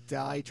we would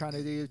die trying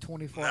to do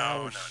 24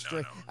 hours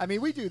straight. No. I mean,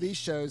 we do these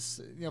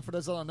shows. For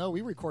those that don't know,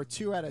 we record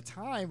 2 at a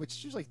time, which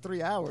is usually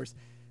 3 hours.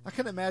 I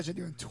couldn't imagine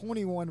doing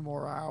 21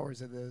 more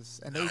hours of this,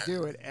 and they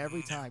do it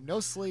every time. No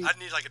sleep. I'd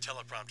need like a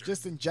teleprompter.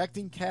 Just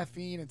injecting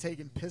caffeine and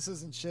taking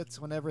pisses and shits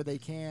whenever they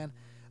can.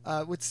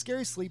 With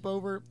Scary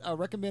Sleepover, I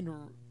recommend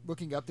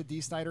looking up the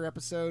Dee Snider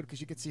episode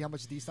because you can see how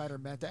much Dee Snider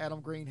meant to Adam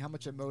Green, how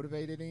much it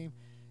motivated him.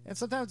 And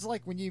sometimes,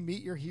 like, when you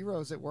meet your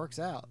heroes, it works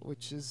out,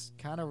 which is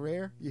kind of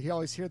rare. You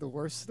always hear the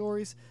worst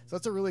stories. So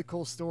that's a really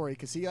cool story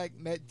because he,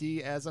 met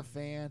Dee as a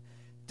fan,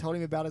 told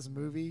him about his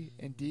movie,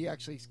 and Dee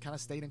actually kind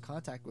of stayed in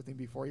contact with him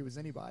before he was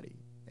anybody.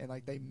 And,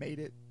 they made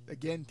it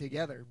again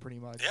together, pretty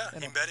much. Yeah,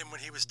 he met him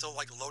when he was still,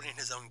 loading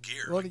his own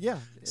gear. Well, yeah.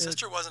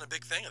 Sister wasn't a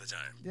big thing at the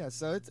time. Yeah,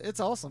 so it's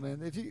awesome,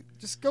 man. If you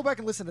just go back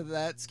and listen to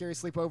that Scary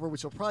Sleepover,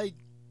 which will probably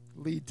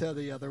lead to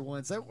the other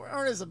ones that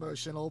aren't as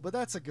emotional, but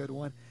that's a good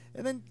one.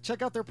 And then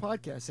check out their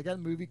podcast. They got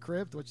Movie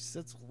Crypt, which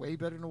is way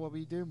better than what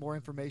we do, more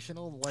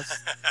informational, less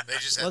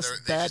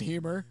bad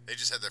humor. They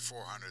just had their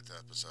 400th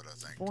episode, I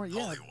think.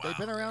 They've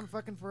been around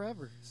fucking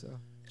forever. So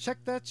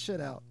check that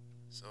shit out.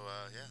 So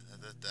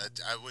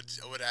I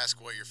would ask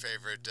what your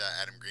favorite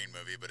Adam Green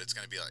movie, but it's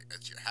gonna be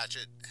it's your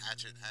Hatchet.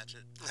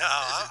 No,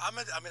 I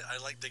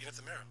like Digging Up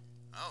the Marrow.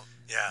 Oh.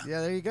 Yeah. Yeah,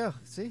 there you go.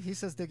 See, he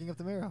says Digging Up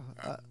the Marrow.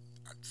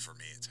 For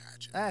me, it's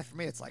Hatchet. For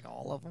me, it's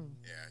all of them.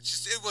 Yeah,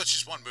 it's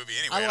just one movie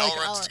anyway. It all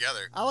runs together.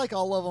 I like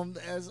all of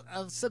them. As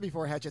I've said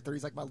before, Hatchet 3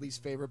 is my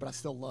least favorite, but I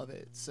still love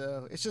it.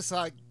 So it's just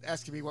like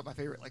asking me what my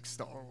favorite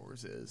Star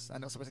Wars is. I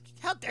know somebody's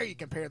like, "How dare you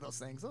compare those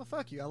things?" Oh,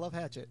 fuck you! I love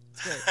Hatchet.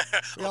 It's great.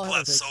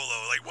 Blood Solo,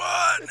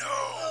 what?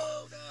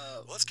 No.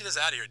 No. Let's get us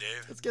out of here,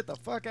 Dave. Let's get the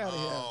fuck out of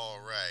here. All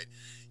right.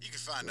 You can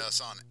find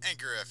us on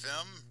Anchor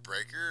FM,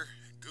 Breaker,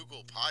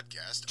 Google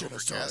Podcast,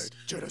 Overcast.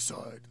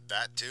 Genocide.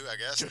 That too, I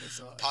guess.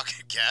 Genocide.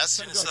 Pocket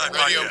Cast, Genocide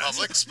Radio Podcast.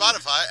 Public,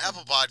 Spotify,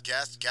 Apple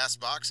Podcast,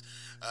 Castbox.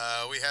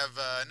 We have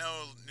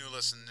no new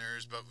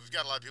listeners, but we've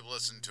got a lot of people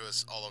listening to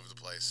us all over the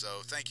place. So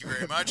thank you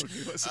very much.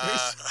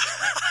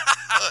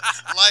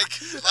 Like,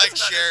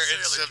 share,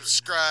 and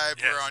subscribe.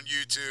 Yes. We're on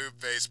YouTube,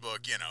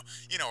 Facebook.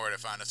 You know where to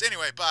find us.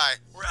 Anyway, bye.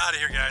 We're out of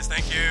here, guys.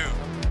 Thank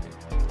you.